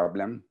that the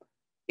problem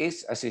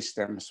is a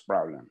systems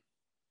problem.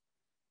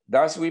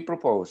 Thus, we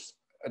propose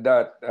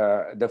that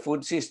the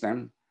food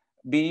system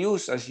be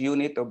used as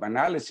unit of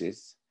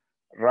analysis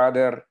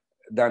rather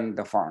than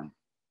the farm.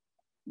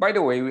 By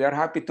the way, we are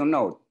happy to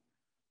note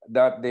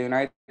that the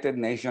United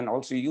Nations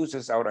also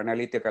uses our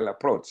analytical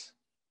approach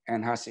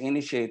and has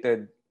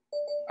initiated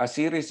a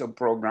series of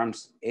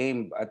programs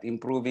aimed at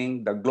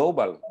improving the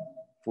global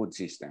food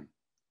system.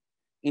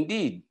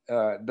 Indeed,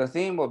 the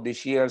theme of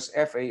this year's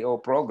FAO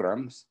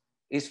programs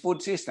is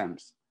food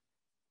systems,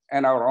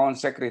 and our own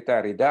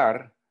Secretary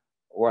Dar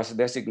was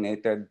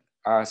designated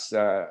as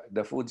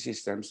the food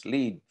systems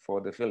lead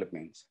for the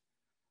Philippines.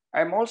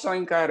 I'm also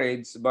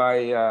encouraged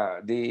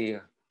by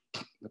the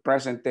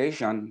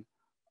presentation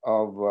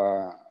of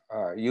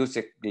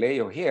Yusek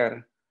Leo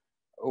here,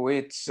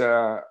 which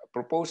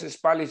proposes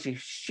policy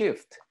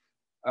shift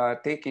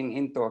taking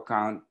into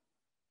account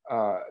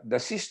the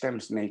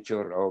systems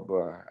nature of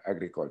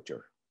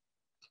agriculture.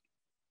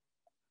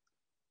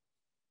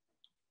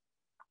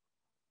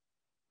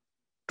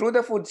 Through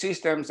the food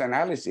systems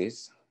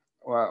analysis,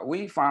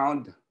 we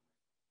found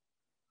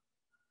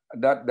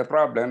that the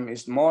problem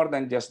is more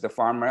than just the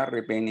farmer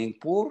remaining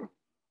poor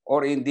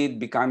or indeed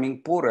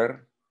becoming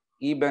poorer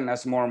even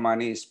as more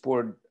money is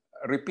poured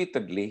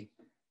repeatedly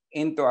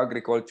into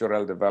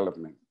agricultural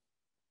development.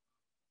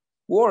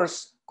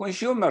 Worse,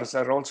 consumers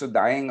are also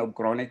dying of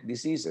chronic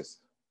diseases.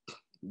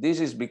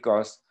 This is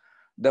because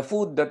the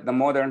food that the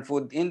modern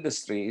food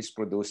industry is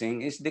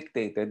producing is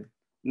dictated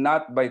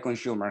not by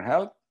consumer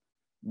health,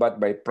 but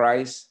by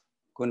price,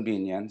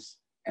 convenience,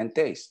 and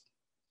taste.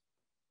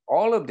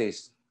 All of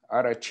these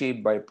are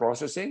achieved by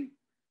processing,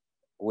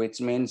 which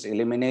means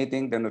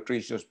eliminating the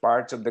nutritious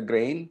parts of the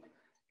grain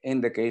in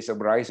the case of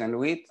rice and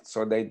wheat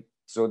so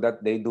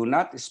that they do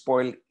not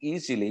spoil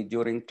easily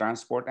during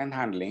transport and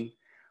handling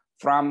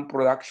from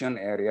production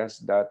areas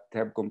that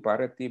have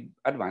comparative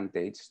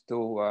advantage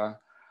to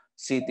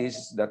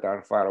cities that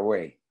are far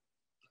away.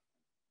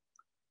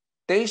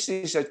 Taste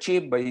is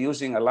achieved by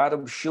using a lot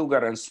of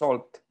sugar and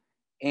salt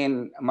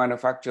in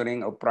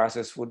manufacturing of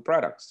processed food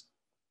products.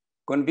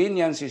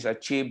 Convenience is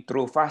achieved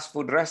through fast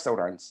food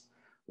restaurants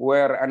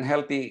where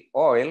unhealthy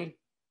oil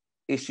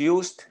is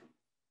used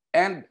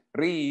and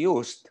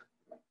reused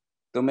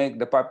to make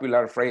the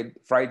popular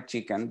fried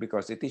chicken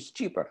because it is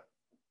cheaper.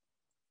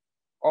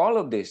 All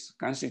of this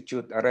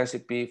constitute a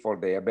recipe for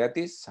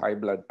diabetes, high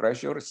blood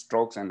pressure,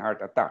 strokes, and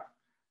heart attack,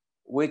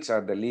 which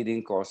are the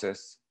leading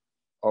causes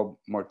of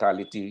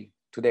mortality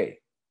today.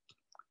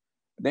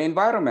 The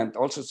environment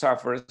also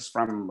suffers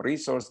from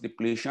resource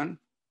depletion,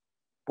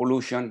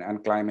 pollution,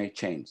 and climate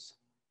change.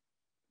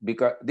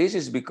 This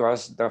is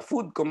because the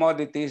food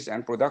commodities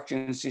and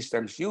production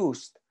systems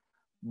used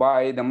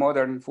by the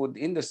modern food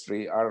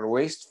industry are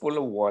wasteful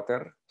of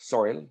water,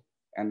 soil,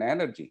 and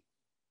energy.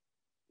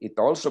 It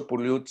also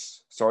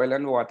pollutes soil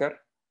and water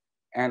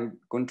and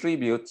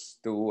contributes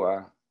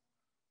to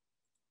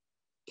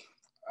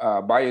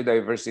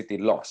biodiversity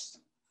loss.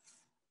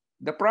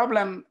 The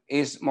problem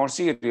is more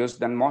serious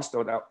than most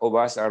of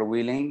us are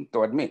willing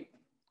to admit.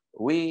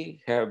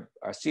 We have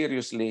a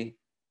seriously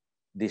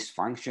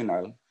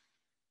dysfunctional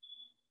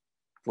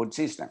food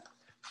system.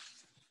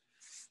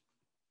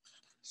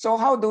 So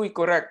how do we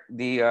correct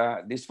the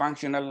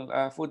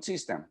dysfunctional food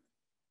system?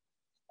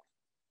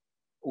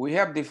 We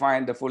have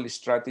defined the full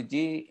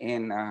strategy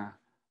in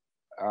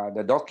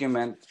the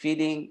document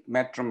Feeding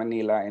Metro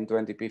Manila in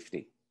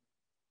 2050.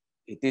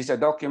 It is a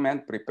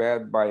document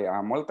prepared by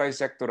a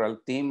multi-sectoral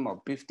team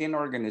of 15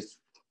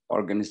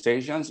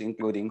 organizations,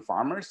 including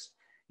farmers,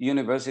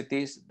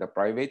 universities, the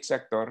private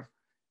sector,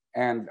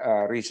 and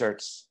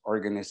research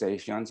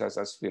organizations such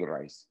as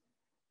Fireside.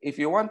 If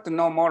you want to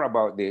know more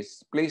about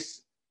this,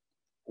 please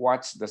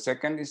watch the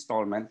second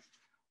installment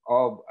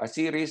of a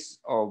series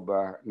of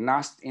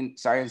NAST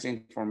Science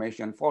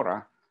Information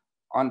Fora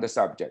on the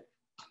subject.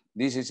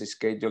 This is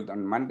scheduled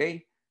on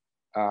Monday,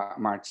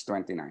 March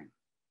 29.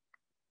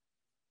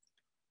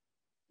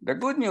 The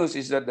good news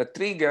is that the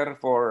trigger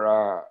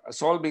for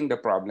solving the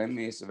problem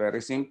is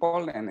very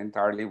simple and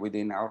entirely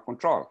within our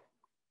control.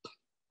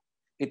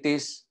 It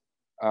is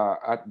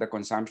at the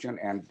consumption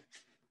end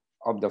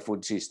of the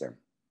food system.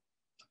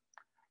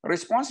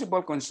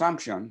 Responsible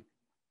consumption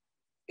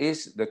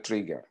is the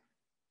trigger.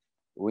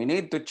 We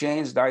need to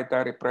change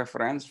dietary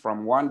preference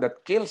from one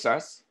that kills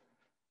us,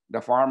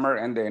 the farmer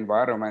and the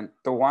environment,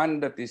 to one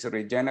that is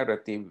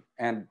regenerative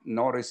and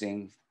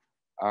nourishing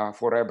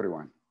for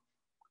everyone.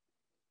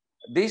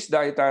 This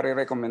dietary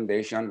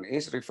recommendation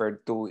is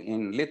referred to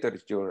in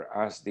literature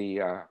as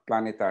the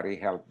planetary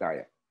health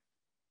diet.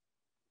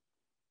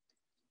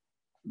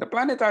 The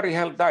planetary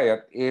health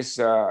diet is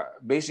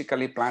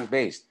basically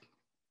plant-based,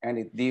 and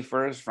it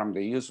differs from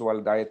the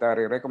usual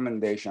dietary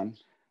recommendation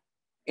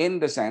in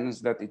the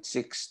sense that it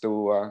seeks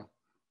to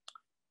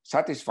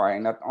satisfy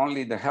not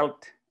only the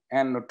health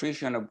and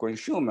nutrition of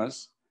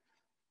consumers,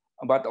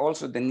 but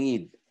also the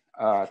need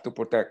to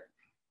protect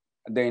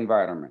the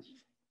environment.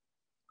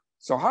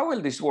 So how will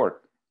this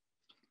work?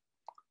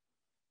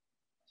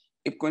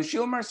 If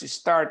consumers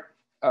start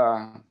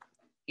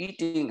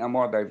eating a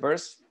more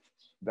diverse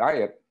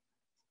diet,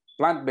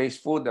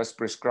 plant-based food as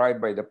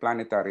prescribed by the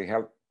Planetary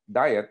Health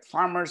Diet,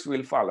 farmers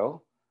will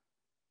follow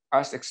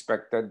as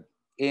expected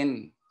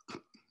in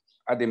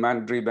a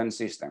demand-driven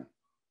system,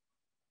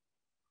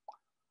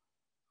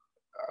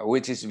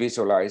 which is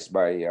visualized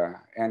by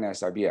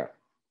NS Javier.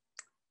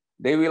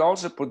 They will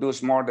also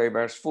produce more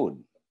diverse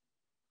food.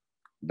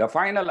 The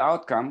final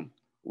outcome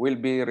will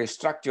be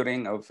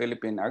restructuring of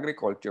Philippine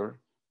agriculture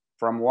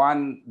from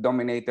one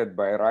dominated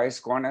by rice,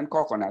 corn, and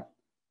coconut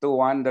to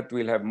one that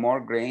will have more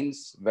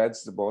grains,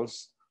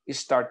 vegetables,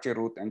 starchy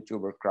root and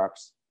tuber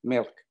crops,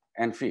 milk,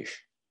 and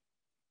fish.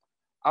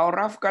 Our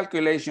rough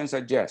calculations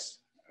suggest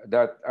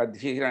that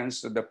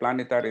adherence to the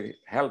Planetary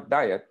Health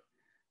Diet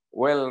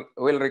will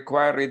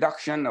require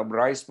reduction of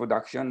rice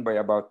production by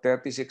about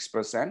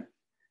 36%,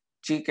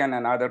 chicken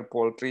and other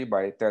poultry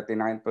by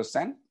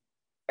 39%,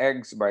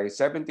 eggs by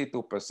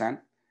 72%,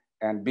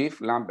 and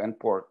beef, lamb, and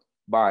pork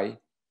by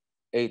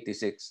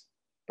 86%.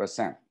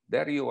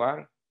 There you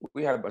are.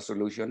 We have a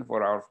solution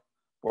for our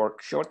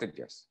pork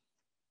shortages.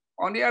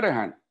 On the other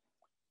hand,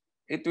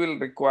 it will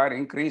require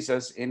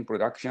increases in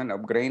production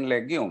of grain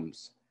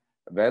legumes,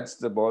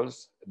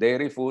 vegetables,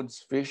 dairy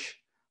foods,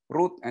 fish,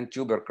 root and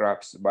tuber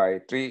crops by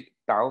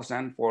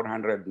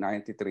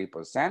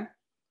 3,493%,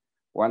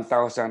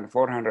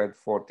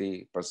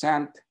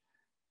 1,440%,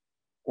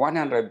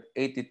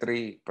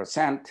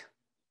 183%,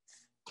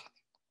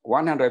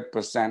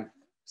 100%,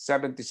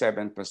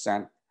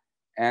 77%,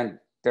 and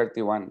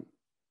 31%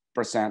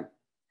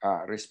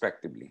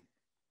 respectively.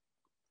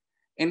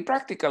 In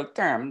practical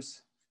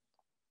terms,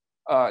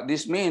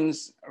 this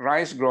means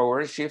rice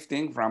growers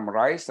shifting from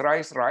rice to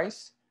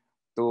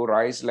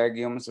rice,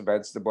 legumes,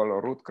 vegetable,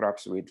 or root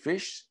crops with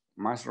fish,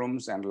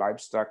 mushrooms, and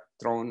livestock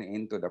thrown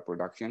into the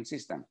production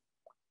system.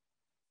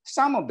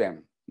 Some of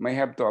them may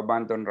have to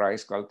abandon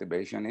rice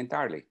cultivation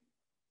entirely.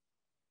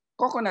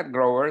 Coconut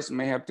growers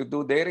may have to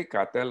do dairy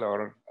cattle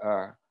or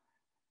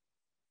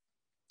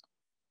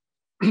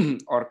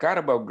or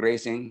carabao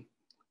grazing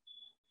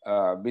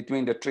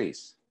between the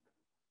trees.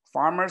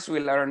 Farmers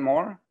will earn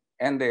more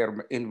and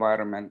their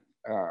environment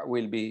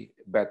will be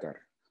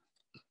better.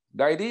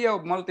 The idea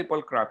of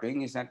multiple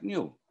cropping is not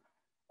new,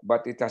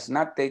 but it has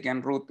not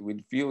taken root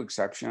with few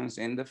exceptions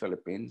in the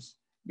Philippines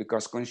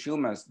because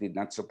consumers did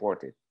not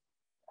support it.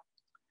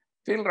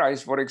 Phil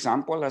Rice, for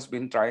example, has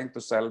been trying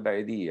to sell the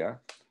idea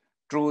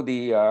through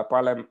the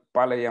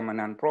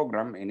Palayamanan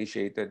program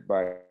initiated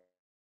by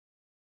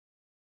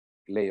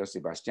Leo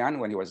Sebastian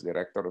when he was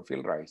director of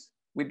Phil Rice,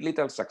 with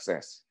little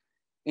success.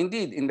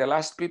 Indeed, in the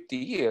last 50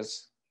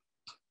 years,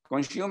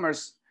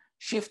 consumers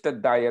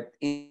shifted diet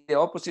in the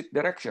opposite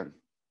direction,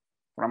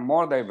 from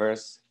more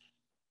diverse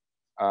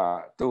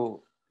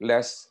to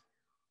less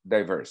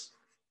diverse.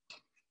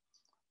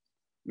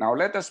 Now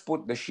let us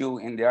put the shoe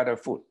in the other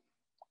foot.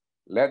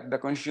 Let the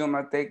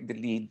consumer take the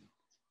lead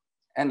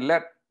and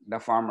let the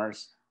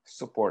farmers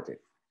support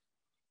it.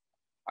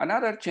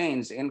 Another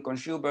change in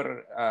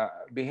consumer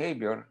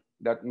behavior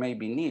that may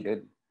be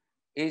needed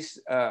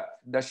is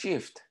the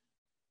shift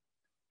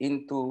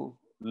into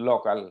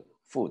local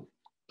food.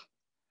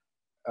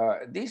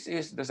 This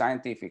is the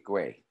scientific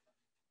way.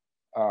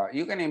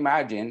 You can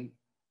imagine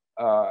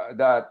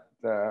that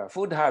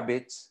food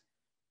habits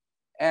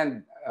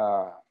and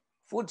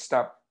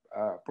foodstuff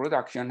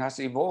production has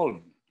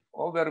evolved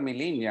over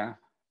millennia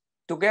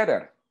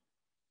together.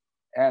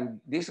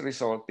 And this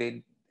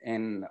resulted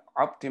in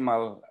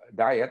optimal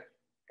diet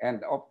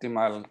and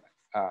optimal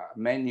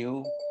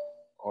menu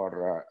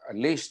or a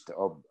list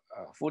of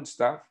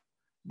foodstuff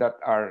that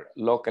are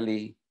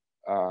locally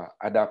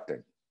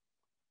adapted.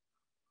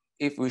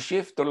 If we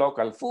shift to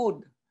local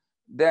food,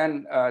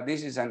 then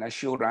this is an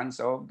assurance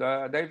of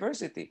the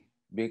diversity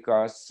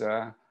because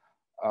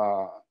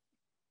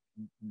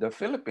the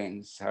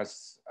Philippines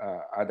has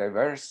a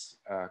diverse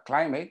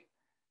climate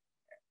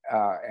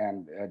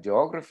and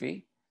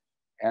geography,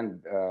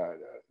 and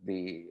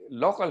the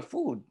local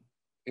food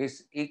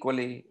is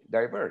equally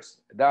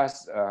diverse.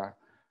 Thus,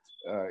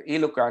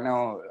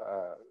 Ilocano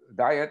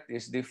diet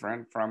is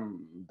different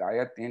from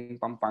diet in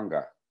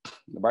Pampanga.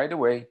 By the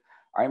way,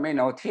 I may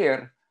note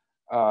here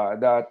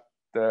that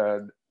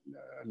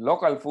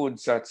local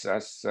foods such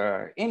as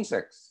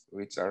insects,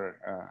 which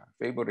are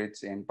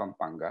favorites in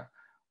Pampanga,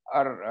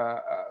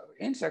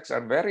 insects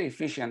are very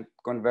efficient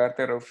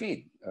converter of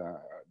feed.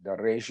 The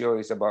ratio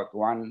is about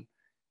 1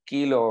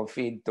 kilo of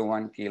feed to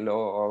 1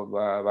 kilo of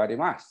body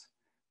mass.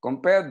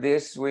 Compare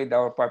this with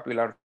our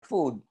popular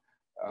food,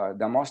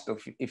 the most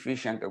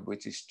efficient of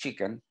which is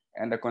chicken,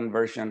 and the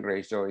conversion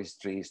ratio is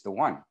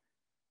 3:1.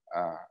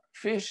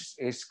 Fish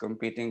is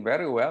competing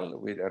very well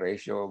with a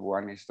ratio of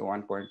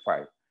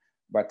 1:1.5.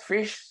 But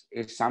fish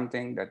is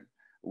something that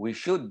we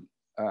should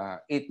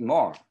eat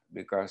more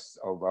because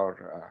of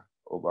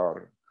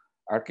our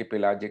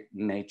archipelagic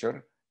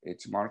nature.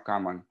 It's more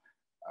common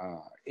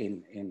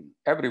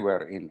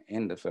everywhere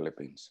in the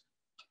Philippines.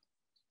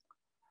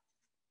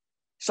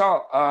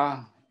 So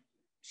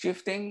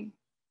shifting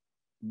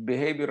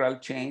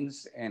behavioral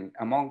change and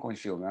among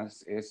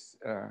consumers is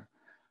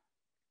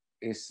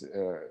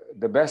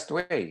the best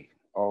way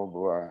of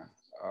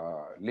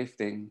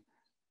lifting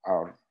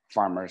our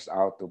farmers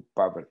out of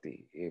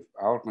poverty. If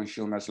our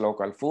consumers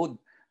local food,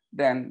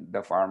 then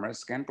the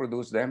farmers can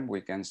produce them.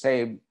 We can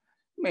save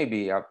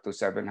maybe up to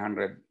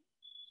 700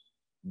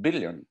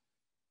 billion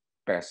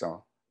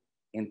peso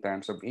in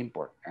terms of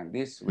import, and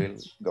this will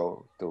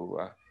go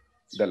to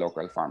the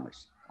local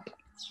farmers.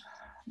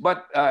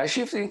 But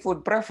shifting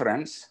food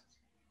preference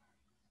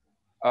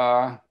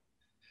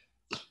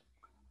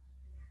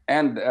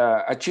and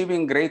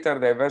achieving greater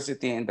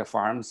diversity in the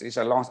farms is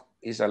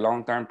a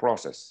long-term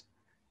process.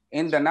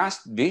 In the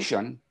NAST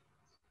vision,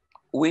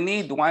 we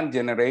need one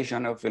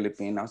generation of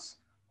Filipinos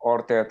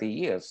or 30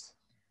 years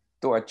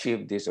to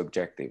achieve this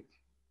objective.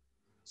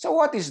 So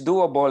what is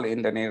doable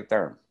in the near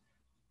term?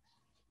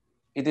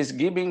 It is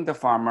giving the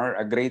farmer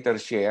a greater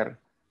share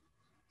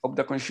of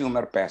the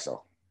consumer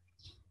peso.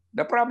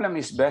 The problem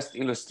is best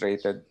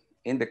illustrated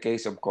in the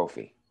case of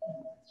coffee.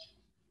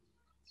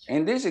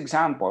 In this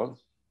example,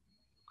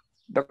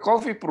 the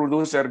coffee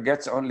producer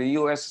gets only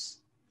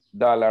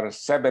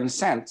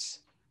 $7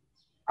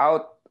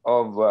 out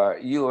of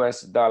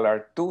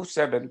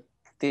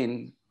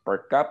 $2.17 per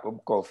cup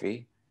of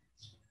coffee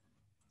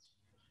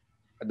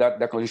that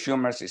the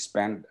consumers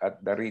spend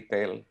at the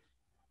retail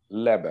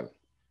level.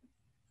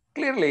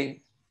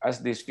 Clearly, as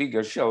this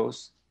figure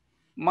shows,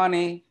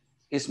 money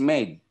is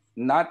made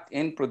not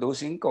in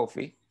producing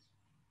coffee,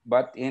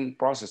 but in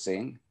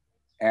processing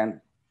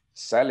and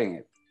selling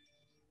it.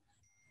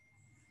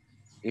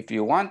 If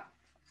you want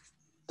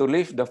to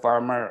lift the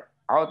farmer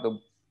out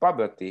of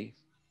poverty,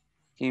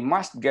 he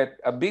must get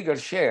a bigger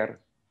share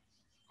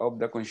of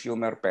the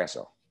consumer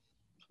peso.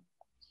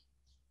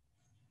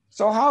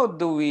 So how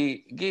do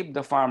we give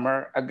the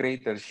farmer a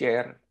greater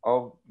share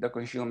of the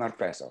consumer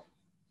peso?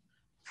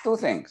 Two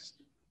things.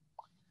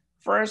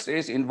 First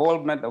is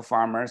involvement of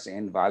farmers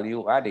in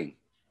value adding.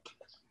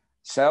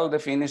 Sell the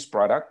finished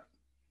product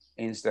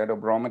instead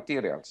of raw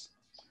materials.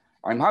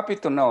 I'm happy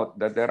to note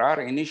that there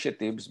are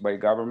initiatives by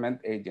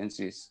government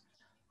agencies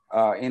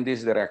in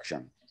this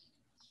direction.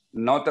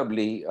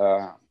 Notably,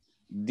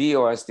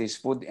 DOST's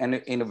Food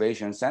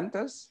Innovation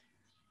Centers,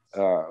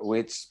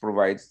 which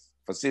provides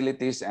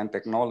facilities and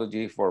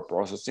technology for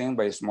processing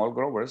by small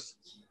growers.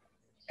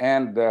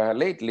 And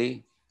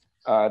lately,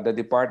 the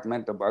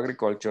Department of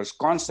Agriculture's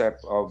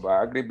concept of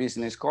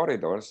agribusiness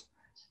corridors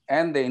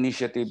and the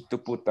initiative to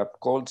put up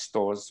cold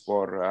stores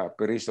for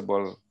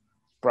perishable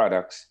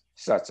products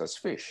such as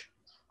fish.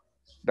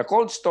 The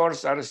cold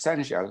stores are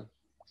essential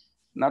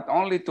not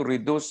only to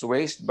reduce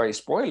waste by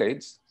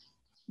spoilage,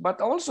 but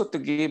also to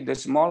give the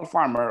small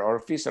farmer or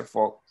fisher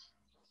folk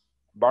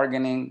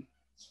bargaining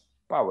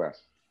power.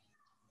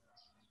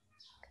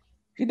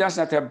 He does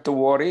not have to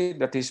worry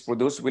that his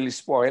produce will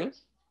spoil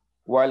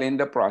while in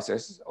the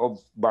process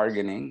of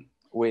bargaining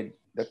with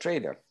the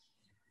trader.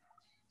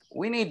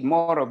 We need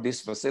more of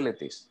these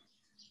facilities.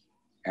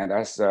 And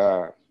as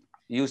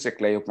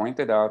Yusek Leo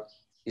pointed out,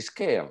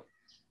 scale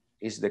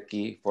is the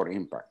key for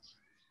impact.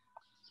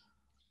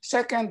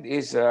 Second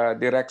is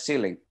direct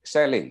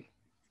selling.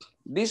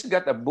 This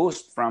got a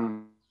boost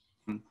from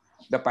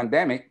the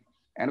pandemic,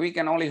 and we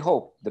can only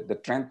hope that the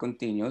trend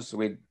continues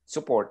with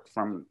support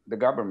from the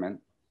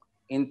government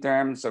in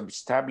terms of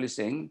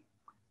establishing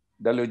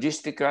the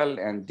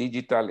logistical and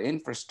digital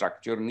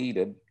infrastructure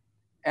needed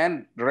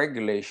and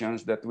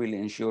regulations that will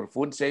ensure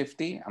food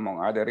safety,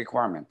 among other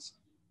requirements.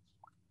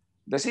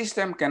 The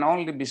system can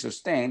only be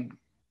sustained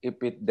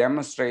if it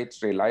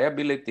demonstrates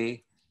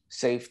reliability,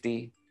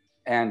 safety,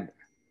 and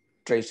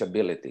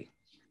traceability.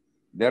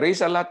 There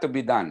is a lot to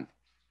be done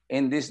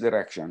in this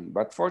direction,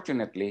 but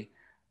fortunately,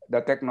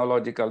 the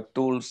technological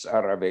tools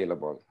are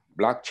available.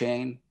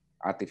 Blockchain,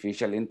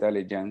 artificial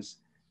intelligence,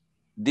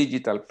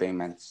 digital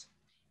payments,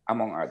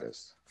 among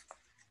others.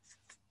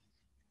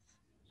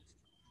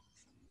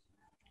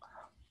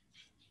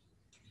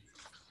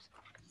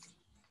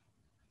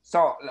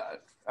 So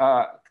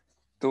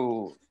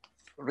to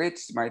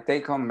reach my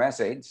take-home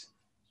message,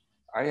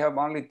 I have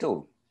only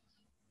two.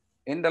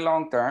 In the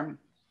long term,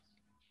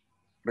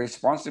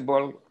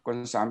 responsible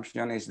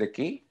consumption is the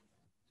key.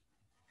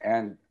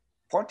 And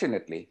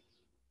fortunately,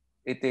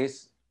 it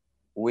is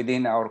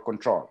within our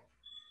control.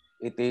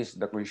 It is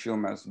the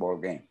consumer's ball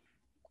game.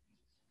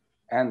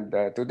 And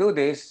to do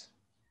this,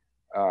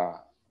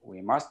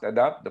 we must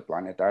adopt the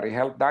planetary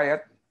health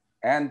diet.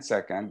 And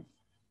second,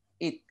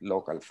 eat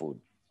local food.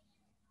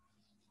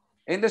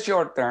 In the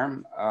short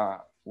term,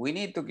 we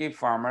need to give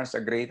farmers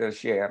a greater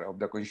share of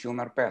the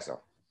consumer peso.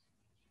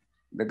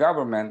 The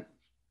government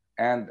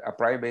and a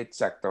private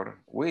sector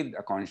with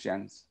a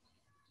conscience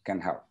can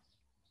help.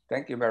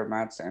 Thank you very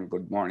much and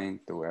good morning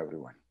to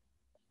everyone.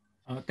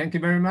 Thank you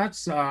very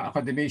much,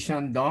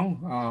 Academician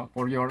Dong,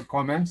 for your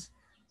comments.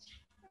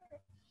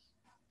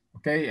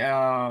 Okay,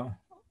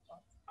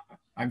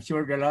 I'm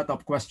sure there are a lot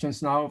of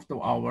questions now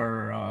to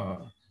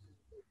our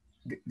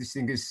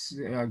distinguished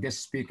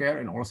guest speaker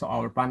and also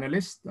our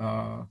panelists.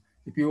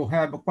 If you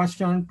have a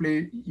question,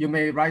 please, you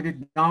may write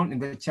it down in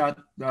the chat,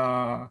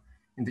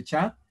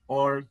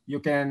 or you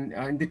can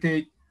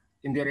indicate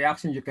in the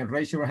reaction. You can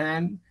raise your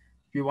hand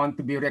if you want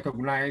to be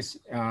recognized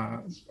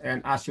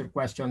and ask your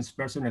questions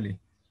personally.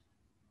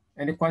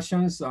 Any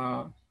questions?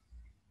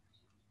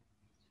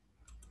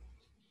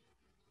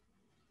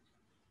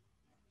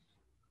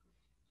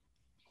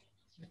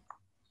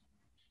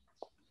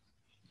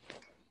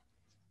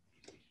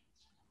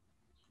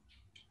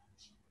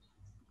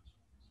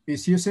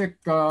 Is Yusek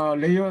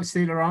Leo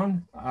still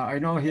around? I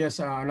know he has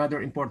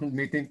another important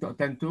meeting to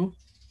attend to.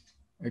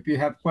 If you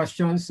have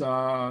questions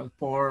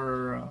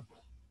for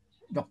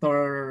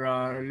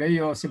Dr.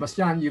 Leo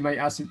Sebastian, you may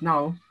ask it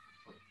now.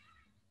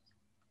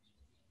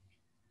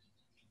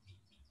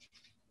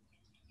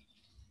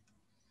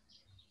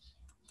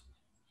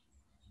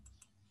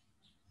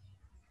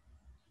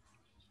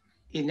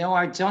 You know,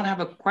 I don't have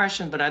a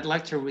question, but I'd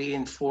like to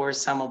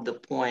reinforce some of the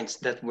points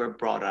that were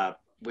brought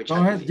up. Which go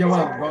ahead,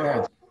 Joel, go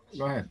ahead.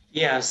 Go ahead.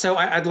 Yeah, so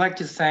I'd like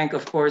to thank,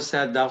 of course,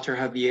 Dr.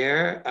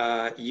 Javier,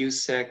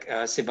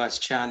 Yusek,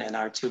 Sebastian, and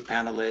our two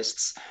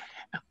panelists.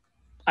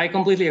 I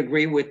completely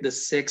agree with the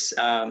six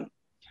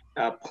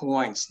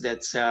points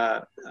that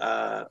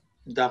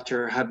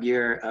Dr.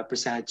 Javier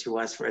presented to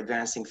us for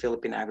advancing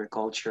Philippine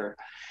agriculture.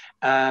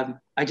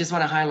 I just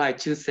want to highlight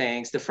two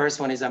things. The first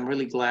one is I'm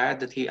really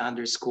glad that he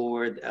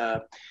underscored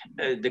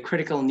the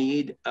critical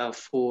need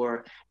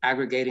for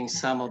aggregating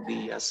some of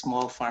the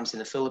small farms in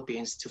the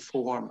Philippines to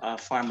form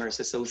farmers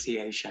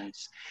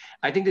associations.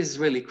 I think this is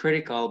really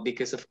critical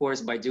because, of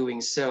course, by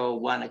doing so,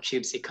 one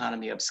achieves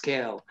economy of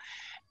scale.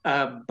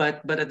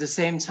 But at the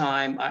same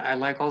time, I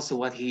like also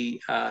what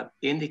he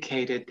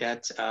indicated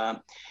that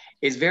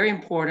it's very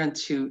important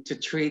to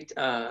treat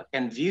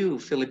and view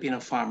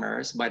Filipino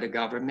farmers by the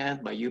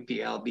government, by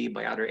UPLB,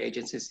 by other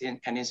agencies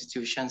and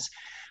institutions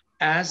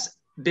as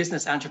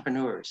business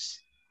entrepreneurs,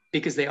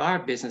 because they are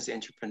business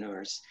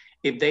entrepreneurs.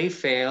 If they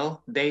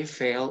fail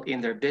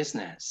in their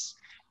business.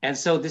 And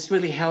so this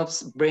really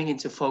helps bring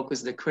into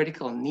focus the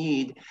critical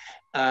need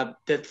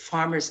that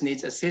farmers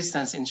need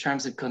assistance in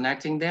terms of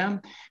connecting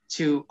them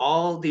to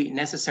all the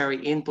necessary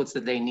inputs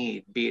that they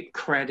need, be it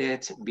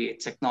credit, be it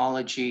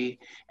technology,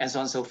 and so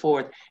on and so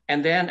forth.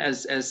 And then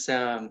as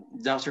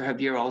Dr.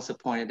 Javier also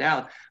pointed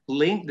out,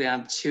 link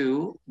them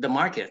to the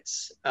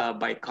markets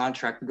by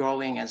contract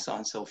growing and so on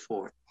and so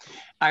forth.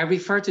 I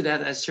refer to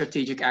that as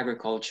strategic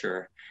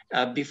agriculture.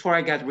 Before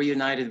I got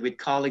reunited with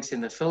colleagues in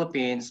the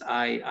Philippines,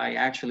 I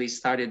actually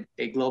started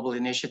a global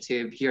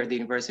initiative here at the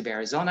University of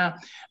Arizona.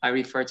 I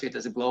refer to it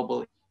as a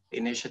global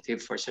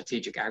initiative for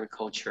strategic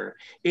agriculture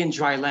in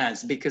dry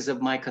lands because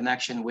of my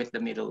connection with the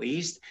Middle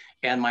East,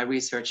 and my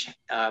research,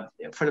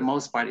 for the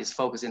most part, is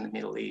focused in the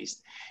Middle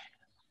East.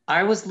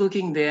 I was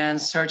looking then,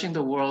 searching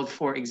the world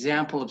for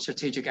example of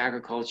strategic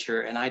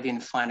agriculture, and I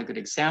didn't find a good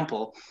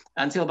example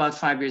until about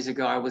 5 years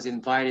ago. I was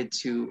invited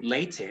to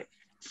Leyte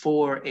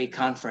for a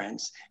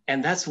conference.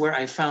 And that's where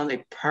I found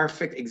a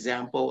perfect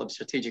example of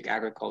strategic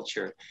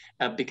agriculture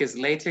because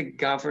Leyte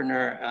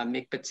Governor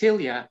Mick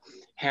Petilla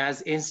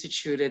has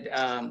instituted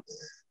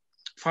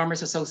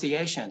farmers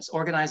associations,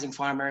 organizing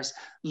farmers,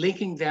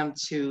 linking them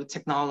to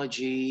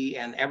technology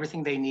and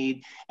everything they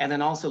need, and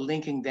then also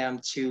linking them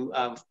to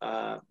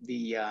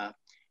the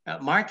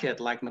market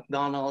like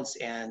McDonald's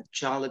and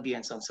Jollibee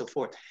and so on and so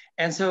forth.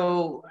 And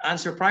so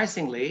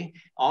unsurprisingly,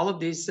 all of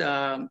these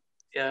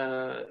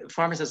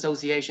farmers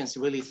associations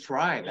really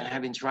thrive and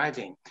have been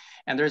thriving.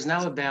 And there's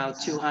now about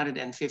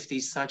 250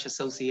 such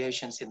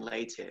associations in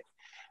Leyte.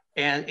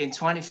 And in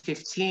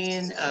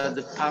 2015,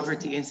 the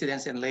poverty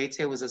incidence in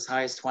Leyte was as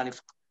high as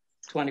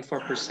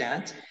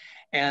 24%.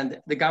 And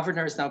the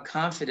governor is now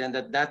confident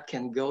that that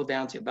can go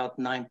down to about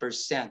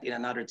 9% in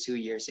another 2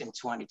 years in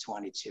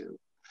 2022.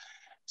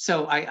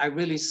 So I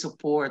really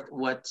support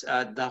what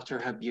Dr.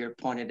 Javier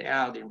pointed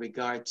out in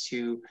regard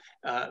to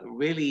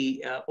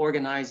really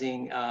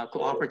organizing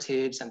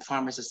cooperatives and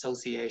farmers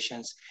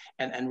associations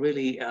and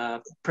really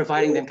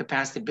providing them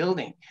capacity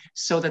building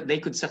so that they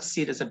could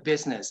succeed as a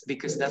business,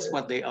 because that's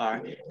what they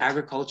are.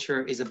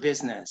 Agriculture is a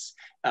business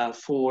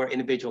for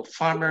individual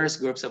farmers,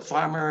 groups of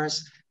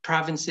farmers,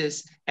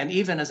 provinces, and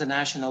even as a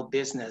national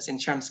business in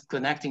terms of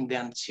connecting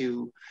them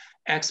to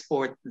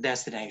export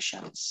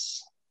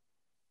destinations.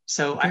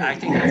 So okay. I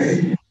think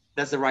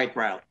that's the right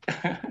route.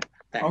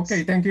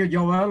 Okay, thank you,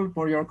 Joel,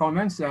 for your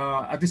comments.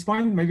 At this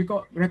point, maybe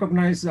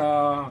recognize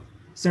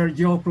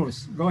Sergio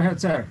Cruz. Go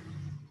ahead, sir.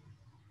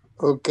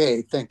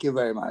 Okay, thank you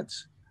very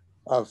much.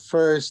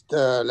 First,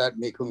 let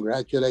me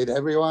congratulate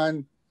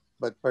everyone,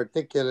 but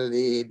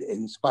particularly the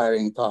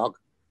inspiring talk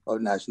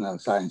of National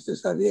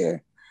Scientist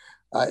Javier.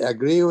 I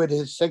agree with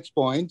his 6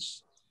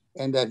 points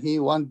and that he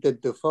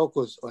wanted to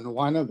focus on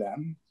one of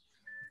them,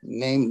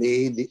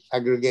 namely the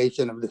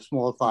aggregation of the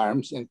small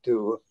farms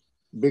into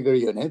bigger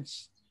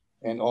units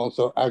and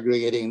also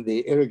aggregating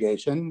the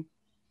irrigation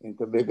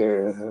into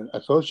bigger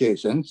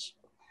associations.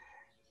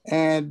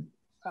 And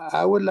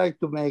I would like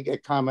to make a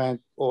comment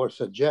or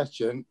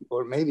suggestion,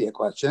 or maybe a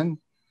question,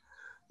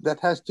 that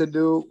has to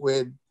do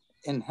with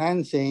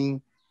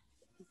enhancing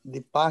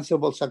the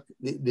possible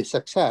the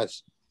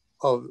success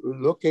of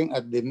looking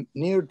at the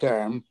near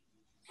term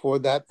for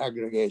that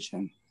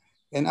aggregation.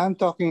 And I'm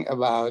talking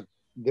about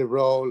the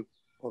role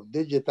of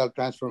digital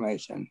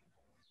transformation.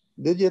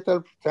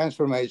 Digital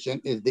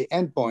transformation is the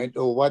endpoint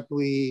of what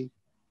we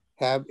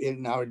have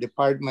in our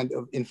Department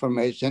of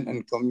Information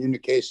and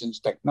Communications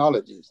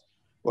Technologies,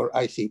 or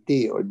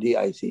ICT or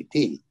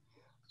DICT.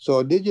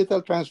 So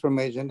digital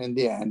transformation in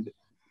the end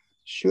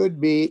should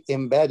be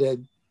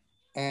embedded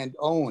and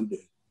owned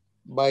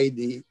by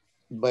the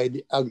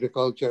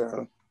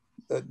agricultural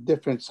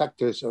different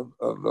sectors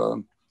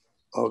of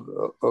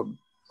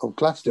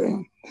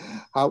clustering.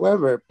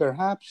 However,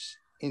 perhaps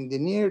in the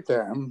near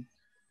term,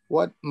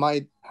 what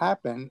might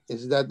happen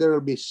is that there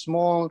will be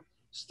small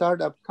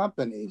startup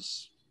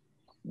companies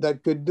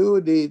that could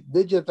do the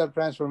digital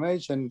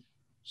transformation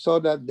so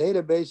that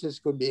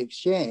databases could be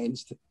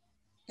exchanged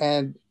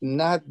and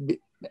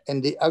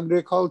the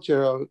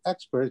agricultural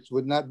experts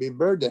would not be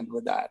burdened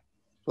with that.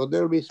 So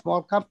there will be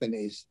small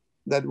companies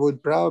that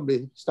would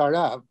probably start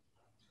up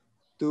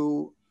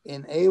to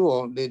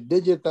enable the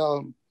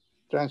digital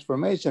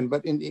transformation,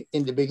 but in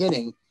the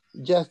beginning,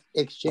 just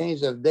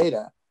exchange of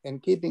data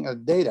and keeping a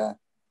data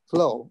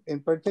flow. In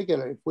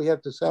particular, if we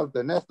have to sell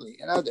to Nestle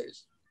and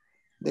others,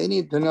 they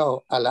need to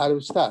know a lot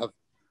of stuff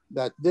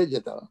that's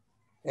digital.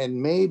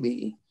 And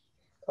maybe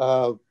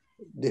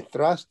the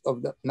thrust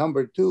of the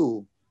number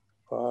two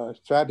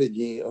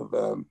strategy of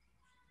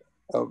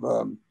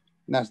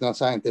National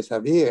Scientist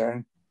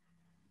Javier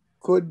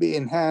could be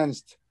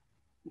enhanced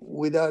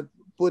without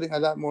putting a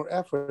lot more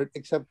effort,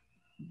 except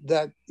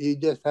that you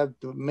just have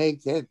to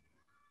make it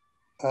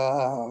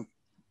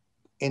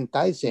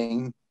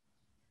enticing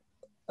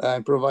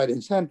and provide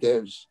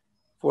incentives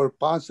for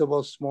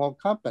possible small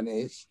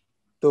companies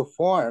to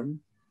form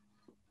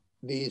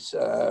these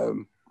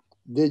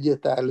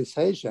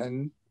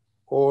digitalization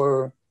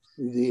or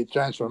the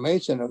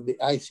transformation of the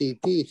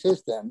ICT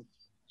system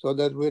so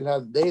that we'll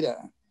have data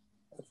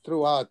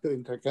throughout to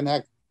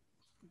interconnect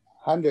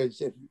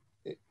hundreds, if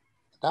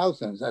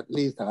thousands, at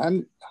least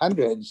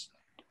hundreds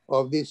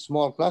of these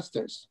small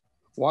clusters.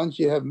 Once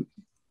you have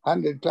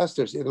 100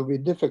 clusters, it'll be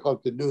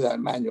difficult to do that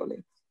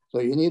manually. So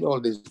you need all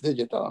this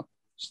digital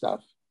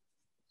stuff.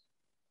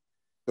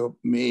 So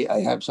I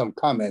have some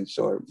comments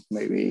or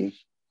maybe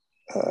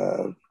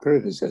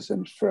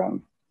criticisms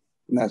from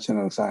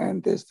National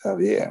Scientist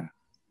Javier.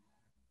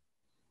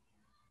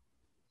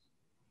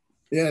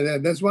 Yeah,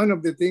 that's one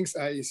of the things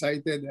I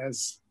cited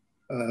as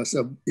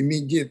some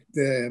immediate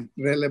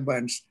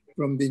relevance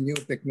from the new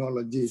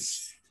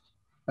technologies,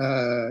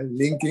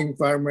 linking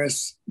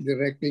farmers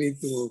directly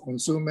to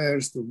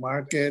consumers, to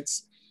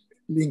markets,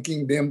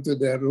 linking them to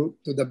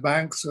the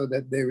bank so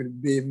that they will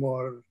be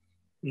more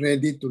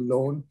ready to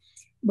loan.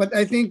 But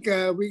I think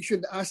we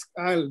should ask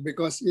Al,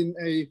 because in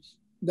a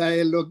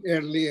dialogue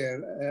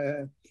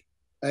earlier,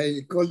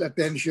 I called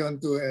attention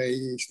to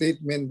a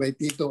statement by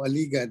Tito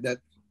Aliga that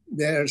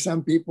there are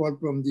some people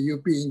from the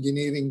UP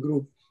Engineering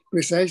Group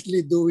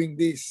precisely doing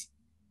these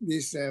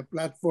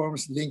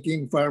platforms,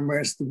 linking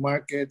farmers to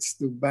markets,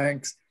 to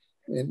banks,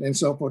 and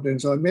so forth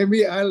and so on.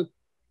 Maybe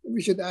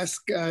we should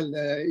ask Al,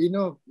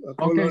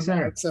 Okay,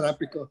 sir.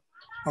 Sarapico.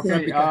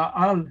 Okay,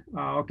 Al,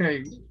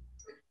 okay.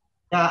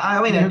 Yeah,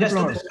 I mean, just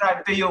to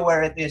describe to you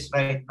where it is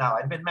right now.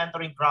 I've been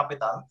mentoring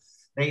Capital.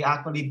 They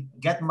actually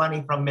get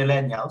money from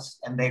millennials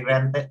and they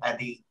rent it and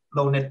they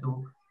loan it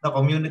to the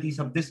communities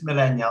of these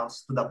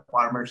millennials, to the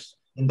farmers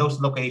in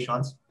those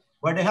locations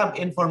where they have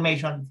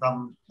information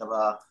from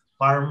the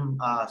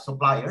farm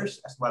suppliers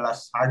as well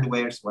as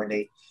hardwares where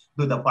they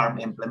do the farm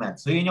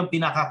implements. So yun yung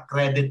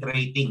pinaka-credit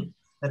rating.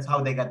 That's how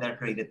they get their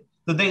credit.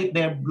 Today,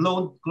 they're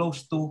loaned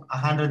close to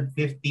 150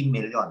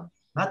 million.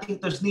 Nothing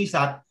to sneeze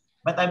at,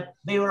 but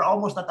they were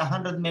almost at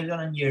 100 million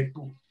in year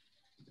 2.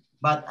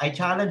 But I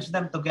challenged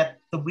them to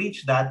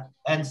reach that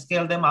and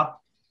scale them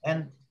up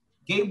and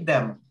gave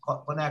them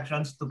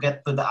connections to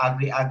get to the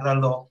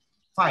agri-agri-law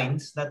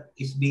fines that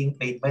is being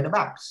paid by the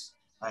banks.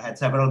 I had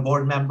several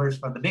board members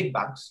from the big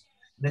banks.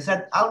 They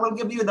said, I will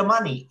give you the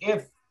money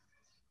if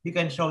you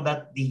can show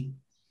that the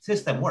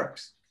system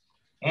works.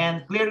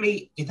 And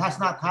clearly, it has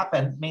not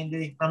happened,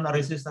 mainly from the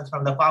resistance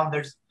from the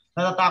founders.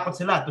 Natatakot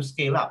sila to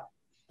scale up.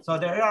 So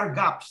there are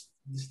gaps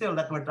still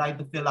that we're trying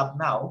to fill up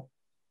now.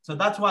 So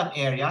that's one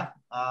area.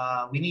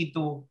 We need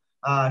to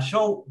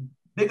show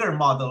bigger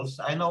models.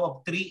 I know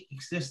of 3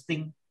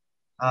 existing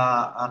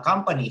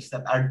companies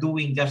that are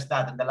doing just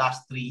that in the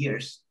last 3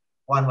 years.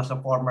 One was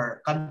a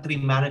former country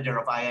manager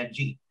of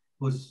ING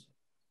who's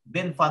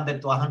been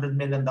funded to $100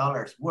 million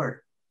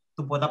worth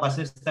to put up a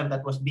system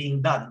that was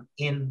being done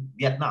in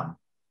Vietnam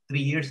 3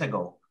 years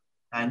ago,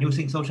 and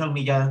using social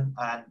media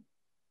and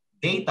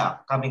data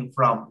coming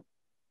from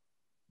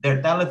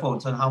their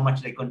telephones on how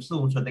much they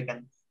consume so they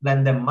can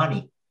lend them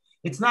money.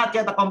 It's not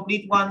yet a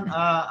complete one,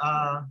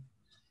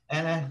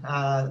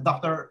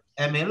 Dr.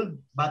 Emil,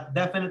 but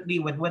definitely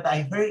with what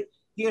I heard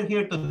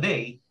here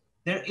today,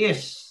 there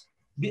is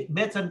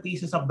bits and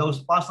pieces of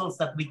those puzzles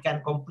that we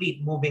can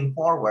complete moving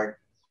forward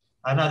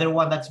Another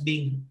one that's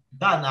being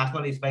done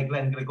actually is by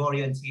Glenn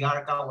Gregorio and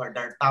Siarca, where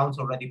there are towns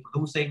already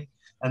producing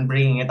and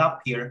bringing it up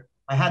here.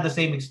 I had the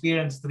same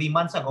experience 3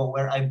 months ago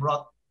where I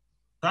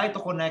tried to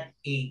connect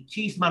a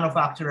cheese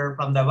manufacturer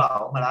from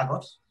Davao,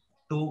 Malagos,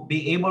 to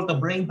be able to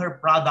bring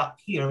her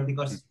product here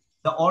because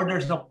the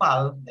orders of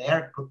PAL,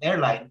 the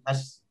airline,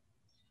 has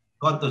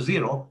gone to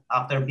zero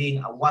after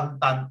being a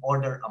 1-ton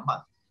order a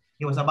month.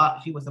 She was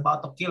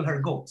about to kill her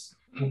goats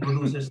who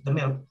produces the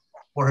milk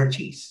for her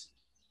cheese.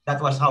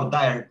 That was how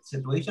dire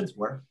situations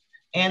were.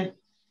 And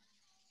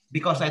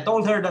because I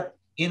told her that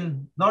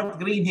in North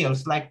Green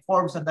Hills, like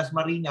Forbes and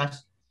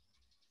Dasmariñas,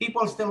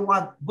 people still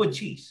want good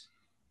cheese.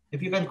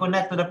 If you can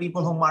connect to the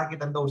people who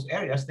market in those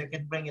areas, they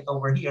can bring it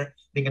over here.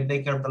 They can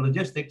take care of the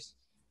logistics.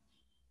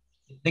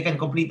 They can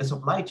complete the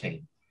supply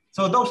chain.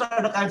 So those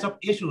are the kinds of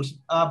issues.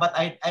 But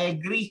I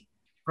agree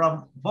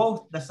from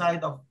both the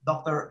side of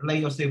Dr.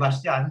 Leo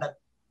Sebastian that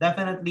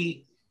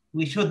definitely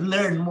we should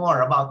learn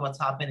more about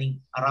what's happening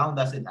around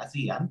us in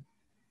ASEAN,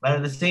 but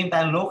at the same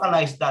time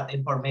localize that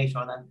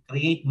information and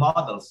create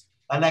models.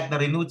 I like the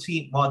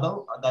Rinucci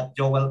model that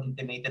Joel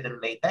intimated in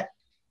Leyte,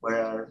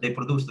 where they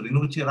produce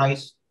Rinucci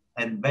rice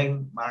and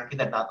being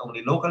marketed not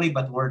only locally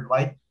but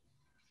worldwide.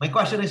 My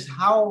question is,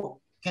 how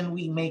can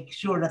we make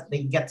sure that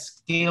they get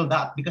scaled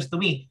up? Because to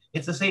me,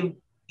 it's the same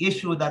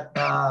issue that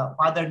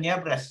Father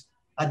Niebres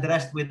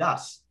addressed with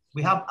us.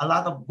 We have a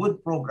lot of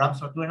good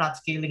programs, but we're not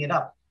scaling it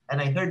up. And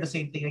I heard the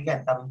same thing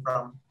again coming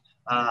from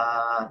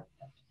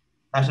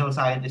National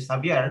Scientist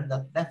Javier,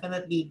 that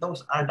definitely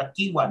those are the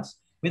key ones.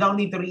 We don't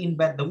need to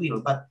reinvent the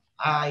wheel, but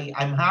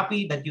I'm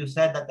happy that you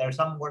said that there are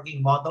some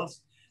working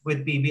models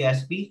with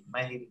PBSP.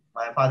 My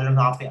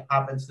father-in-law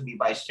happens to be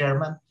vice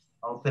chairman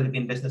of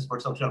Philippine Business for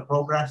Social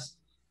Progress.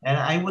 And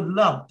I would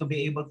love to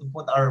be able to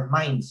put our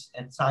minds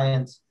and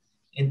science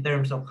in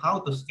terms of how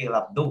to scale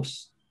up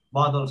those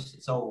models.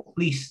 So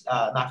please,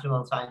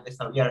 National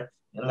Scientists are here.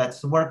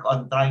 Let's work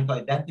on trying to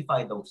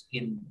identify those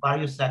in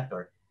various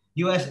sectors.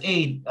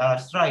 USAID,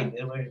 Stride,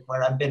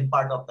 where I've been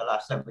part of the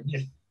last 7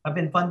 years, I've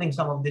been funding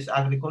some of this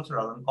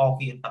agricultural and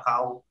coffee and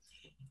cacao.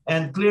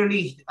 And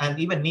clearly, and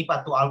even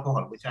NIPA to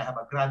alcohol, which I have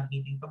a grant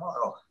meeting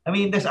tomorrow. I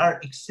mean, these are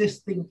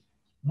existing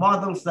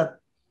models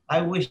that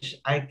I wish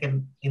I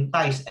can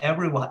entice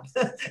everyone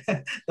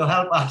to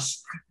help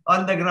us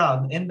on the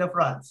ground, in the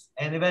fronts,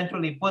 and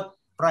eventually put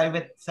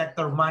private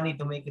sector money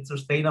to make it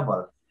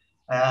sustainable.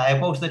 I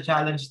pose the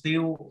challenge to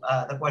you.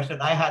 The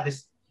question I had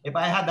is, if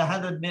I had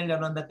 100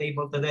 million on the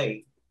table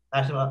today,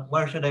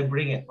 where should I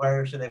bring it?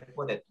 Where should I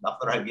put it?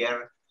 Dr.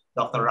 Javier,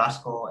 Dr.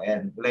 Rasco,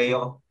 and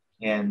Leo,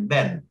 and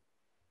Ben.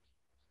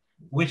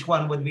 Which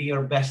one would be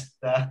your best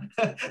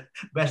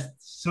best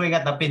swing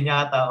at the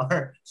piñata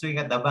or swing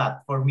at the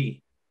bat for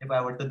me if I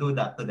were to do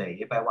that today,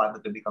 if I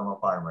wanted to become a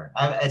farmer?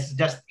 It's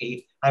just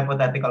a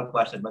hypothetical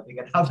question, but we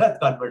can have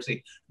that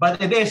conversation.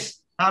 But it is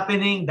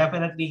happening,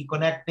 definitely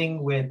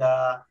connecting with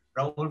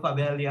Raul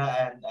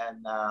Favela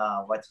and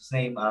what's his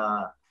name,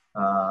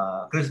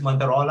 Chris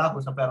Monterola,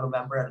 who's a fellow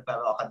member and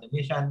fellow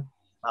academician,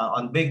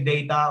 on big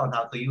data, on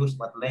how to use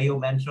what Leo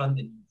mentioned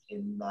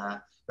in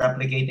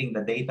replicating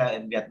the data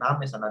in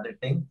Vietnam is another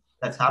thing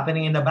that's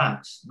happening in the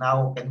banks.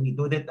 Now, can we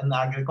do that in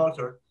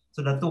agriculture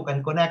so the two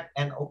can connect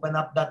and open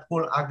up that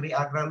full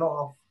agri-agra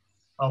law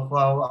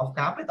of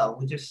capital,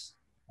 which is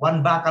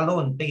one bank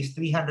alone pays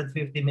 350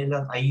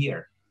 million a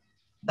year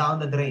down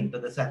the drain to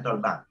the central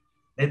bank.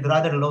 They'd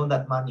rather loan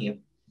that money if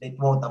it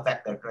won't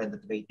affect their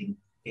credit rating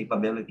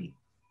capability.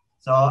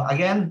 So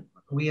again,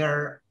 we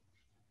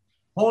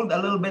hold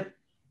a little bit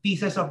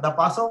pieces of the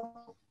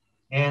puzzle,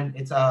 and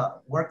it's a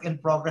work in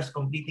progress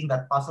completing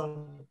that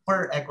puzzle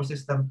per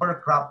ecosystem,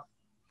 per crop,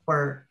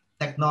 per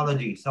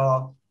technology.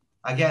 So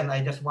again,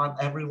 I just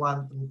want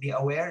everyone to be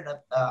aware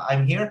that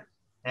I'm here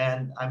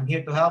and I'm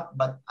here to help,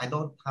 but I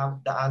don't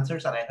have the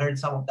answers. And I heard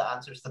some of the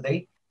answers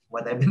today,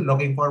 what I've been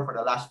looking for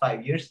the last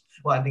 5 years,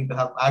 wanting to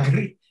help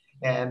agri.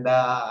 And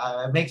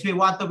it makes me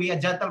want to be a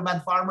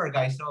gentleman farmer,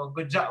 guys. So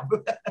good job.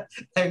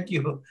 Thank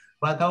you.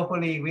 But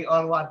hopefully we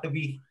all want to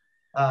be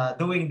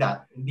doing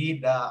that.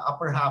 Indeed, the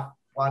upper half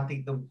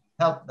wanting to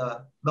help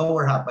the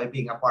lower half by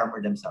being a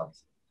farmer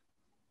themselves.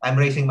 I'm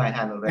raising my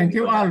hand already. Thank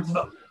you, Al.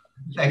 So,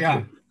 thank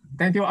you.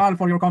 Thank you all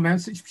for your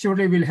comments.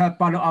 Surely we'll have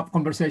follow-up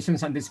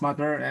conversations on this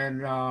matter,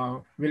 and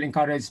we'll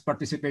encourage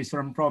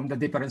participation from the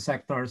different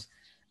sectors.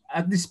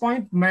 At this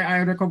point, may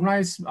I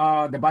recognize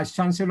the Vice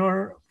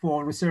Chancellor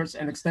for Research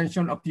and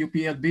Extension of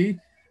UPLB,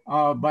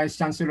 Vice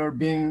Chancellor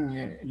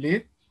Bing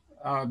Lit.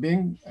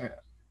 Bing,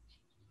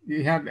 do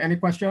you have any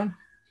question?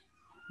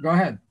 Go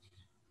ahead.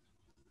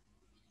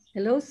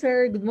 Hello,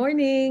 sir. Good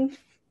morning.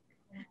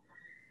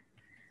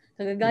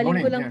 Kagagaling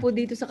ko lang po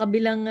dito sa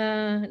kabilang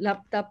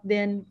laptop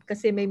din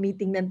kasi may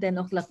meeting ng 10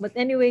 o'clock. But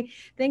anyway,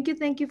 thank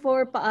you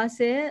for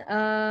PAASE.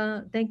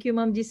 Thank you,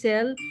 Ma'am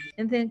Giselle.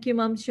 And thank you,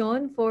 Ma'am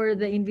Sean, for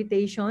the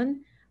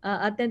invitation.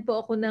 Attend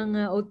po ako ng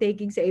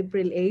oath-taking sa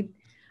April 8.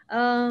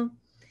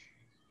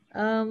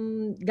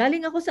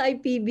 Galing ako sa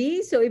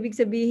IPB. So, ibig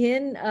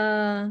sabihin,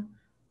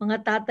 mga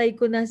tatay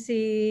ko na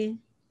si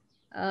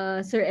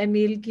Sir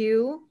Emil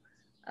Q,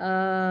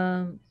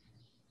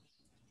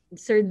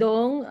 Sir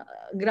Dong,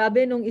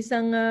 grabe nung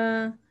isang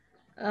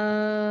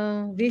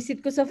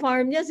visit ko sa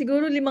farm niya,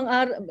 siguro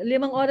 5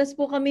 oras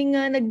po kaming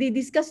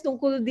nagdi-discuss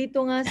tungkol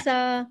dito nga sa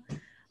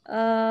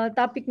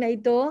topic na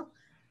ito.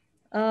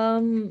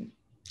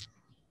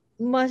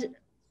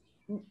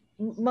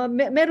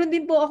 Meron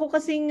din po ako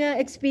kasing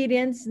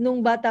experience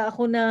nung bata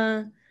ako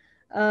na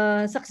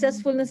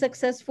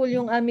successful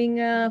yung aming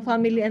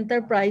family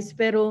enterprise,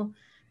 pero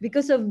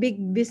because of big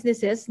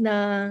businesses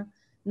na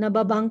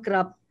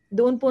nababankrupt,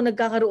 doon po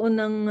nagkakaroon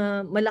ng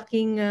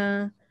malaking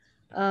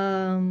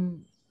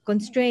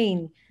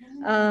constraint.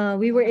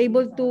 We were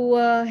able to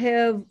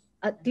have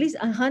at least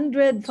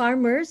 100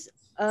 farmers.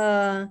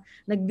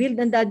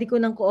 Nag-build ang daddy ko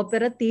ng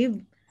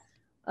cooperative.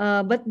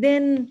 But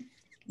then,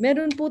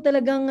 meron po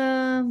talagang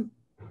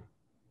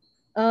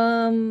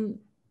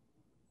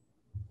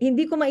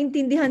hindi ko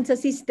maintindihan sa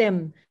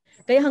system.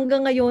 Kaya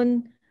hanggang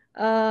ngayon,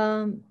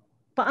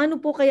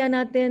 paano po kaya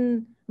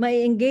natin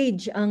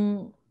ma-engage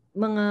ang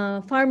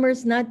mga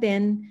farmers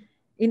natin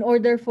in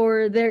order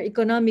for their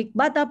economic.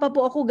 Bata pa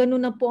po ako,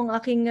 ganun na po ang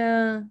aking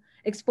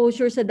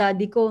exposure sa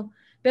daddy ko.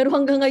 Pero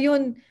hanggang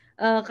ngayon,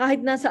 kahit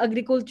nasa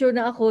agriculture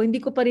na ako,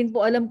 hindi ko pa rin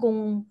po alam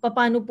kung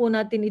paano po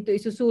natin ito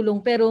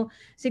isusulong. Pero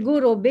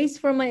siguro, based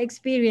from my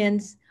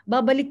experience,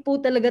 babalik po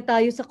talaga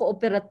tayo sa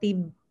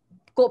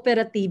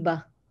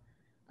kooperatiba.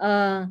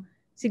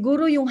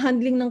 Siguro yung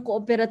handling ng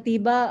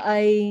kooperatiba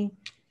ay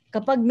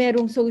kapag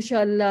merong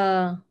social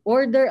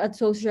order at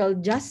social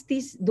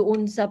justice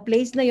doon sa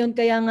place na yon.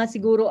 Kaya nga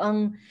siguro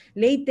ang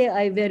Leyte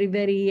ay very,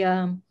 very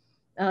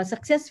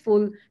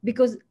successful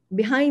because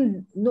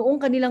behind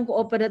noong kanilang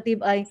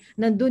cooperative ay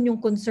nandun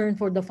yung concern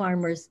for the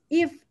farmers.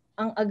 If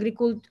ang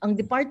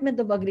Department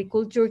of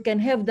Agriculture can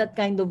have that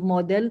kind of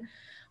model,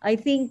 I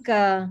think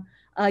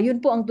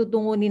yun po ang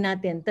tutungunin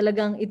natin.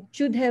 Talagang it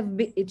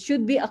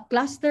should be a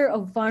cluster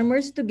of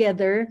farmers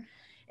together,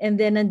 and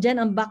then nandyan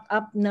ang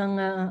backup ng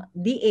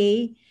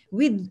DA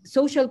with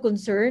social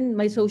concern,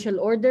 may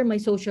social order, may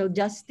social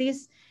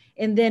justice,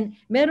 and then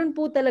meron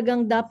po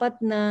talagang dapat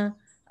na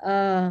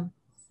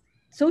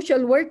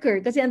social worker,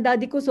 kasi ang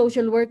daddy ko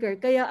social worker.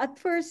 Kaya at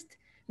first,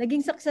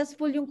 naging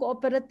successful yung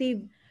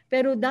cooperative,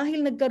 pero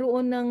dahil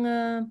nagkaroon ng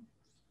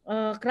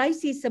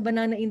crisis sa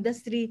banana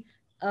industry,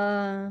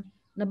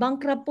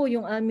 na-bankrupt po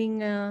yung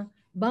aming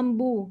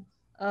bamboo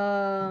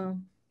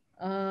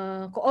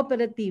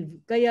cooperative.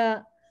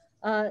 Kaya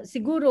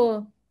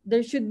siguro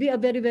there should be a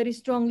very, very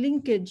strong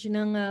linkage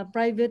ng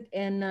private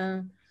and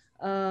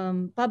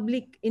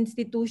public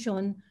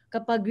institution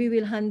kapag we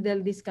will handle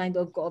this kind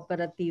of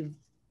cooperative,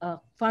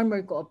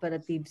 farmer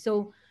cooperative.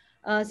 So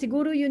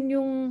siguro yun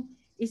yung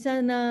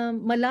isa na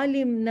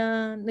malalim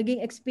na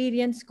naging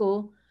experience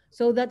ko,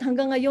 so that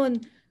hanggang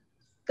ngayon,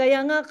 kaya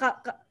nga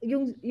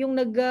yung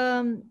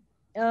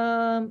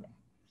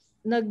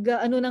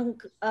ano ng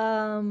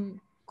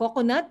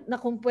coconut na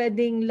kung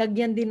pwedeng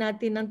lagyan din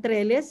natin ng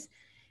trellis.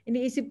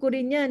 Iniisip ko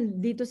rin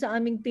yan dito sa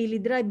aming Pili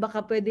Drive.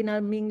 Baka pwede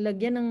naming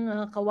lagyan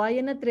ng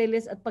kawayan na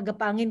trellis at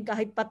pagapangin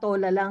kahit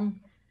patola lang.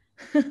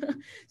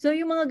 So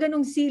yung mga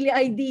ganong silly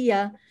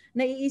idea,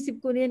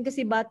 naiisip ko rin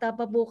kasi bata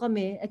pa po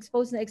kami,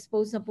 exposed na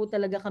po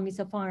talaga kami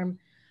sa farm.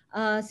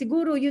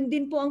 Siguro yun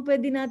din po ang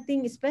pwede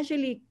nating,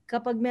 especially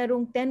kapag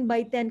merong 10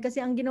 by 10, kasi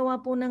ang ginawa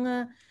po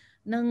ng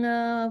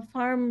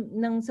farm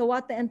ng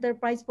Sawata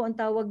Enterprise po ang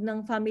tawag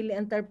ng family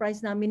enterprise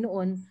namin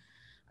noon.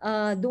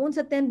 Doon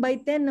sa 10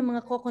 by 10 ng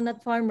mga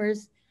coconut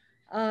farmers,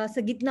 sa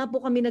gitna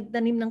po kami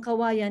nagtanim ng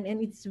kawayan,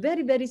 and it's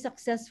very, very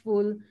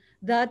successful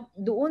that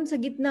doon sa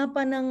gitna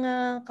pa ng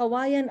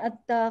kawayan at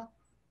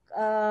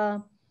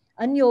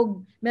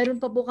anyog,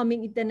 meron pa po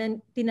kaming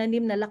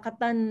tinanim na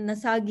lakatan na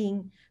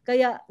saging.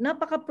 Kaya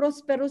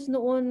napaka-prosperous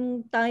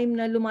noon time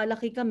na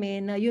lumalaki kami,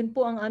 na yun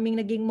po ang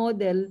aming naging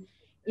model.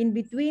 In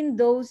between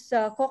those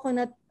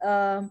coconut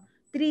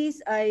trees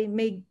ay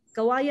may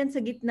kawayan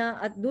sa gitna,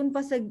 at doon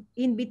pa sa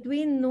in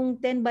between nung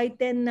 10 by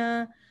 10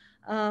 na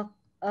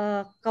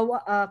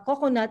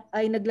coconut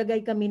ay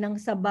naglagay kami ng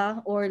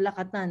saba or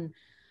lakatan.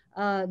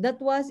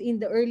 That was in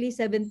the early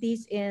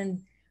 70s,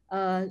 and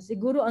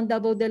siguro ang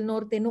Davao del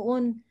Norte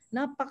noon,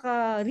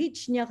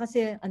 napaka-rich niya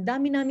kasi ang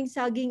dami naming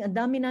saging, ang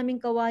dami naming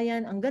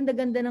kawayan, ang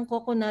ganda-ganda ng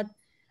coconut.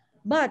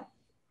 But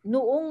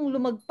noong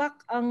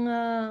lumagpak ang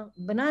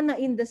banana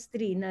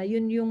industry, na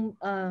yun yung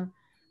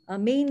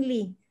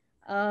mainly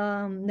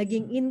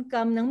naging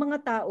income ng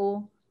mga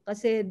tao,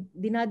 kasi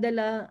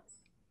dinadala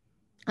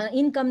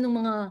income ng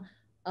mga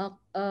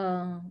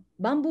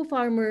bamboo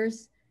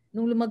farmers.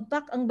 Nung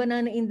lumagpak ang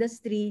banana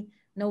industry,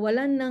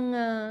 nawalan ng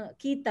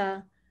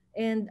kita,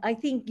 and I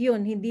think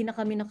yun, hindi na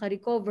kami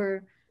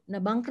naka-recover, na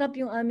bankrupt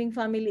yung aming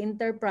family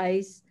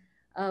enterprise.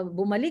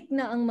 Bumalik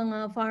na ang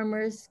mga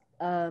farmers,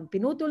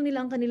 pinutol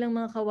nila ang kanilang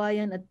mga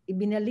kawayan at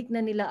ibinalik na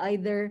nila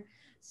either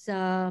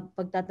sa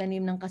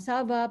pagtatanim ng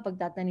cassava,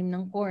 pagtatanim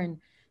ng corn.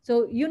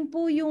 So yun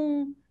po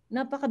yung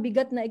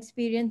napakabigat na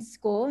experience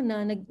ko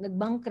na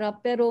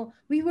nag-bankrupt, pero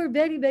we were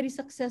very, very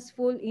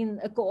successful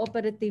in a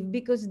cooperative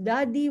because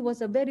Daddy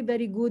was a very,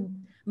 very good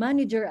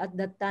manager at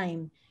that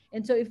time.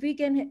 And so if we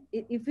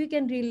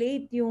can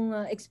relate yung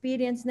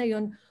experience na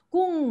yon,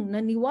 kung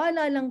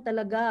naniwala lang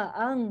talaga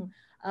ang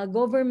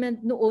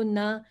government noon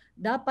na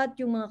dapat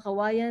yung mga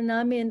kawayan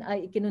namin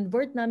ay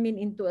i-convert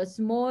namin into a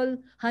small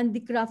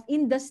handicraft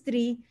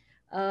industry,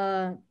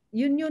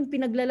 yun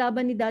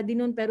pinaglalaban ni Daddy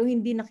noon, pero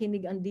hindi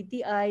nakinig ang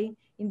DTI,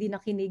 hindi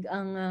nakinig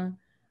ang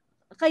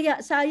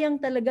kaya sayang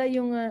talaga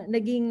yung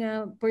naging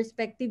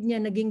perspective niya,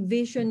 naging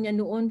vision niya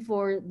noon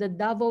for the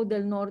Davao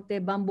del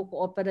Norte Bamboo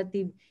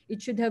Cooperative.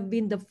 It should have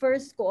been the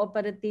first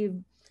cooperative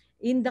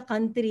in the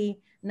country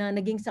na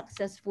naging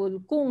successful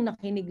kung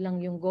nakinig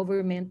lang yung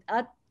government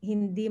at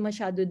hindi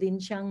masyado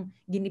din siyang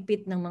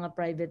ginipit ng mga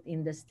private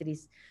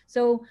industries.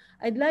 So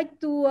I'd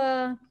like to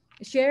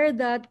share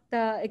that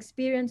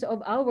experience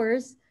of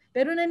ours,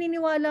 pero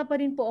naniniwala pa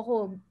rin po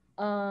ako,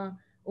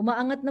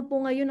 umaangat na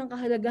po ngayon ang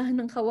kahalagahan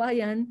ng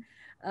kawayan.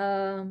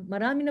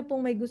 Marami na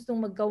pong may gustong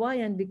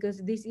magkawayan because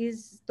this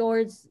is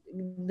towards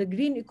the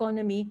green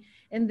economy.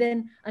 And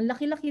then, ang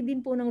laki-laki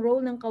din po ng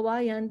role ng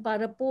kawayan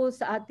para po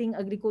sa ating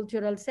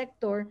agricultural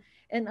sector.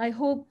 And I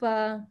hope,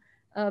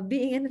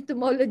 being an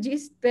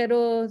entomologist,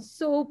 pero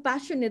so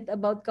passionate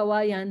about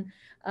kawayan,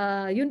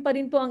 yun pa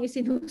rin po ang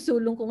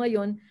isinusulong ko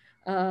ngayon.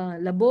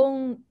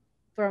 Labong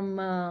from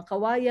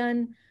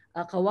kawayan,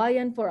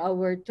 kawayan for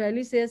our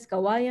trellises,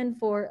 kawayan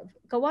for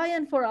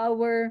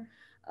our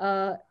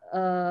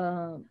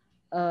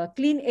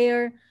clean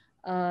air.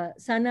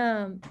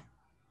 Sana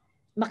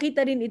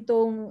makita rin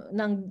itong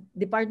ng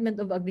Department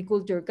of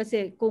Agriculture,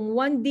 kasi kung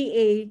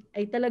 1DA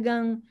ay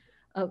talagang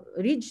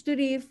ridge to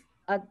reef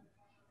at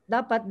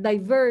dapat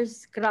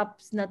diverse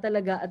crops na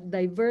talaga at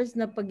diverse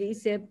na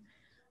pag-iisip,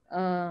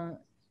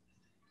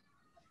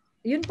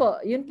 yun po.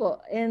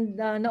 And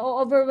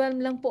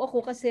na-overwhelm lang po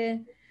ako kasi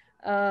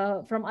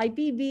from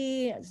IPB,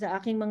 sa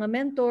aking mga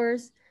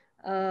mentors,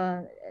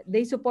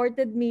 they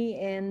supported me,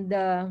 and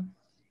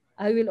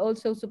I will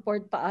also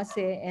support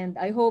PAASE, and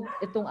I hope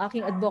itong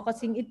aking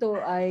advocacy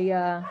ito ay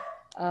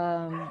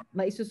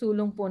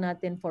maisusulong po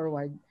natin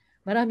forward.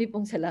 Marami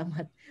pong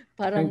salamat.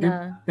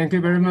 Thank you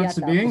very much,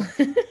 Bing.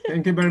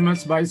 Thank you very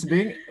much, Vice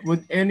Bing.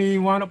 Would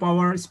any one of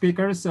our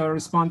speakers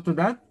respond to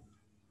that?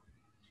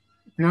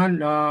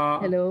 None.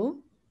 Hello?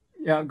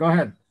 Yeah, go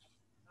ahead.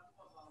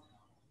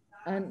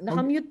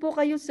 Nakamute po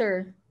kayo,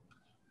 sir.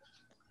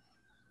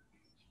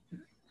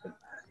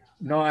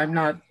 No, I'm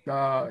not.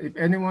 If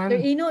anyone... Sir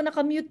Ino,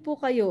 nakamute po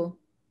kayo.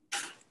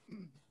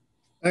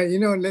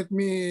 Let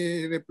me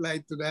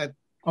reply to that.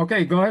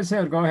 Okay, go ahead,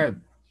 sir. Go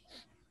ahead.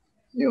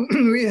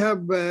 We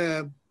have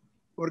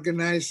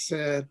organized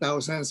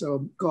thousands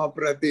of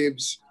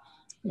cooperatives,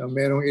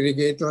 merong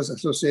irrigators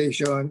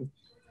association,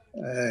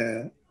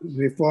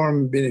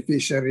 reform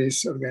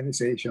beneficiaries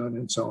organization,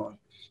 and so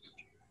on.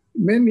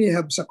 Many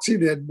have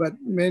succeeded, but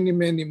many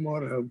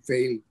more have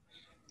failed.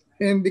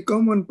 And the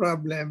common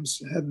problems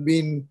have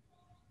been,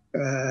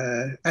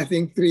 I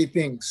think, three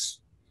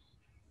things.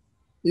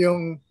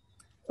 Yung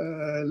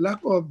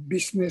lack of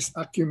business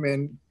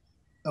acumen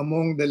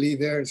among the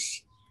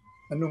leaders.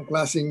 Anong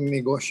klaseng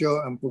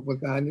negosyo ang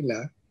pupuntahan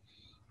nila?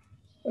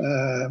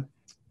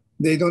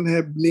 They don't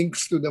have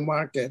links to the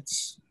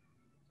markets.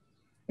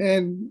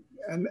 And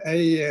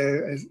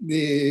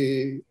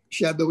the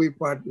shadowy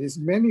part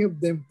is many of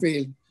them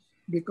failed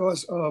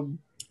because of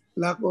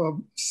lack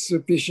of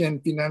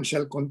sufficient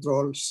financial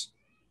controls,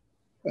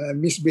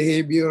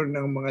 misbehavior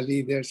ng mga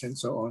leaders, and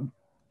so on.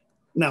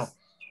 Now,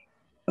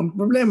 ang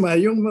problema,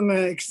 yung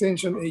mga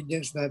extension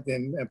agents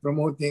natin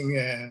promoting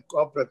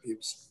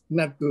cooperatives,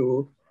 not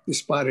to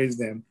disparage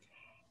them,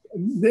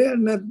 they are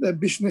not the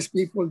business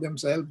people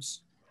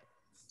themselves.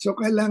 So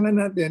kailangan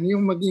natin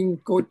yung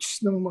maging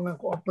coach ng mga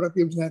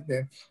cooperatives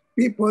natin,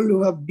 people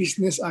who have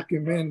business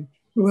acumen,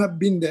 who have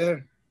been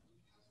there.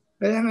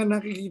 Kaya nga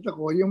nakikita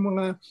ko yung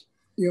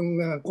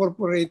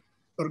corporate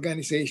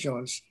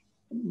organizations,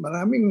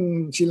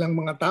 maraming silang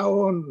mga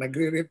tao,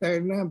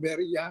 nagre-retire na,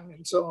 very young,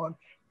 and so on.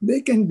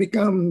 They can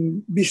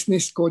become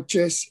business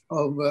coaches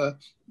of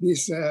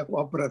these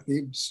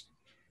cooperatives,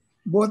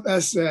 both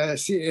as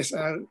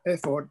CSR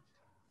effort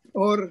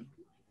or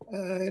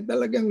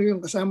talagang yung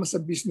kasama sa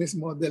business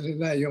model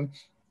nila, yung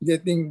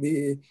getting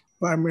the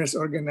farmers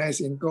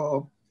organized in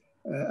co-op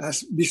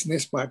as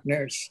business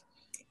partners.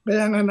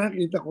 Kaya nga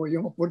nakita ko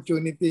yung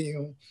opportunity,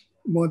 yung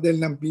model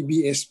ng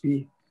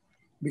PBSP,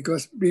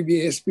 because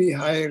PBSP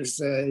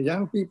hires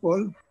young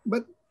people,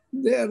 but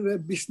they are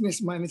business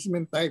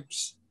management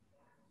types.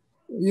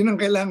 Yun ang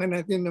kailangan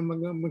natin na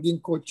maging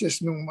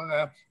coaches ng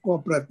mga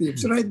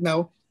cooperatives. Right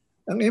now,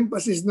 ang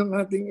emphasis ng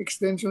ating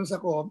extension sa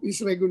co-op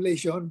is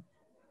regulation.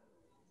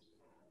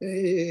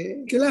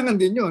 Kailangan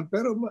din yun,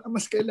 pero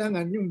mas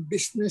kailangan yung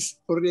business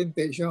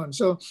orientation.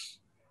 So,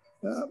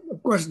 of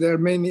course, there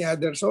are many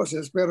other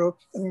sources, pero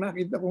ang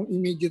nakita kong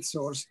immediate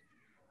source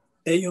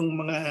ay yung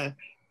mga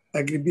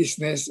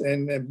agribusiness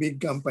and big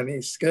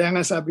companies. Kaya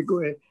nga sabi ko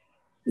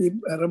if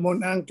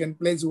Ramon Ang can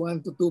pledge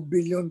 1 to 2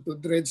 billion to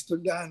dredge to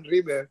Daan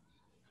River,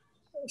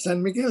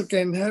 San Miguel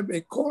can have a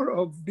core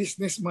of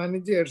business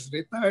managers,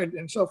 retired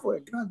and so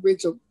forth,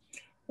 graduates of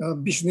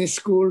business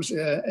schools,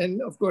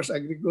 and of course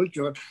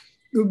agriculture,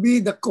 to be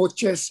the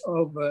coaches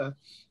of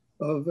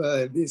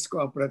these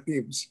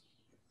cooperatives.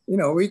 You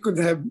know, we could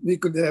have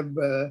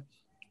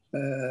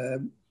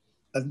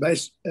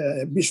advise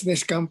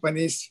business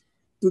companies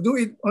to do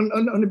it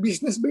on a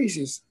business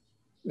basis.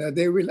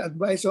 They will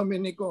advise so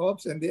many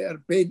co-ops and they are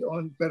paid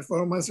on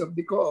performance of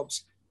the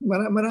co-ops.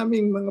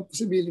 Maraming mga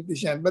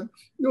possibilities yan. But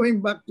going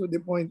back to the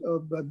point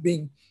of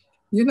being,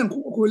 yun ang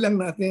kulang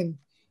natin,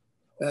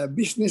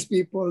 business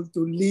people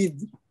to lead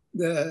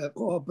the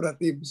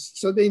cooperatives.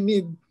 So they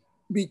need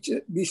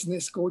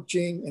business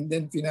coaching and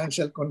then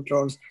financial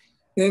controls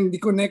and the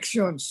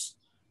connections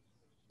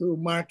to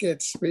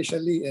markets,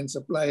 especially, and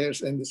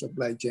suppliers and the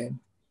supply chain.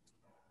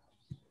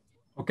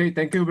 Okay,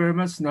 thank you very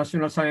much,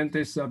 National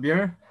Scientist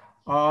Javier.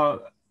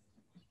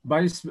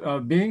 Vice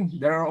Bing,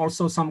 there are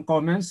also some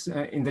comments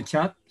in the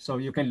chat, so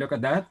you can look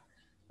at that.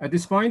 At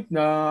this point,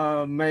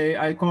 may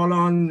I call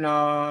on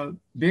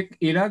Vic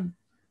Ilag?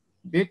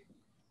 Vic,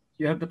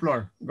 you have the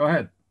floor. Go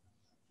ahead.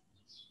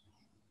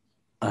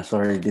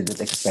 Sorry,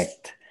 didn't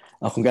expect.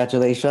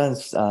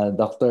 Congratulations,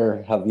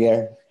 Dr.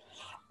 Javier.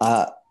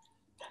 I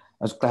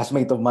was a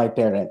classmate of my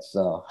parents,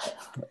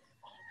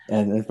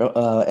 and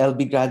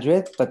LB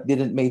graduate, but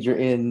didn't major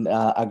in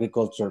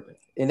agriculture.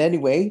 In any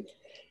way,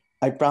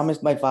 I promised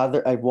my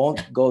father I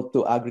won't go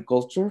to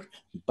agriculture,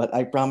 but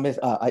I promise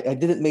I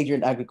didn't major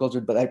in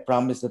agriculture, but I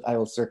promise that I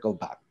will circle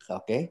back.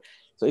 Okay,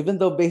 so even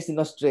though based in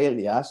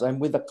Australia, so I'm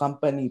with the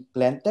company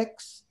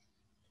Plentex.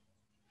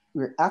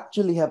 We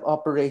actually have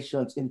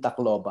operations in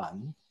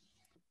Tacloban,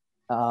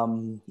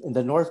 in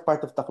the north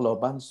part of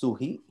Tacloban,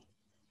 Suhi.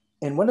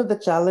 And one of the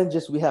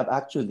challenges we have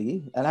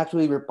actually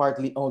we're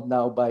partly owned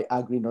now by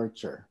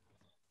AgriNurture,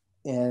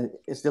 and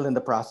it's still in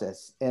the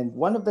process. And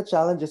one of the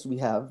challenges we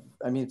have,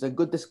 I mean, it's a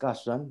good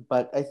discussion,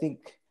 but I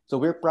think, so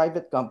we're a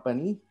private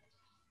company.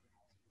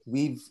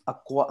 We've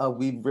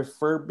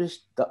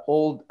refurbished the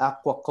old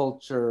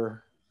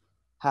aquaculture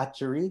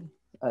hatchery,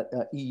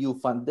 EU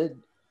funded,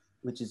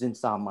 which is in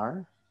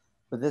Samar.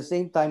 But at the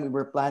same time, we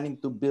were planning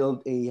to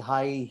build a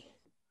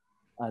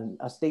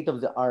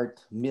state-of-the-art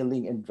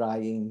milling and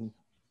drying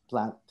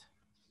plant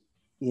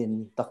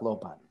in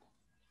Tacloban.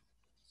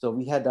 So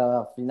we had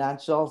a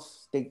financial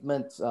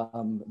statement,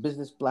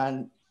 business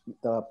plan.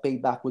 The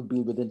payback would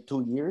be within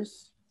 2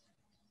 years,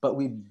 but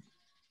we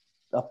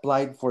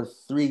applied for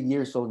 3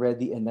 years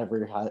already and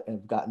never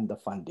have gotten the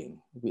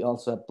funding. We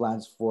also have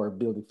plans for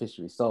building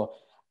fisheries. So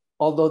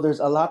although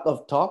there's a lot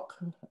of talk,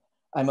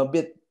 I'm a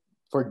bit,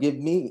 forgive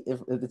me if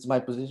it's my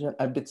position,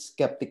 I'm a bit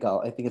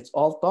skeptical. I think it's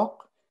all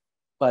talk,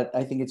 but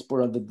I think it's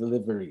poor on the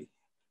delivery.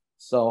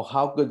 So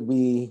how could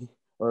we,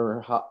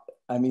 or how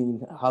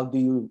do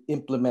you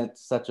implement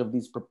such of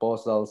these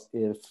proposals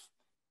if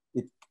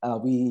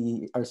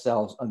we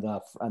ourselves on the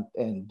front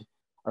end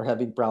are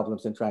having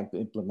problems in trying to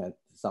implement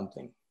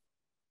something?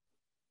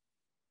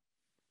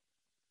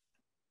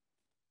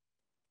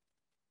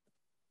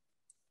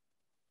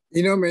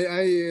 You know, may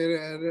I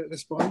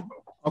respond?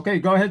 Okay,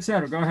 go ahead,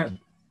 sir. Go ahead.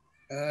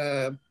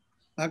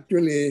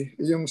 Actually,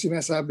 yung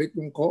sinasabi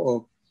kong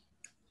co-op,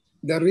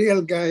 the real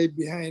guy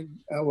behind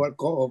our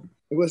co-op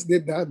was the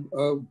dad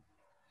of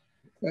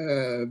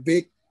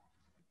Vic,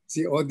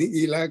 si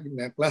Odi Ilag,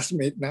 na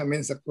classmate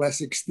namin sa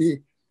class 60.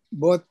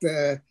 Both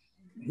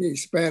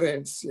his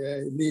parents,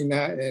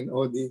 Lina and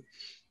Odi,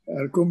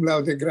 are cum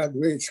laude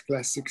graduates,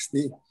 class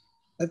 60.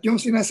 At yung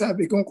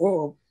sinasabi kong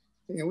co-op,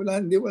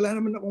 wala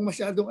naman akong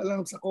masyadong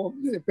alam sa co-op,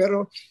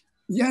 pero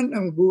yan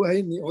ang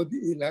buhay ni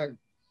Odi Ilag,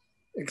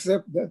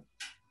 except that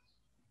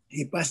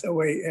he passed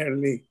away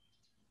early.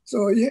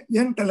 So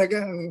yan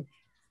talaga ang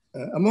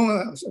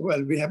among us,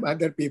 well, we have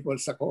other people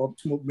sa co-op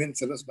movement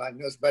sa Los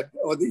Baños, but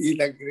Odi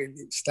Ilag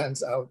really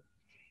stands out.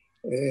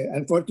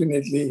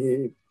 Unfortunately,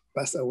 he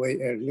passed away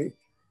early.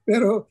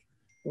 Pero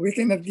we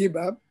cannot give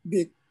up.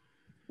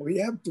 We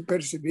have to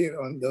persevere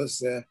on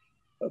those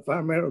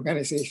farmer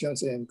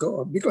organizations and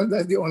co-op because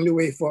that's the only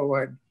way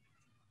forward.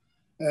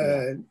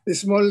 The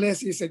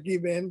smallness is a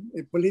given,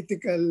 a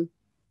political,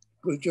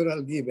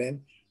 cultural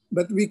given,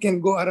 but we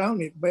can go around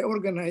it by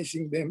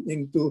organizing them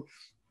into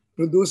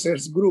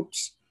producers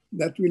groups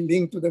that will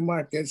link to the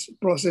markets,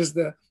 process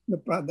the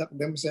product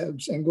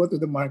themselves, and go to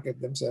the market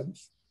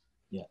themselves.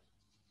 Yeah.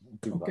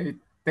 Okay.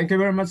 Thank you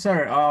very much,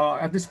 sir.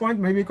 At this point,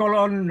 maybe call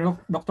on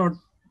Dr.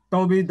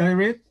 Toby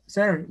Dairit.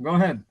 Sir, go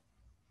ahead.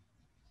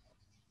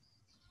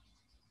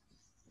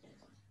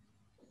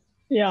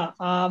 Yeah.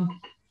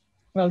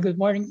 Well, good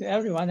morning to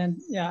everyone. And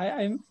yeah,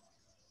 I'm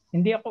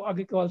hindi ako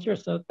agriculture,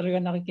 so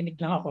talaga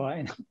nakikinig lang ako.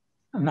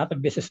 I'm not a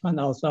businessman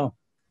also.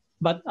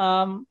 But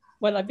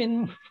well, I've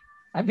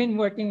been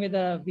working with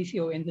the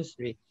VCO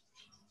industry,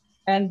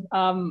 and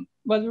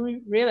well,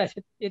 we realized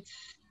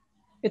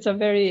it's a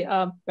very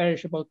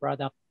perishable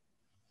product,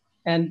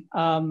 and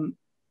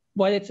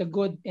while it's a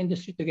good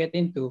industry to get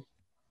into,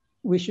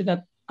 we should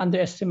not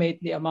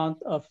underestimate the amount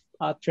of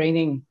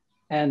training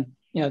and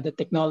the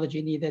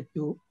technology needed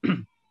to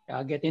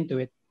get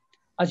into it.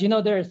 As you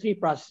know, there are 3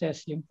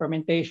 processes: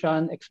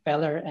 fermentation,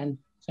 expeller, and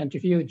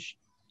centrifuge.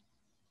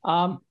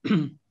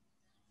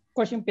 of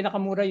course, yung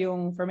pinakamura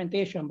yung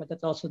fermentation, but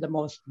that's also the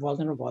most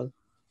vulnerable.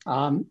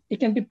 It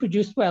can be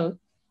produced well,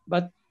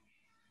 but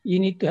you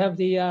need to have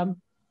the,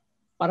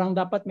 parang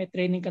dapat may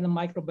training ka ng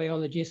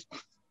microbiologist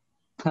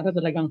para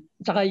talagang,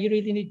 saka you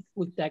really need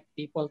food tech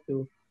people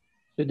to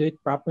do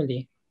it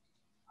properly.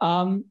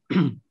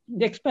 The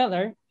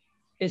expeller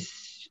is,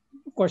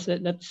 of course,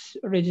 that's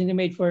originally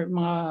made for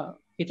mga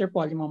Peter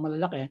Paul, yung mga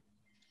malalaki.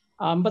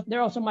 But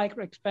there are also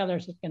micro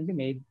expellers that can be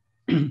made.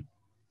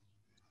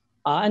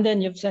 And then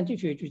you have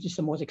centrifuge, which is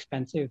the most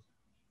expensive.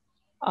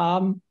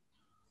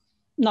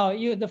 Now,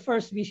 the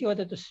first VCO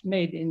that was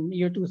made in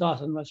year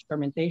 2000 was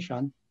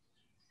fermentation.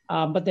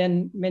 But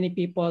then many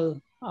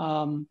people,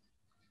 well,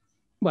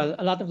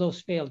 a lot of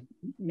those failed,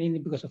 mainly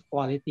because of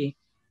quality.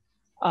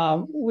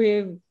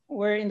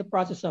 We're in the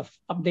process of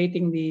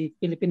updating the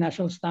Philippine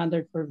National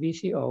Standard for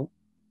VCO,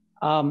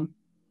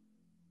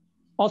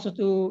 also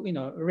to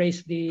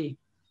raise the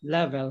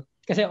level,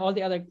 because all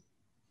the other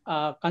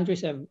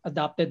countries have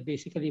adopted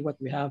basically what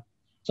we have.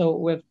 So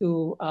we have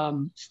to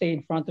stay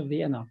in front of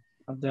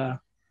the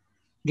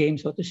game,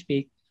 so to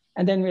speak.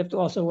 And then we have to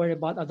also worry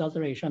about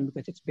adulteration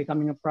because it's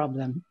becoming a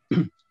problem.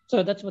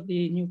 So that's what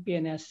the new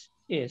PNS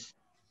is.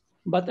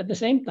 But at the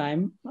same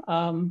time,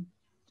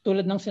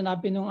 tulad ng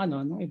sinabi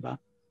nung iba,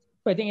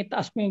 pwedeng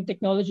itaas mo yung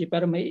technology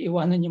pero may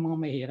iwanan yung mga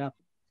mahirap.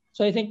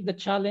 So I think the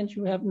challenge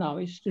we have now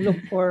is to look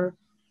for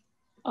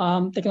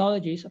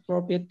technologies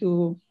appropriate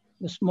to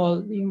the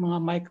small, yung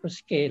mga micro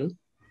scale.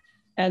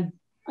 And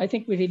I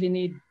think we really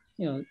need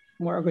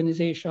more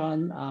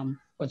organization,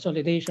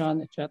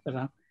 consolidation,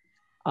 etc.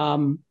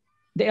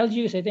 The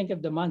LGUs, I think,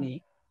 have the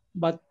money,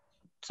 but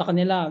sa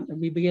kanila,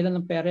 bibigay lang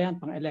ng pera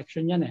yan, pang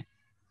election yan eh.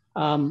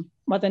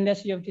 But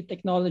unless you have the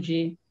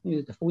technology,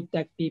 the food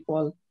tech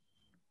people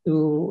to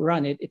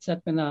run it, it's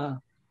not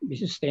gonna be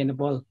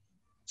sustainable.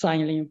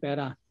 Sayang lang yung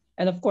pera.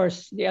 And of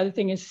course, the other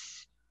thing is,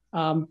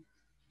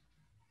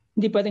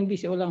 hindi pwedeng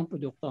BCO lang ang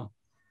produkto.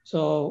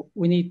 So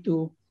we need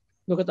to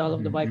look at all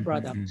of the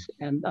byproducts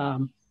and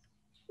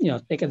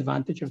take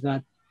advantage of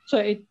that.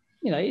 So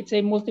it's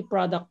a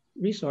multi-product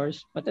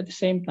resource, but at the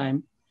same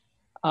time,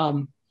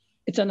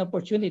 it's an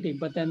opportunity.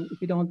 But then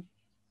if you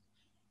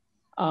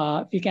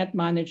can't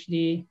manage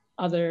the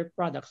other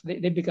products,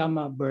 they become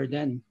a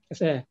burden.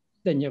 Kasi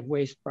then you have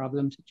waste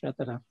problems,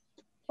 etc.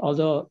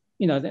 Although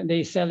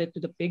they sell it to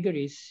the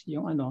piggeries,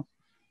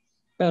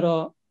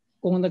 pero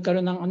kung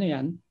nagkaroon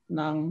ng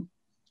ng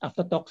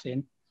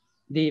aflatoxin,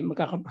 di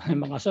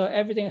magkakaproblema ka. So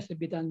everything has to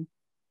be done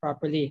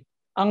properly.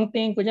 Ang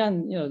tingin ko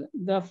dyan,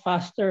 the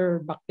faster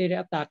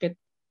bacteria attack it,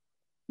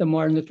 the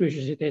more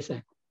nutritious it is.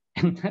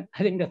 And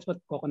I think that's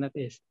what coconut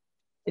is.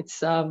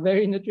 It's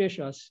very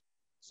nutritious,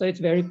 so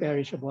it's very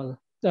perishable.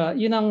 So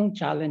yun ang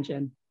challenge,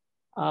 and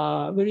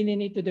we really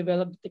need to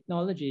develop the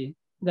technology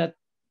that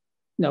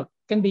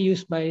can be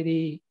used by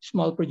the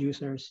small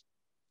producers.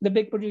 The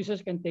big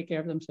producers can take care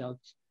of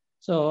themselves.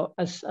 So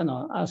as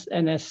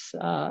NS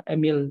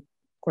Emil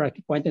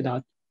correctly pointed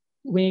out,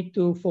 we need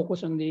to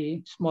focus on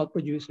the small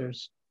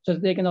producers so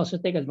that they can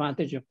also take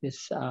advantage of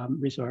this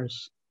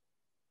resource.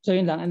 So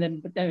yun lang. And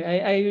then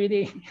I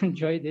really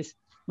enjoy this.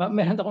 But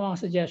meron ako mga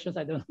suggestions.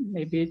 I don't,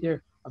 maybe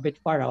they're a bit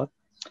far out.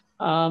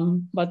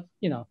 But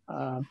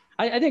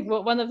I think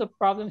one of the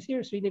problems here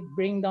is really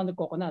bring down the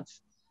coconuts.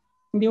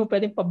 Hindi mo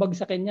pwedeng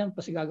pabagsakin yan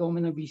kasi gagawin mo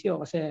ng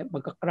VCO kasi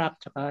magka-crack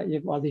tsaka you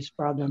have all these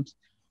problems.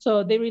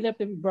 So they really have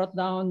to be brought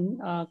down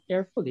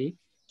carefully.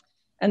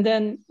 And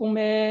then kung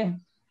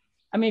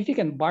if you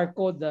can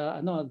barcode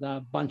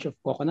the bunch of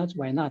coconuts,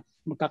 why not?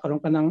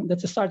 Magkakaroon ka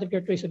that's the start of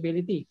your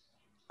traceability.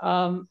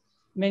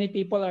 Many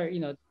people are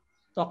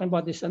talking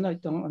about this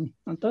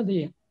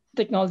the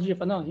technology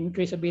of yung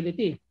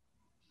traceability.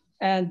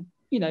 And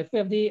if we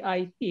have the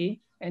IT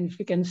and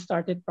if we can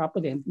start it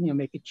properly and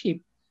make it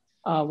cheap,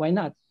 why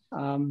not?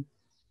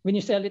 When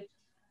you sell it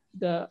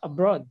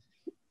abroad,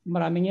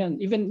 maraming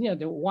yan. Even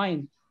the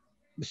wine,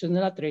 gusto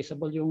nila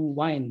traceable yung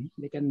wine.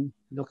 They can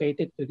locate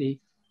it to the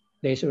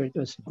place where it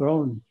was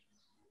grown.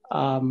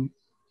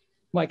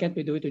 Why can't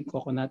we do it with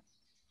coconut?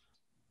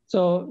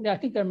 So I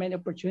think there are many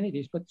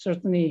opportunities, but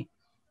certainly,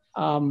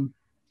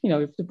 we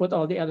have to put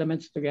all the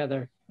elements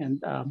together. And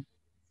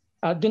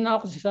dun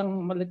ako sa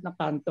isang malit na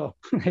kanto.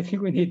 I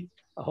think we need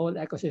a whole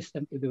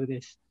ecosystem to do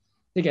this.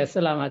 Sige,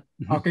 salamat.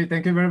 Okay,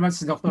 thank you very much,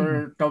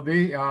 Dr.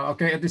 Toby.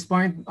 Okay, at this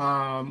point,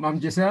 Ma'am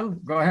Giselle,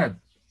 go ahead.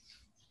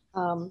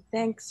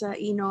 Thanks,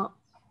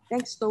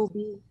 Thanks,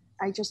 Toby.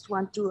 I just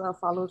want to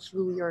follow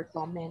through your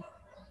comment,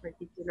 in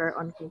particular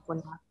on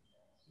coconut,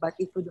 but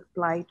it would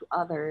apply to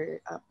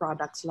other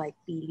products like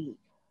pili,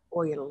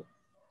 oil.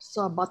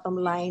 So bottom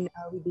line,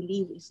 we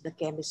believe is the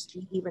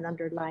chemistry, even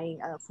underlying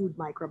food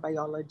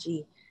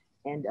microbiology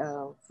and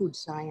food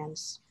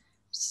science.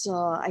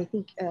 So I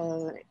think,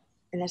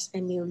 and as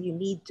Emil, you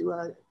need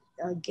to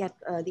get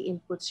the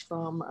inputs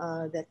from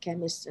the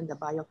chemists and the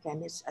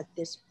biochemists at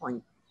this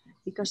point,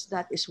 because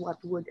that is what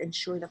would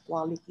ensure the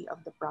quality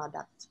of the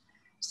product.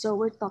 So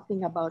we're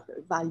talking about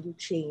value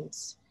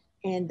chains.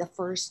 And the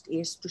first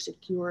is to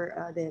secure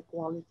the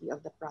quality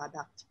of the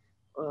product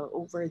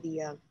over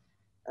the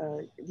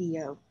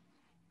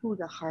to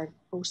the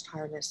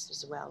post-harvest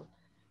as well.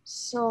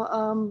 So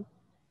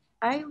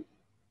I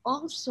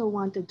also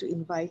wanted to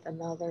invite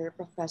another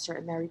professor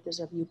emeritus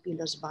of UP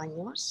Los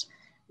Baños.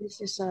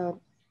 This is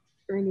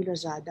Ernie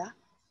Lozada,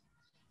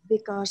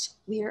 because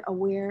we are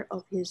aware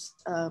of his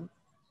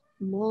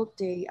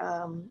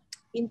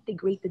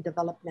multi-integrated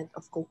development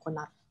of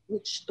coconut,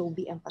 which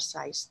Toby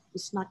emphasized.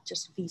 It's not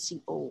just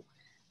VCO.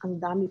 Ang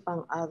dami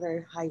pang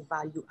other high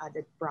value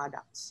added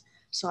products.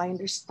 So I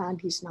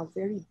understand he's now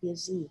very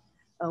busy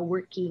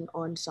working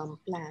on some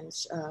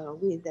plans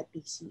with the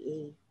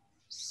PCA.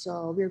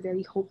 So we're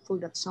very hopeful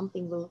that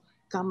something will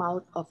come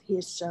out of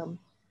his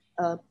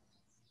uh,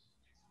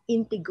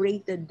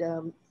 integrated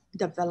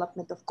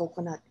development of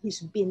coconut.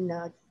 He's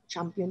been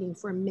championing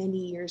for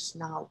many years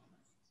now.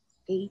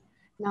 Okay.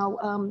 Now,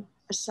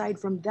 aside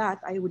from that,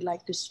 I would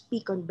like to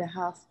speak on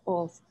behalf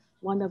of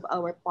one of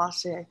our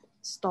PAASE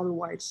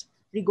stalwarts,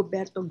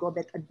 Rigoberto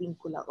Gobet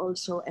Advincula,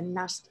 also a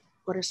NAST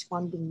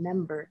corresponding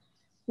member,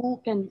 who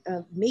can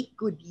make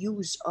good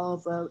use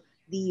of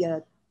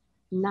the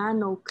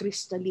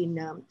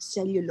nanocrystalline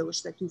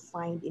cellulose that you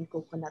find in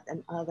coconut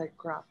and other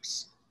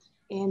crops.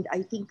 And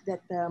I think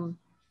that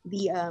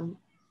the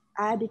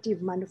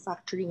additive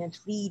manufacturing and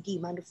 3D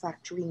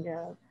manufacturing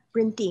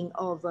printing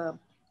of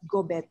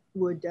Gobet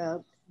would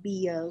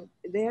be a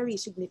very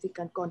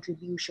significant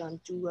contribution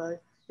to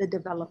the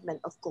development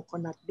of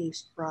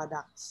coconut-based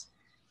products.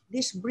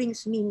 This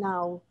brings me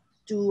now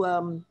to,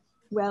 a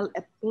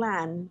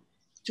plan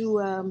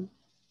to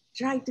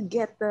try to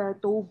get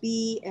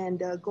Toby and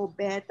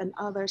Gobet and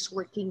others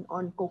working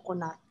on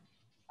coconut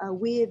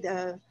with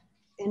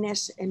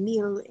NS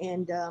Emil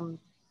and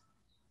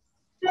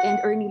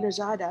Ernie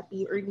Lozada,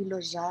 P. Ernie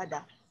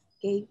Lozada,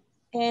 okay?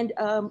 And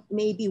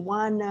maybe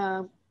one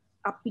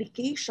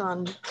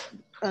application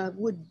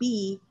would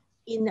be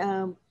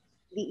in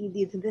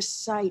this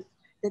site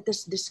that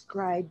is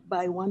described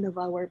by one of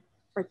our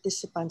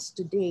participants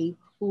today,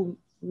 who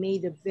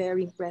made a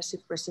very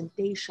impressive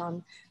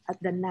presentation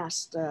at the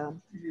NAST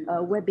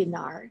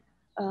webinar.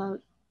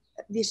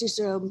 This is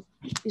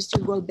Mr.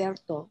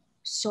 Gilberto.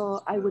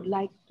 So I would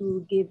like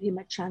to give him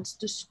a chance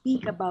to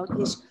speak about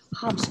his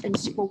hubs and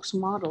spokes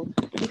model,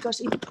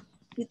 because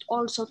it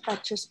also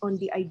touches on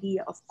the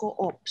idea of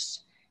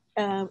co-ops.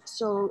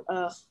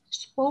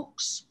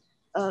 Spokes,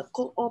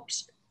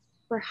 co-ops,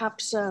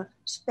 perhaps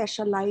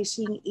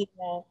specializing in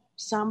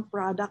some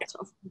products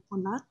of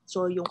coconut,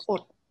 so yung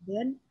pot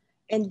din.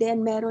 And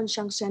then meron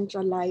siyang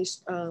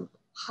centralized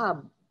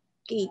hub.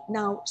 Okay,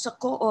 now sa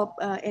co-op,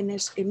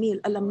 NS Emil,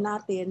 alam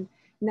natin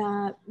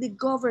na the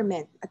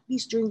government, at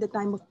least during the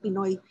time of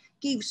Pinoy,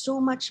 gave so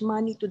much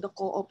money to the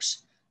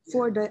co-ops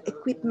for the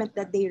equipment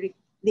that they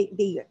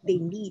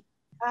need.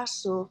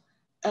 Kaso,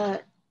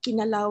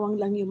 kinalawang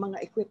lang yung mga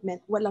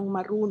equipment, walang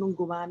marunong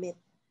gumamit.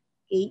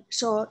 Okay?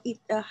 So it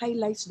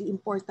highlights the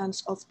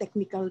importance of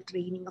technical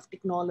training of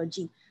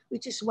technology,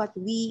 which is what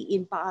we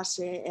in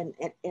PAASE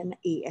and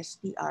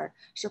AST are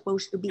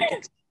supposed to be.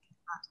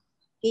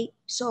 Okay?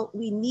 So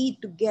we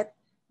need to get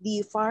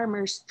the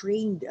farmers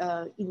trained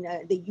in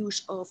the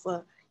use of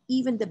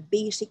even the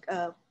basic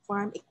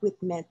farm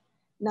equipment,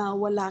 na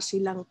wala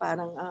silang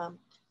parang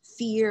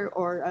fear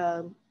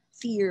of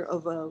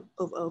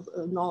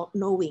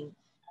knowing.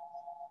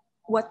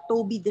 What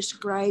Toby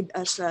described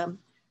as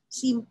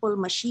simple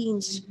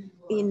machines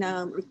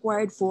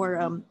required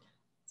for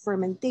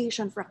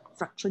fermentation,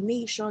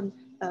 fractionation,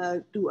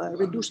 to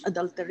reduce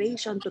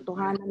adulteration,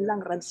 totohanan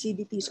lang,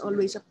 rancidity is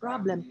always a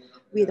problem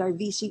with our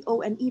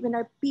VCO and even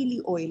our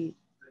pili oil.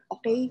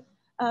 Okay?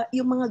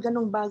 Yung mga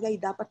ganong bagay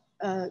dapat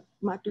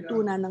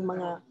matutunan ng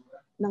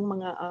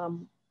mga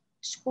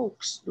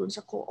spokes doon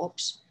sa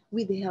co-ops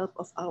with the help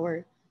of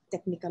our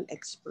technical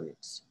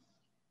experts.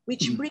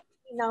 Which brings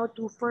me now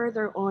to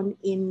further on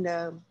in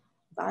the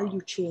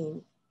value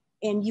chain.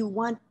 And you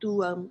want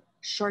to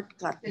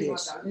shortcut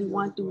this. You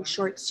want to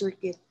short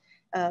circuit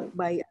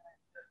by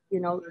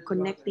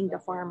connecting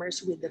the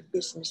farmers with the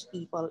business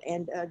people.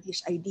 And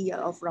this idea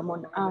of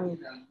Ramon Ang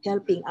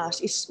helping us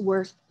is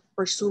worth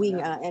pursuing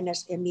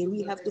NSME.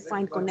 We have to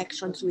find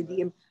connections with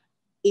him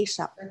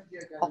ASAP,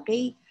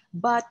 okay?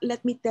 But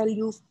let me tell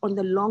you on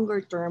the longer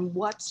term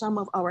what some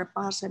of our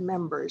PAASE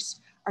members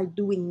are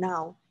doing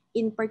now.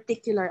 In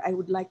particular, I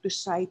would like to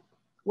cite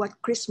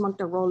what Chris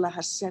Monterola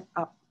has set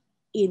up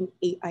in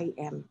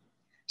AIM.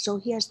 So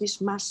he has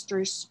this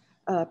master's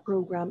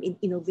program in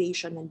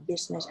innovation and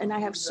business, and I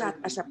have sat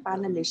as a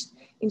panelist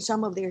in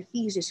some of their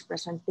thesis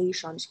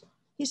presentations.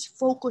 His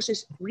focus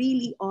is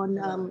really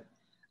on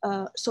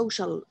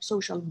social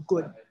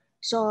good.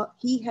 So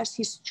he has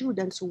his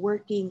students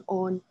working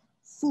on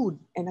food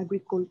and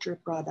agriculture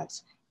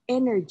products,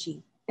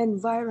 energy,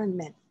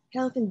 environment,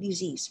 health and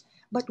disease.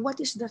 But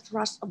what is the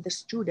thrust of the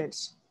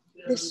students?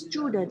 The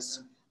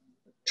students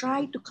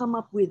try to come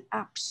up with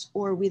apps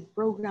or with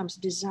programs,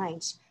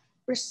 designs,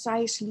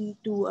 precisely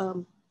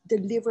to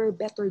deliver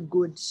better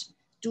goods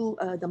to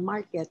the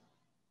market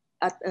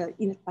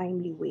in a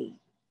timely way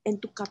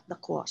and to cut the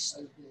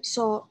cost.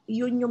 So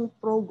yun yung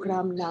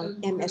program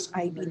ng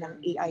MSIB ng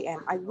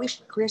AIM. I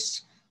wish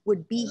Chris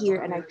would be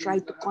here, and I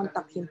tried to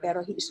contact him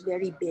pero he is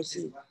very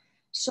busy.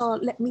 So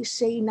let me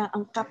say na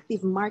ang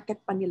captive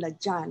market pa nila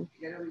dyan,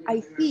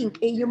 I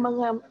think yung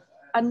mga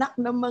anak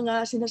ng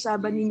mga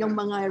sinasabi ninyong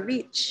mga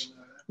rich,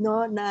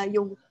 no, na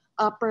yung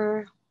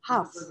upper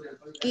half.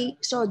 Okay,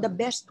 so the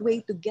best way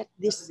to get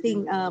this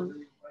thing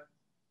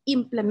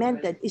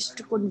implemented is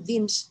to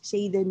convince,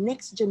 say, the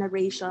next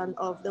generation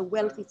of the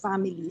wealthy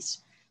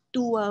families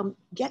to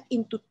get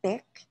into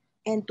tech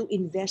and to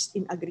invest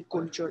in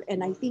agriculture. And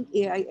I think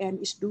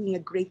AIN is doing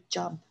a great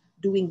job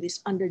doing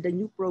this under the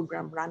new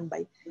program run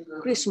by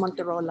Chris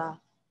Monterola,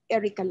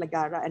 Erica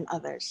Lagara, and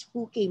others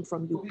who came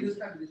from UP.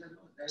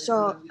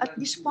 So at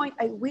this point,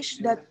 I wish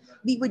that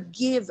we would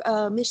give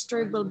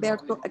Mr.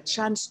 Gilberto a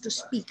chance to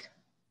speak.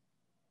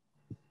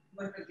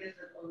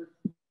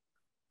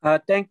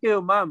 Thank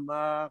you, ma'am.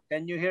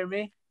 Can you hear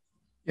me?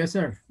 Yes,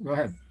 sir. Go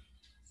ahead.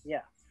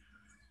 Yeah.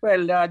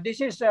 Well, this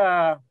is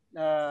a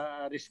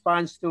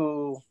response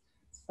to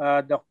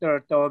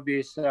Dr.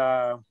 Toby's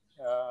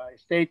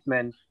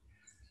statement.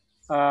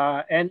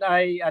 And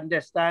I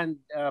understand,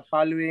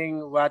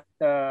 following what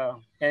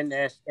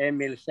NS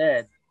Emil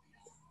said,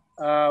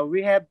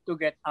 we have to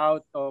get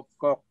out of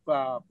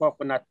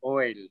coconut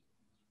oil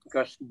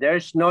because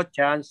there's no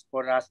chance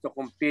for us to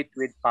compete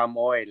with palm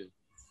oil.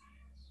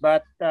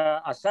 But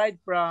aside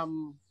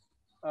from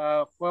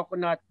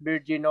coconut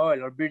virgin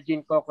oil or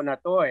virgin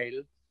coconut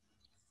oil,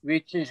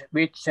 which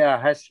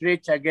has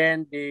reached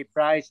again the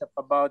price of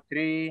about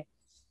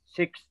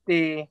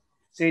 $3.60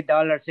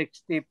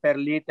 per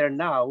liter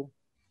now,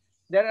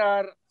 there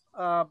are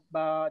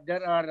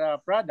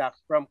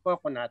products from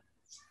coconut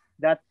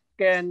that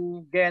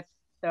can get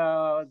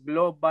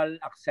global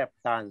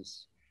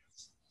acceptance.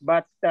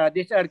 But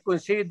these are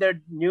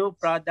considered new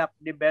product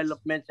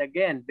developments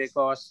again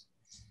because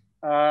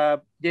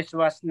this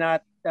was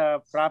not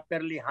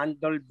properly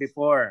handled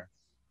before.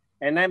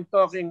 And I'm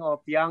talking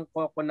of young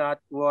coconut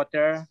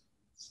water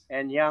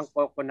and young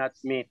coconut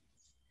meat.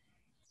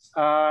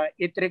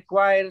 It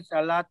requires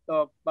a lot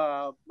of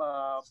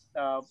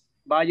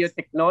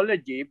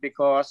biotechnology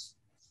because,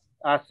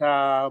 as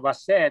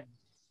was said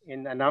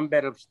in a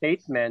number of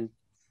statements,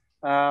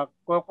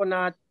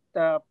 coconut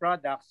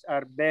products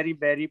are very,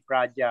 very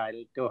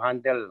fragile to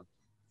handle.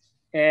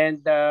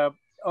 And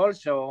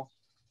also,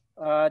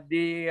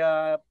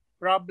 the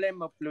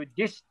problem of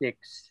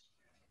logistics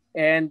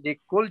and the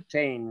cold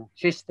chain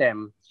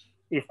system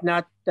is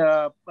not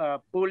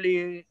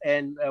fully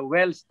and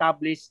well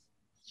established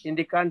in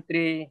the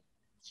country.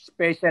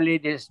 Especially,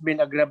 this has been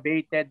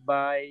aggravated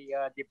by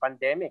the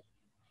pandemic.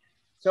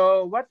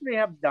 So what we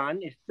have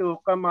done is to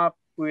come up,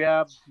 we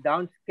have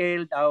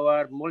downscaled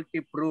our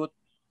multi-fruit,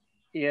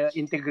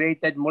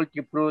 integrated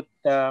multi-fruit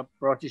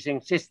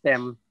processing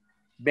system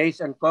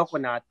based on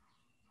coconut.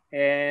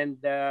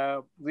 And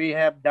we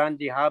have done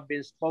the hub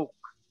and spoke.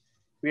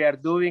 We are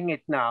doing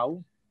it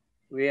now.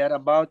 We are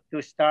about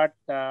to start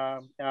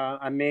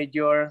a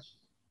major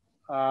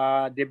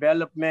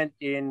development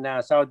in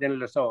Southern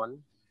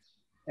Luzon.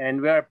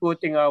 And we are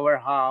putting our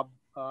hub.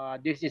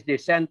 This is the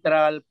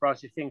central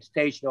processing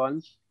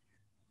station.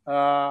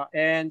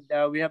 And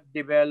we have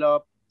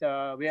developed,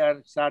 we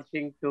are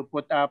starting to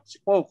put up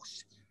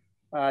spokes.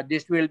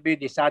 This will be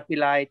the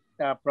satellite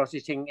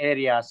processing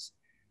areas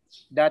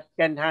that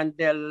can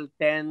handle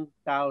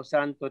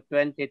 10,000 to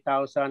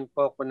 20,000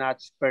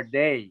 coconuts per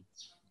day.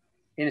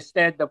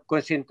 Instead of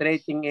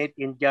concentrating it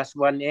in just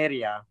one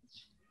area,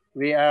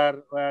 we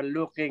are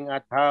looking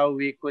at how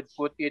we could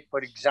put it,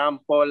 for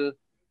example,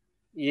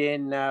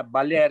 in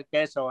Baler,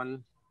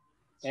 Quezon,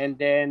 and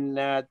then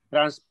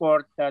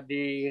transport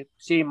the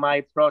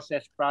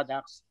semi-processed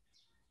products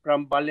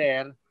from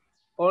Baler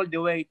all the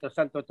way to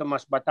Santo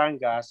Tomas,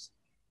 Batangas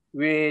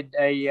with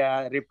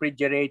a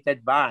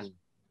refrigerated van.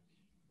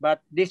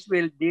 But this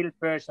will deal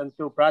first on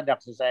two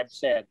products, as I've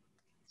said,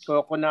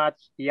 coconut,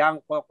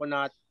 young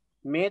coconut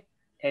meat,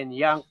 and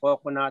young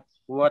coconut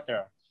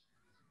water.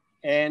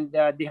 And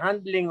the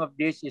handling of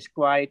this is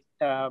quite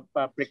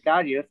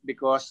precarious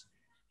because,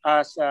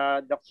 as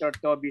Dr.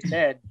 Toby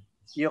said,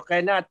 you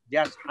cannot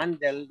just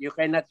handle, you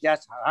cannot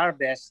just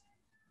harvest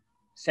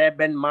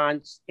 7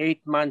 months,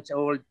 8 months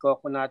old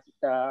coconuts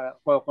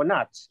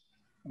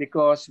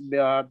because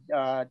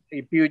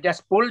if you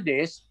just pull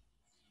this,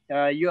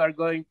 you are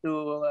going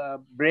to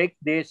break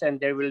this and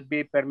there will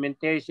be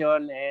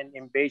fermentation and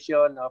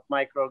invasion of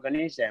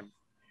microorganisms.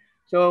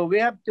 So we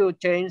have to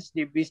change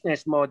the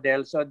business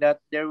model so that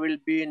there will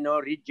be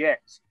no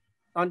rejects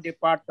on the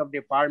part of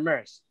the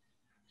farmers.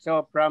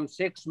 So from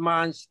 6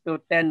 months to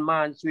 10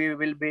 months, we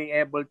will be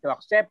able to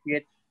accept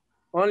it.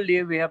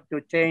 Only we have to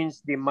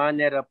change the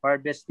manner of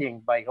harvesting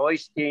by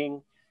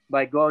hoisting,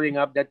 by going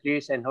up the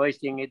trees and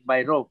hoisting it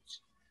by ropes.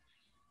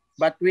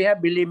 But we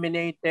have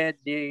eliminated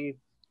the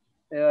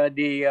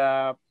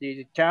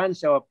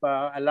chance of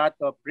a lot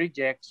of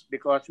rejects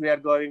because we are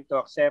going to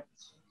accept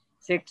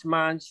 6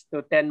 months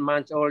to 10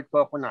 months old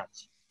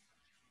coconuts.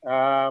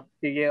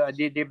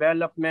 The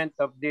development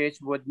of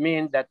this would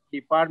mean that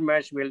the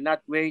farmers will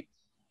not wait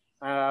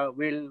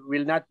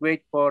will not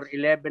wait for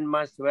 11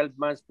 months, 12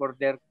 months for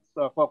their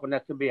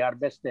coconuts to be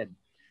harvested,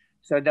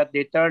 so that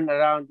the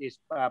turnaround is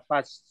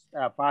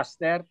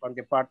faster on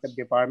the part of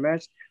the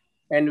farmers,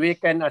 and we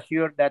can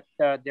assure that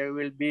there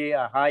will be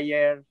a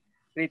higher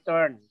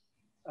return,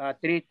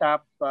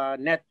 three-top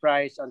net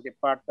price on the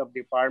part of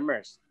the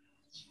farmers.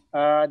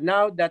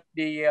 Now that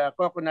the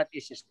coconut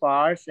is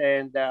sparse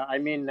and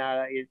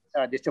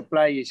the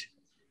supply is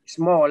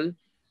small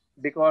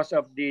because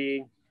of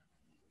the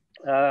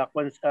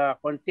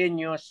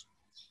continuous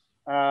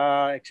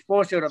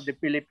exposure of the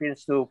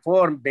Philippines to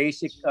form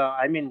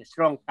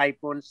strong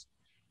typhoons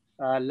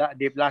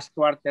the last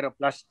quarter of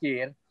last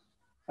year,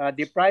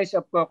 the price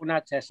of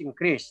coconuts has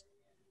increased.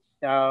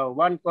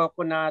 One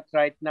coconut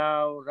right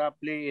now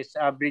roughly is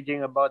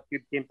averaging about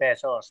 15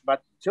 pesos.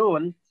 But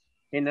soon,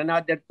 in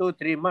another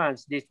 2-3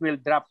 months, this will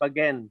drop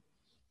again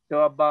to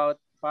about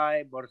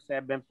 5 or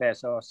 7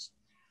 pesos.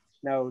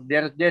 Now,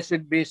 there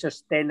should be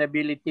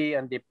sustainability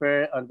on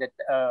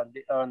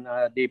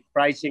the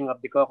pricing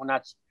of the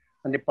coconuts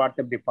on the part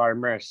of the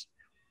farmers.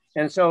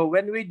 And so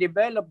when we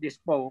develop this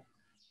spoke,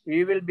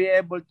 we will be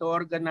able to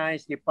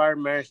organize the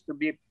farmers to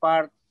be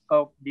part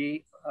of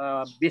the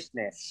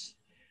business.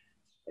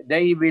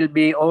 They will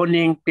be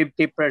owning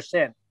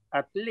 50%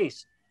 at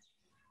least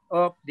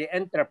of the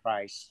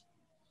enterprise.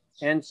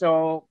 And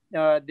so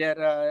there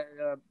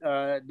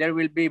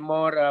will be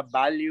more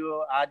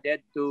value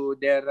added to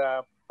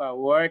their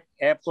work,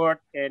 effort,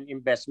 and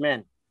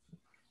investment.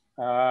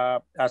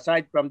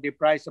 Aside from the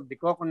price of the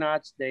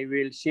coconuts, they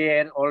will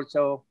share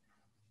also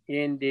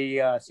in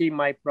the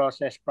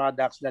semi-processed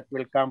products that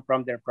will come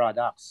from their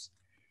products.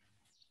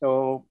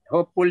 So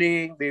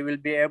hopefully we will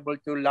be able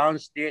to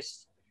launch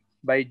this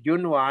by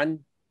June 1,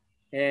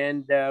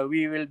 and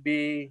we will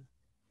be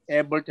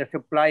able to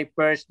supply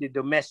first the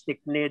domestic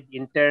need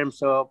in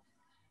terms of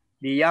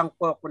the young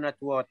coconut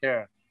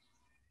water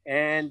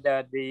and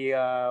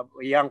the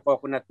young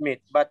coconut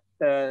meat. But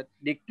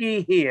the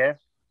key here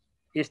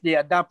is the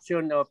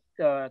adoption of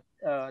 2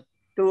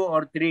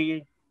 or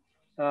 3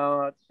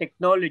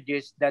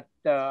 technologies that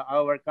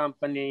our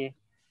company,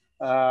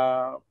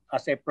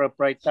 as a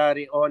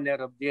proprietary owner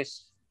of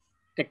this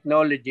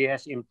technology,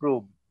 has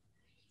improved.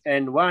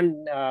 And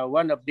one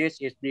of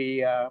this is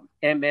the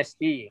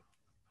MST,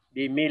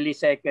 the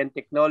millisecond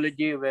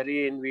technology,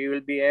 wherein we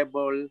will be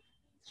able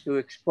to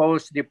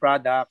expose the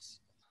products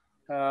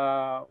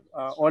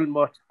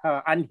almost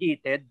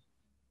unheated,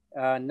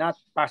 not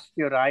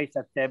pasteurized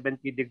at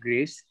 70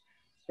 degrees.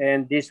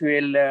 And this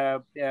will,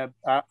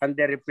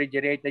 under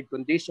refrigerated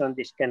condition,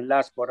 this can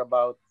last for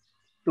about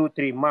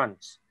 2-3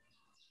 months.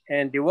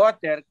 And the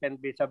water can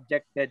be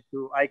subjected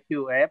to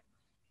IQF.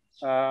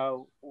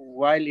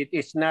 While it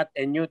is not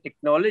a new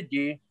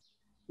technology,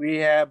 we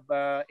have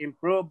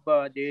improved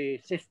the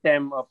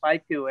system of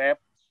IQF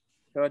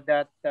so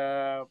that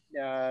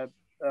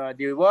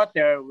the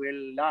water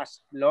will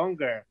last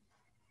longer,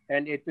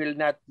 and it will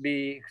not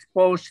be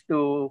exposed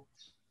to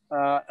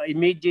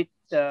immediate,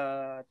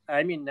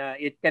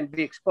 it can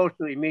be exposed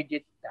to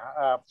immediate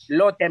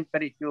low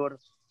temperature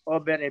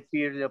over a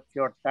period of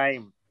short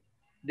time.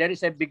 There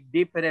is a big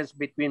difference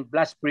between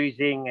blast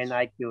freezing and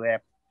IQF.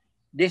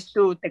 These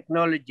 2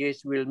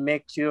 technologies will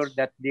make sure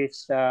that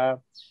this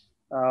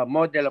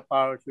model of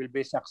ours will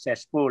be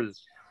successful.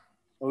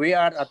 We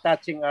are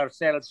attaching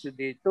ourselves to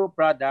the 2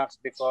 products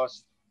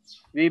because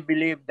we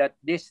believe that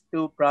these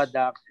 2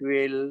 products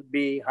will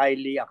be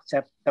highly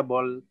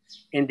acceptable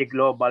in the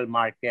global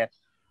market.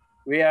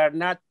 We are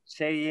not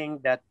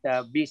saying that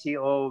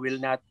BCO will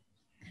not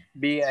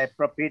be a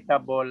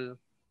profitable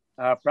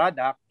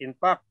product. In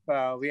fact,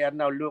 we are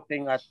now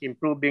looking at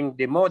improving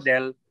the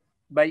model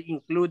by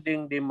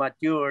including the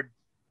matured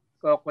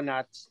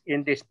coconuts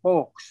in the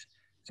spokes,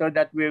 so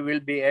that we will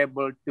be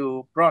able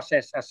to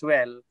process as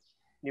well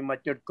the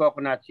matured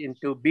coconuts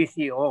into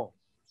BCO.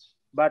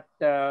 But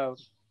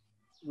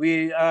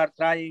we are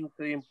trying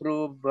to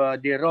improve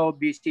the raw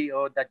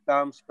BCO that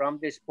comes from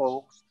the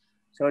spokes,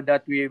 so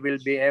that we will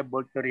be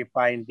able to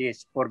refine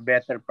this for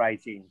better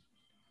pricing.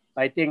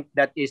 I think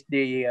that is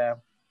the,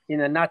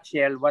 in a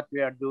nutshell, what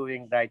we are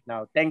doing right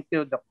now. Thank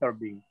you, Dr.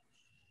 Bing.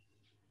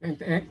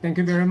 Thank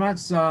you very much,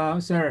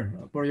 sir,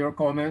 for your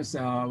comments.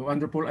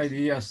 Wonderful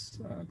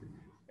ideas.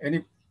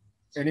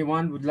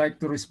 Anyone would like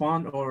to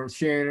respond or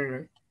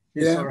share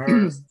his or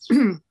her?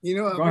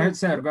 Go ahead,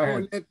 sir. Go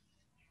ahead.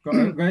 Go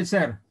ahead,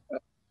 sir.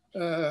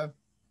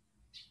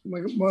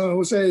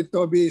 Jose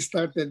Toby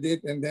started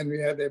it, and then we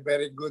had a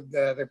very good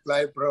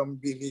reply from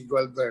Billy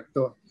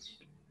Gualberto.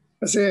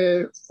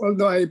 Kasi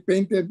although I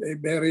painted a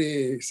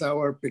very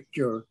sour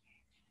picture,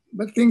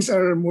 but things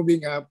are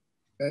moving up,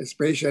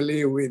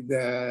 especially with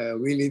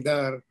Willie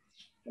Dar,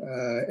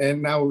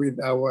 and now with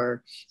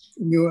our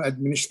new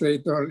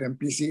administrator,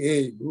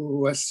 MPCA,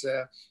 who was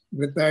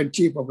retired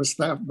chief of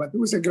staff, but who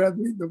was a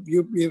graduate of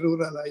UP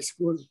Rural High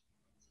School.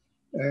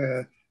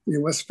 He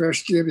was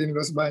first year in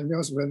Los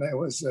Baños when I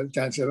was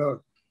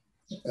chancellor.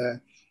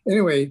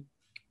 Anyway,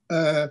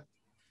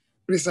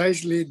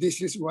 precisely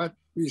this is what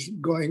is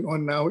going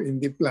on now in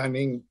the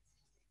planning.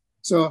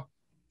 So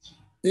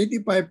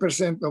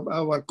 85% of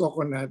our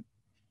coconut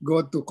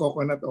go to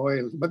coconut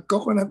oil. But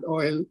coconut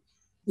oil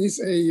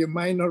is a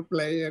minor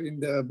player in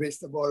the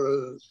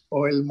vegetable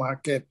oil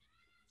market.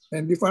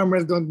 And the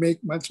farmers don't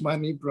make much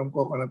money from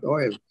coconut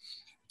oil.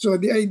 So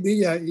the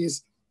idea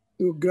is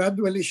to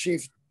gradually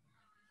shift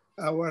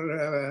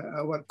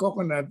our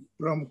coconut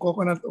from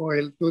coconut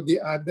oil to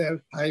the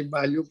other high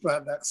value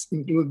products,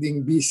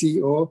 including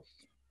BCO,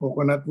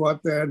 coconut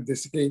water,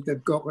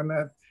 desiccated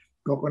coconut,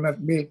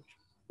 coconut milk,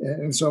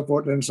 and so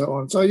forth and so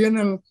on. So yun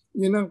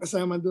ang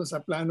kasama doon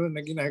sa plano na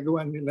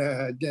ginagawa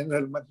nila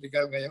General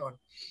Madrigal ngayon.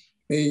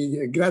 A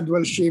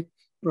gradual shift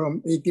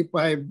from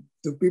 85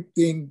 to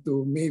 15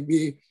 to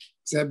maybe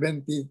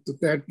 70 to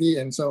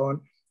 30 and so on.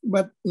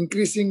 But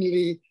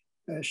increasingly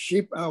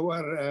shift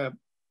our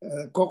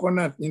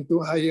coconut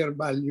into higher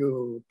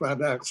value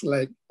products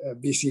like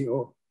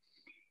BCO.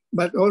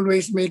 But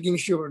always making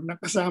sure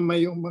nakasama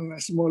yung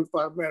mga small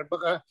farmer.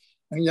 Baka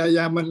ang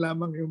yayaman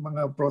lamang yung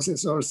mga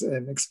processors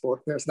and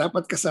exporters.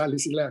 Dapat kasali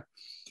sila.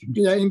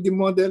 Kaya in the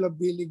model of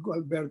Billy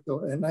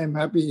Gualberto, and I'm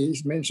happy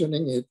he's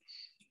mentioning it,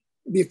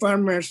 the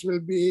farmers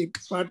will be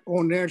part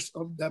owners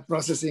of the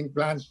processing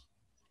plant.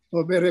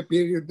 Over a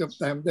period of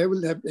time, they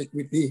will have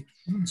equity.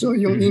 So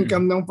yung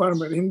income ng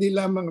farmer, hindi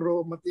lamang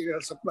raw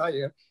material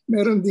supplier,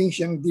 meron din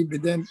siyang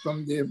dividend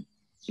from the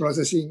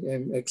processing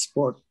and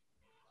export.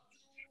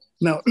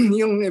 Now,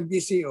 yung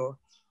BCO,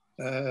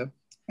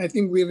 I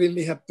think we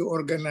really have to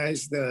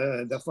organize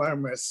the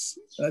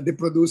farmers, the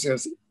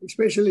producers,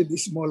 especially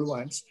the small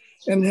ones,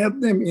 and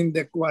help them in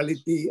the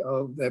quality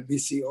of the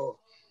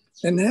BCO,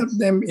 and help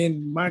them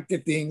in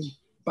marketing,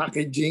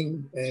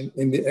 packaging, and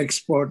in the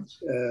export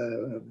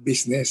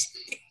business.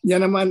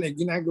 Yan naman ay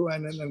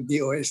ginagawa na ng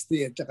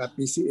DOST at saka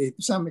PCA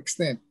to some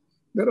extent.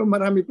 Pero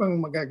marami pang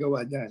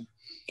magagawa dyan.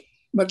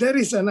 But there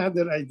is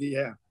another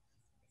idea.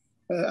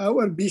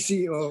 Our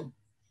BCO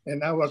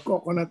and our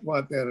coconut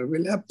water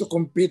will have to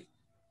compete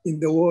in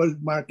the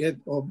world market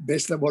of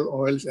vegetable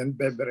oils and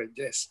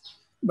beverages.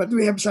 But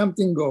we have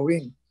something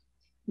going.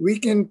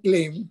 We can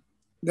claim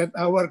that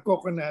our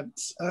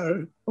coconuts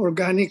are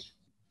organic.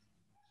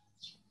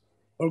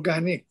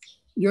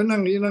 Yun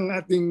ang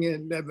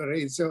ating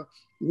leverage. So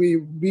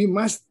we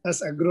must,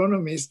 as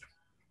agronomists,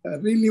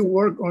 really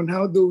work on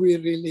how do we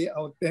really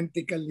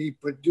authentically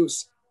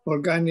produce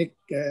organic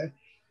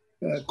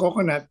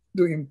coconut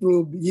to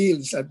improve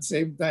yields at the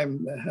same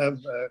time have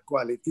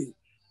quality.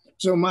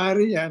 So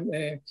maaari yan,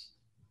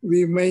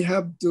 we may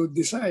have to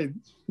decide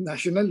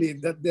nationally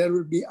that there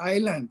will be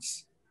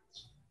islands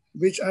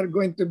which are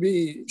going to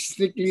be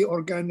strictly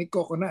organic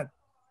coconut.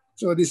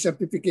 So the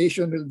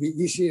certification will be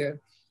easier.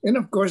 And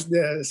of course,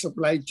 the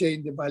supply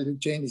chain, the value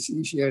chain is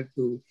easier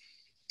to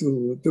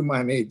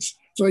manage.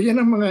 So yan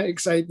ang mga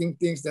exciting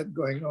things that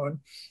going on.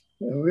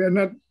 We are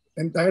not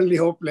entirely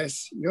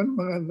hopeless. Yun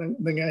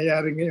mga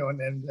nangyayari ngayon.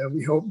 And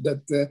we hope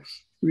that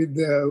with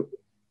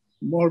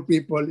more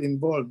people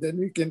involved, then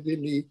we can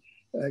really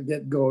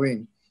get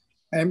going.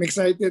 I'm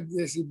excited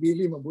si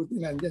Billy, mabuti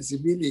nandiyan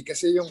si Billy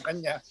kasi yung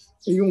kanya,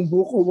 yung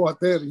buko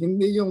water,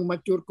 hindi yung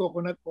mature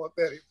coconut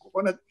water. Yung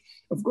coconut,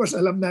 of course,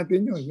 alam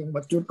natin yun, yung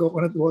mature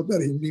coconut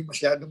water, hindi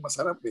masyadong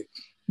masarap eh.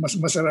 Mas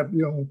masarap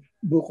yung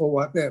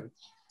buko water.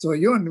 So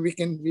yun, we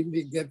can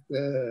really get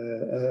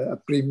a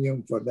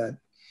premium for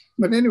that.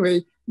 But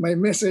anyway, my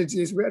message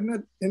is we are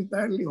not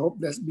entirely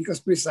hopeless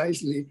because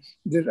precisely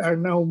there are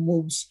now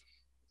moves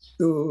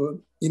to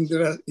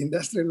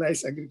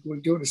industrialize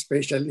agriculture,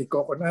 especially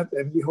coconut,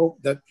 and we hope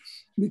that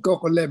the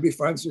Coco Levy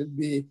funds will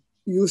be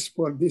used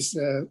for this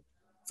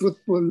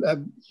fruitful,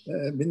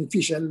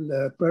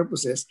 beneficial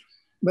purposes,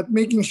 but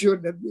making sure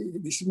that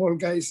the small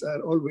guys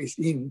are always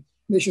in.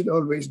 They should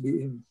always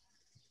be in.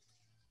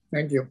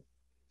 Thank you.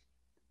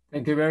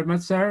 Thank you very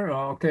much, sir.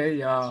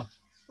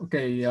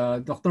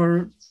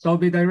 Dr.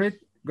 Toby Direct,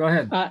 go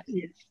ahead.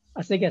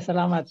 Sige,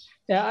 salamat.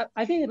 Yeah,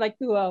 I think I'd like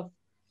to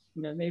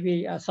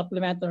maybe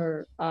supplement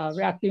or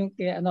reacting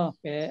kay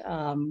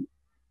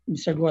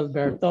Mr.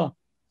 Gualberto.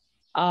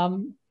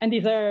 And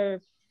these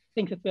are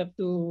things that we have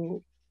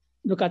to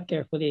look at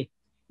carefully.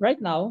 Right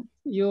now,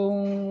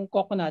 yung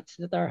coconuts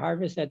that are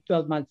harvested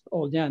 12 months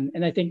old yan.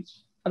 And I think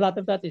a lot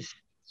of that is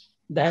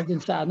dahil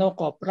din sa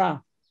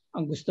copra.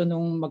 Ang gusto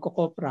nung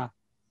magko-copra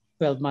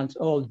 12 months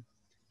old.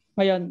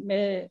 Ngayon,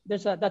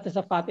 that is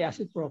a fatty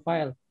acid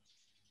profile.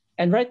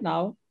 And right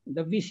now,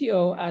 the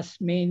VCO as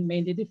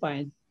mainly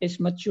defined is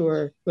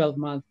mature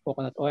 12-month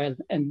coconut oil.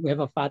 And we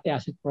have a fatty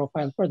acid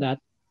profile for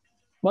that.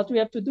 What we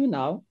have to do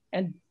now,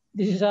 and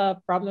this is a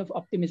problem of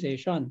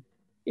optimization.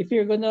 If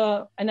you're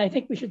gonna, and I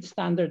think we should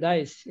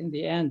standardize in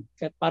the end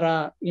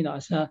para,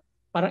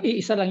 para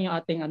iisa lang yung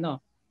ating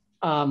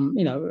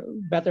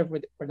better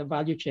for the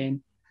value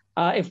chain.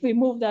 If we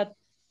move that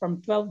from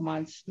 12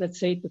 months, let's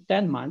say to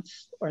 10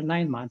 months or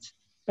 9 months,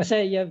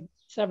 kasi you have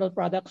several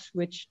products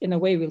which in a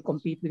way will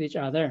compete with each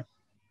other.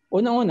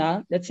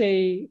 Una-una, let's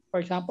say,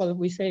 for example,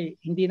 we say,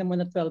 hindi na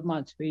muna 12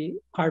 months, we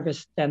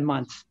harvest 10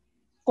 months.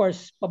 Of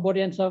course, pabor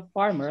yan sa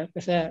farmer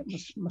kasi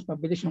mas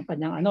mabilis yung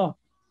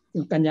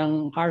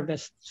kanyang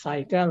harvest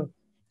cycle.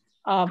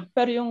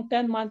 Pero yung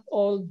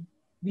 10-month-old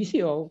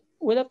VCO,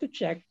 we'll have to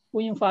check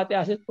kung yung fatty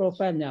acid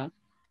profile niya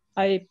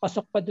ay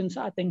pasok pa dun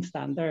sa ating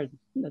standard.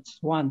 That's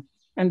one.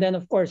 And then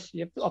of course,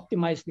 you have to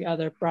optimize the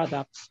other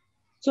products.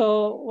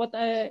 So what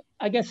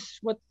I guess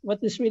what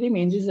this really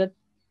means is that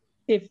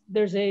if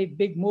there's a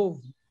big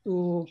move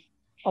to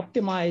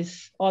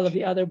optimize all of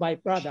the other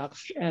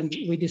byproducts and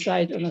we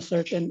decide on a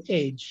certain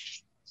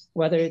age,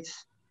 whether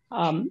it's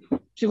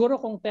siguro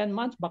kung 10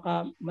 months,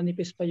 baka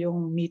manipis pa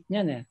yung meat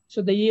niyan eh.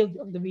 So the yield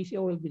of the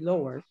VCO will be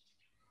lower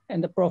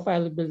and the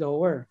profile will be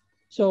lower.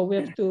 So we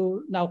have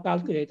to now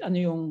calculate ano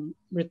yung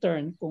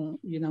return kung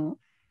yun ang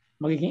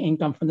magiging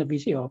income from the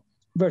VCO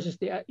versus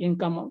the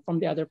income from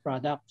the other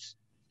products.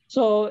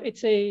 So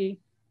it's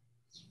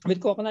with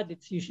coconut,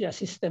 it's usually a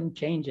system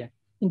change. Eh.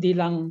 Hindi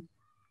lang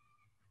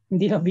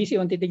VCO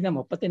ang titignan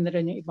mo, pati na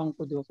rin yung ibang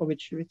produkto,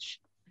 which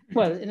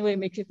well, in a way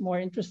makes it more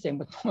interesting,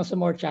 but also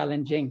more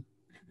challenging.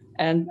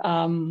 And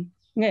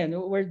ngayon,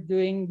 we're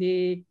doing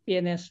the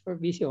PNS for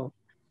VCO.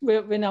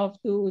 We now have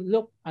to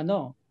look,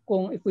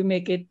 kung if we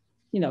make it,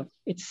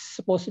 it's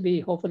supposed to be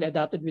hopefully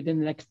adopted within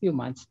the next few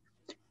months.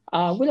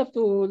 We'll have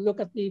to look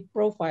at the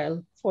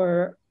profile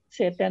for,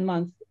 say,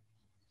 10-month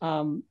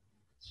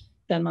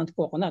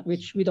coconut,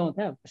 which we don't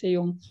have. Kasi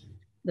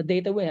the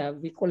data we have,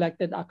 we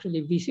collected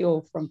actually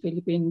VCO from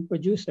Philippine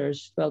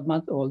producers,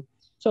 12-month-old.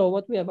 So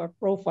what we have are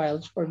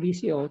profiles for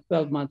VCO,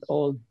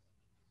 12-month-old.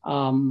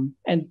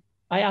 And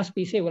I asked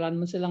PCA, wala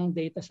naman silang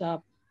data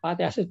sa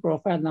fatty acid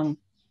profile ng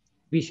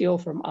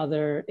VCO from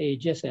other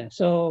ages. Eh.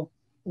 So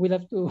we'll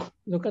have to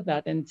look at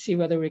that and see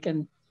whether we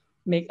can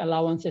make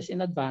allowances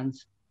in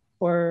advance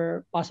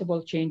for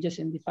possible changes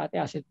in the fatty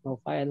acid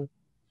profile.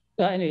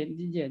 So anyway,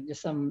 yeah,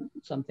 just some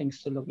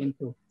things to look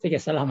into. Sige,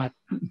 salamat.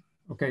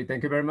 Okay,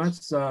 thank you very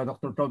much,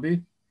 Dr. Toby.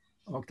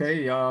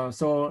 Okay,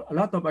 so a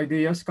lot of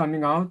ideas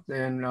coming out,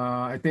 and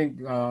I think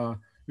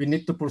we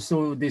need to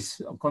pursue these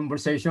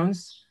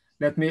conversations.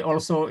 Let me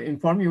also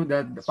inform you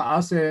that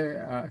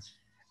PAASE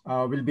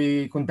will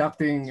be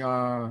conducting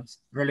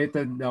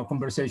related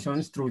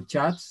conversations through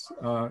chats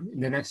in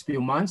the next few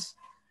months.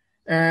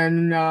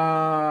 And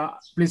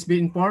please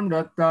be informed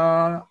that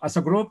as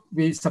a group,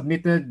 we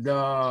submitted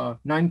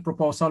 9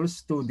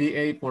 proposals to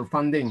DA for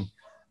funding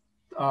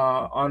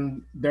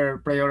on their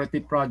priority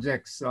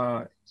projects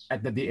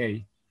at the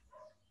DA.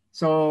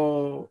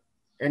 So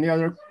any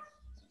other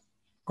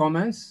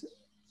comments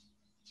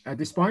at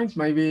this point?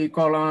 Maybe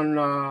call on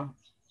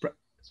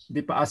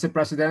the PAASE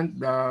President,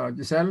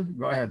 Giselle,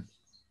 go ahead.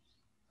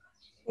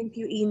 Thank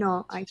you,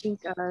 Ino. I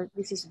think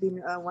this has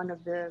been one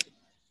of the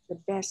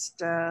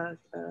best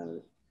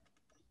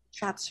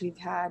chats we've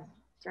had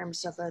in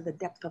terms of the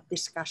depth of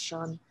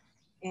discussion.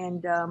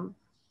 And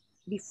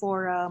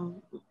before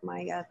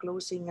my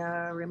closing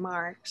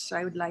remarks,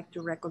 I would like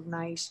to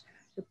recognize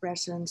the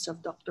presence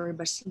of Dr.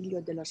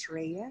 Basilio de los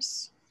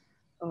Reyes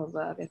of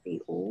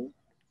FAO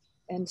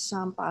and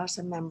some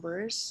PAASE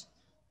members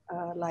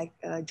like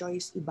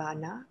Joyce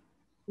Ibana,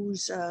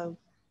 whose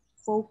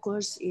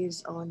focus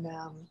is on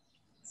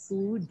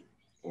food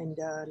and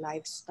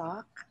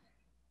livestock.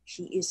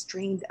 She is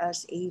trained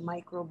as a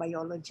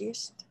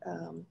microbiologist,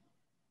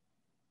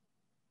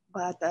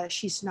 but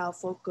she's now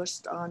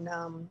focused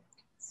on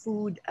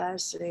food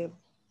as a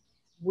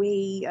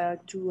way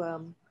to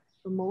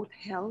promote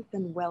health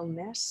and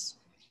wellness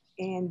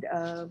and,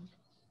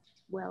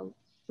 well,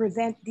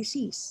 prevent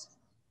disease.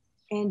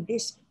 And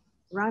this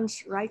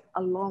runs right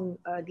along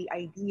the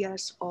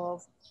ideas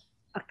of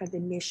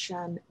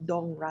academician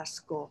Dong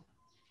Rasco,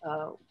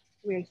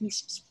 where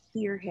he's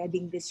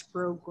spearheading this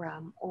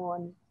program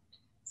on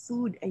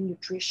food and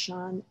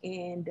nutrition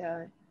and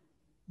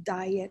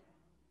diet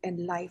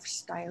and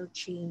lifestyle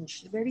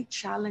change. Very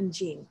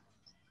challenging,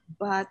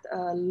 but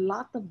a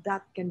lot of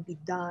that can be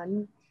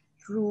done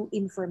through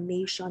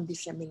information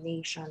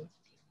dissemination.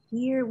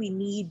 Here we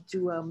need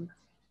to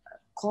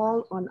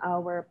call on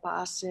our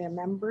PAASE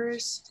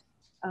members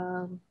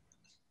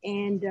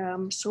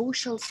and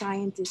social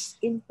scientists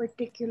in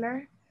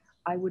particular.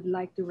 I would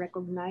like to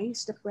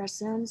recognize the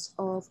presence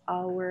of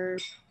our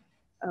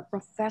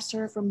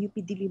professor from UP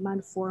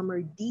Diliman,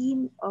 former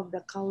Dean of the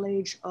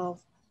College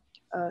of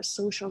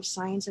Social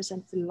Sciences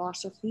and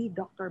Philosophy,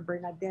 Dr.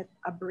 Bernadette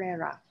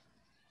Abrera.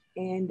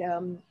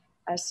 And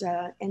as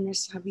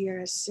Enes Javier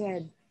has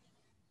said,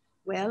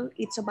 well,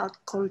 it's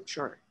about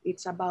culture.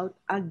 It's about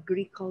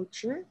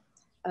agriculture,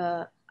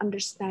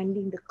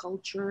 understanding the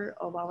culture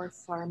of our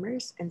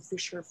farmers and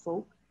fisher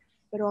folk,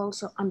 but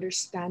also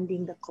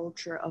understanding the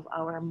culture of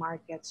our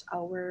markets,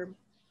 our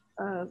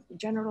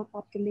general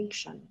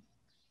population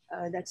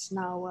that's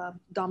now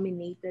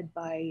dominated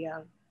by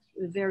a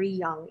very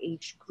young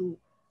age group.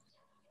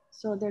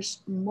 So there's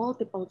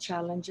multiple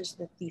challenges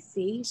that we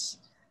face,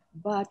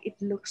 but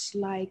it looks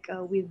like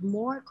with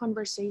more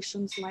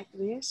conversations like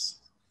this,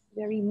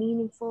 very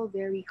meaningful,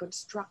 very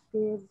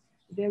constructive,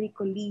 very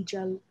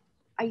collegial,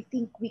 I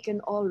think we can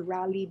all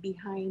rally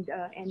behind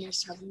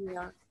Enes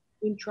Javier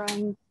in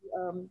trying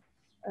to,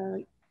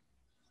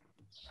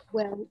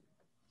 well,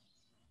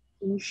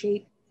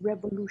 initiate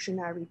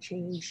revolutionary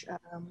change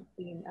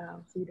in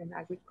food and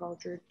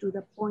agriculture to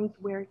the point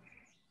where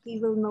he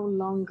will no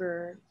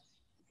longer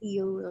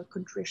feel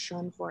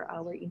contrition for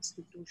our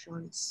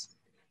institutions.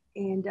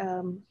 And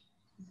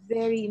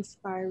very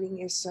inspiring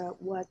is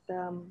what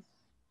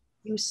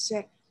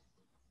Yusek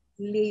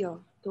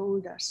Leo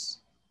told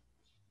us.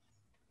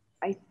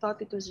 I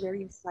thought it was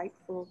very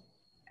insightful,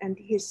 and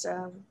his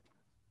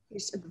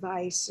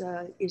advice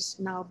is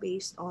now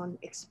based on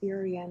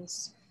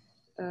experience,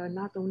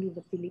 not only in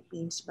the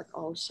Philippines but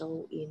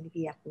also in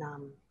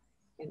Vietnam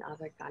and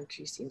other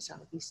countries in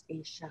Southeast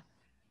Asia.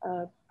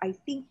 I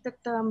think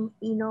that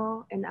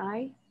Ino and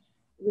I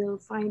will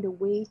find a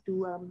way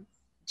to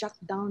jot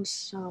down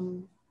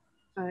some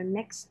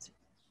next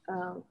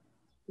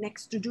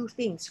next to do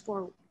things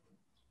for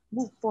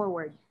move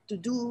forward, to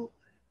do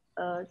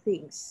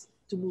things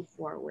to move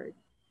forward.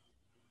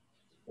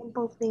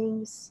 Simple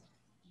things,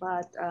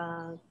 but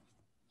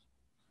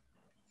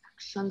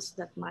actions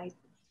that might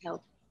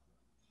help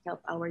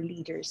our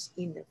leaders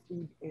in the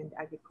food and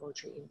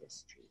agriculture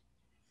industry.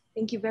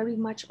 Thank you very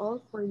much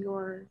all for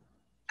your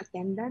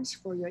attendance,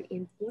 for your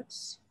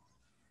inputs,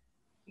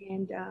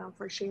 and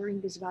for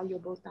sharing this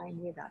valuable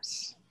time with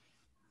us.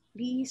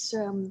 Please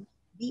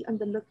be on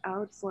the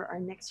lookout for our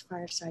next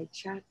fireside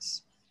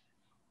chats.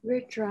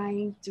 We're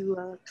trying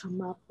to come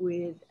up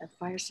with a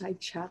fireside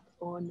chat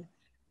on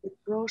the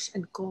pros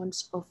and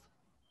cons of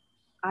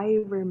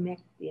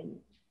ivermectin.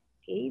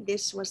 Okay,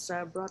 this was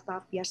brought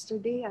up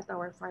yesterday at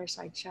our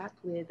fireside chat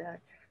with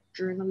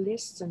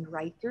journalists and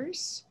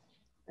writers,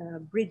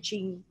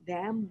 bridging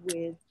them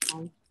with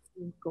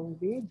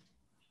COVID.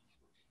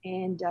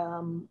 And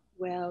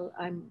well,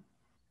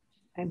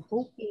 I'm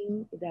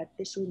hoping that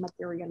this will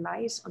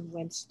materialize on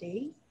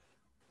Wednesday.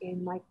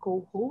 And my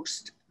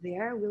co-host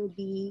there will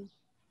be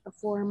a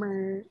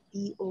former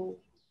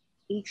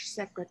DOH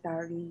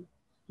Secretary,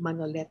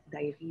 Manolet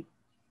Dairit.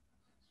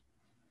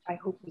 I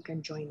hope you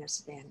can join us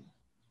then.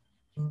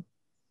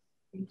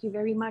 Thank you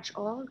very much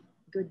all.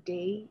 Good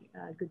day,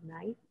 good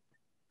night.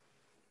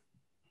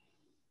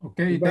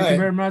 Okay, thank you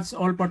very much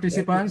all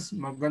participants.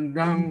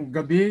 Magandang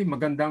gabi,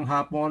 magandang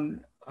hapon,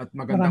 at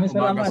magandang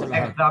umaga sa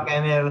lahat. Thanks, Doc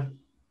Emil.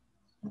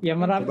 Yeah,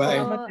 maraming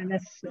salamat,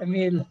 NS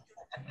Emil.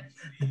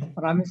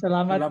 Maraming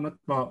salamat. Salamat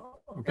po.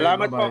 Okay,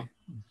 Salamat bye-bye.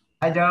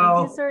 Hi, Joe.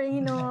 Thank you, Sir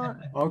Ino.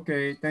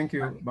 Okay, thank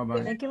you.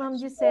 Bye-bye. Thank you, Ma'am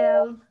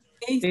Giselle.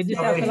 Stay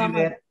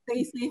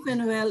safe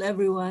and well,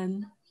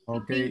 everyone.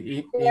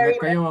 Okay,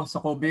 ingat kayo sa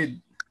COVID.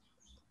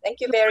 Thank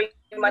you very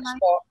much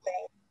po.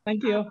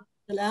 Thank you.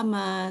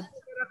 Salamat.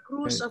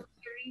 Cruz of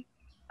Mary,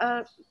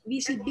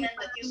 VCB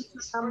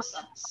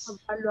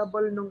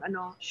valuable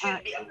nung should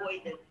be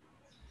avoided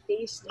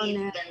based on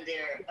than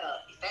their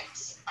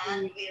effects,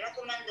 and we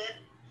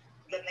recommended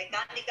the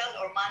mechanical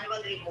or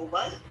manual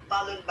removal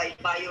followed by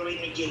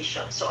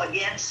bioremediation. So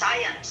again,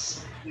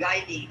 science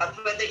guiding, but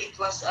whether it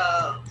was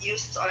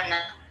used or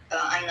not,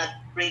 I'm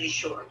not really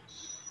sure.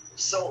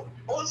 So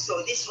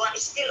also, this one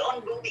is still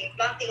ongoing,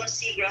 planting on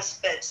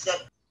seagrass beds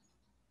that.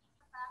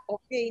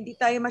 Okay, hindi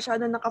tayo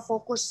masyado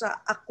nakafocus sa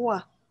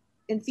aqua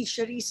and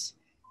fisheries.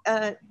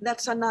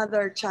 That's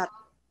another chat,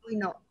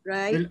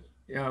 right?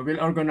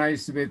 We'll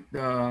organize with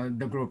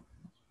the group.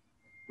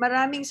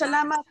 Maraming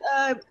salamat,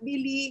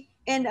 Billy.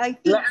 And I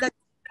think that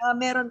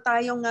meron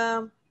tayong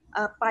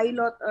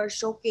pilot or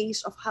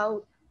showcase of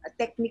how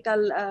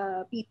technical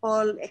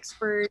people,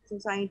 experts,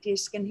 and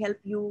scientists can help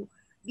you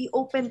be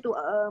open to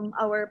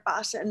our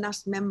PAASE and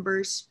NAS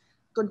members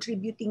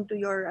contributing to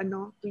your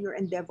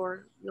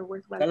endeavor, your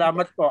worthwhile.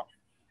 Salamat po.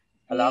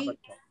 Salamat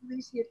po.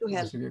 Always here to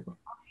help. Sige po.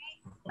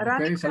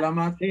 Okay,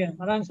 salamat.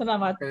 Maraming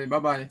salamat. Okay,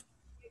 bye-bye.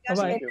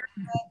 Bye-bye.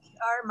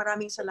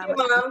 Maraming salamat.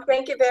 Thank you, ma'am.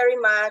 Thank you very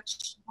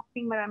much.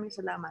 Maraming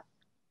salamat.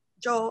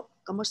 Joe,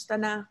 kamusta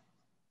na?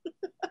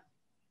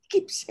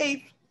 Keep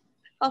safe.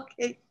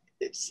 Okay.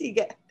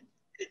 Sige.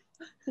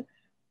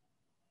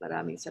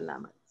 Maraming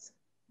salamat.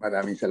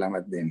 Maraming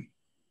salamat din.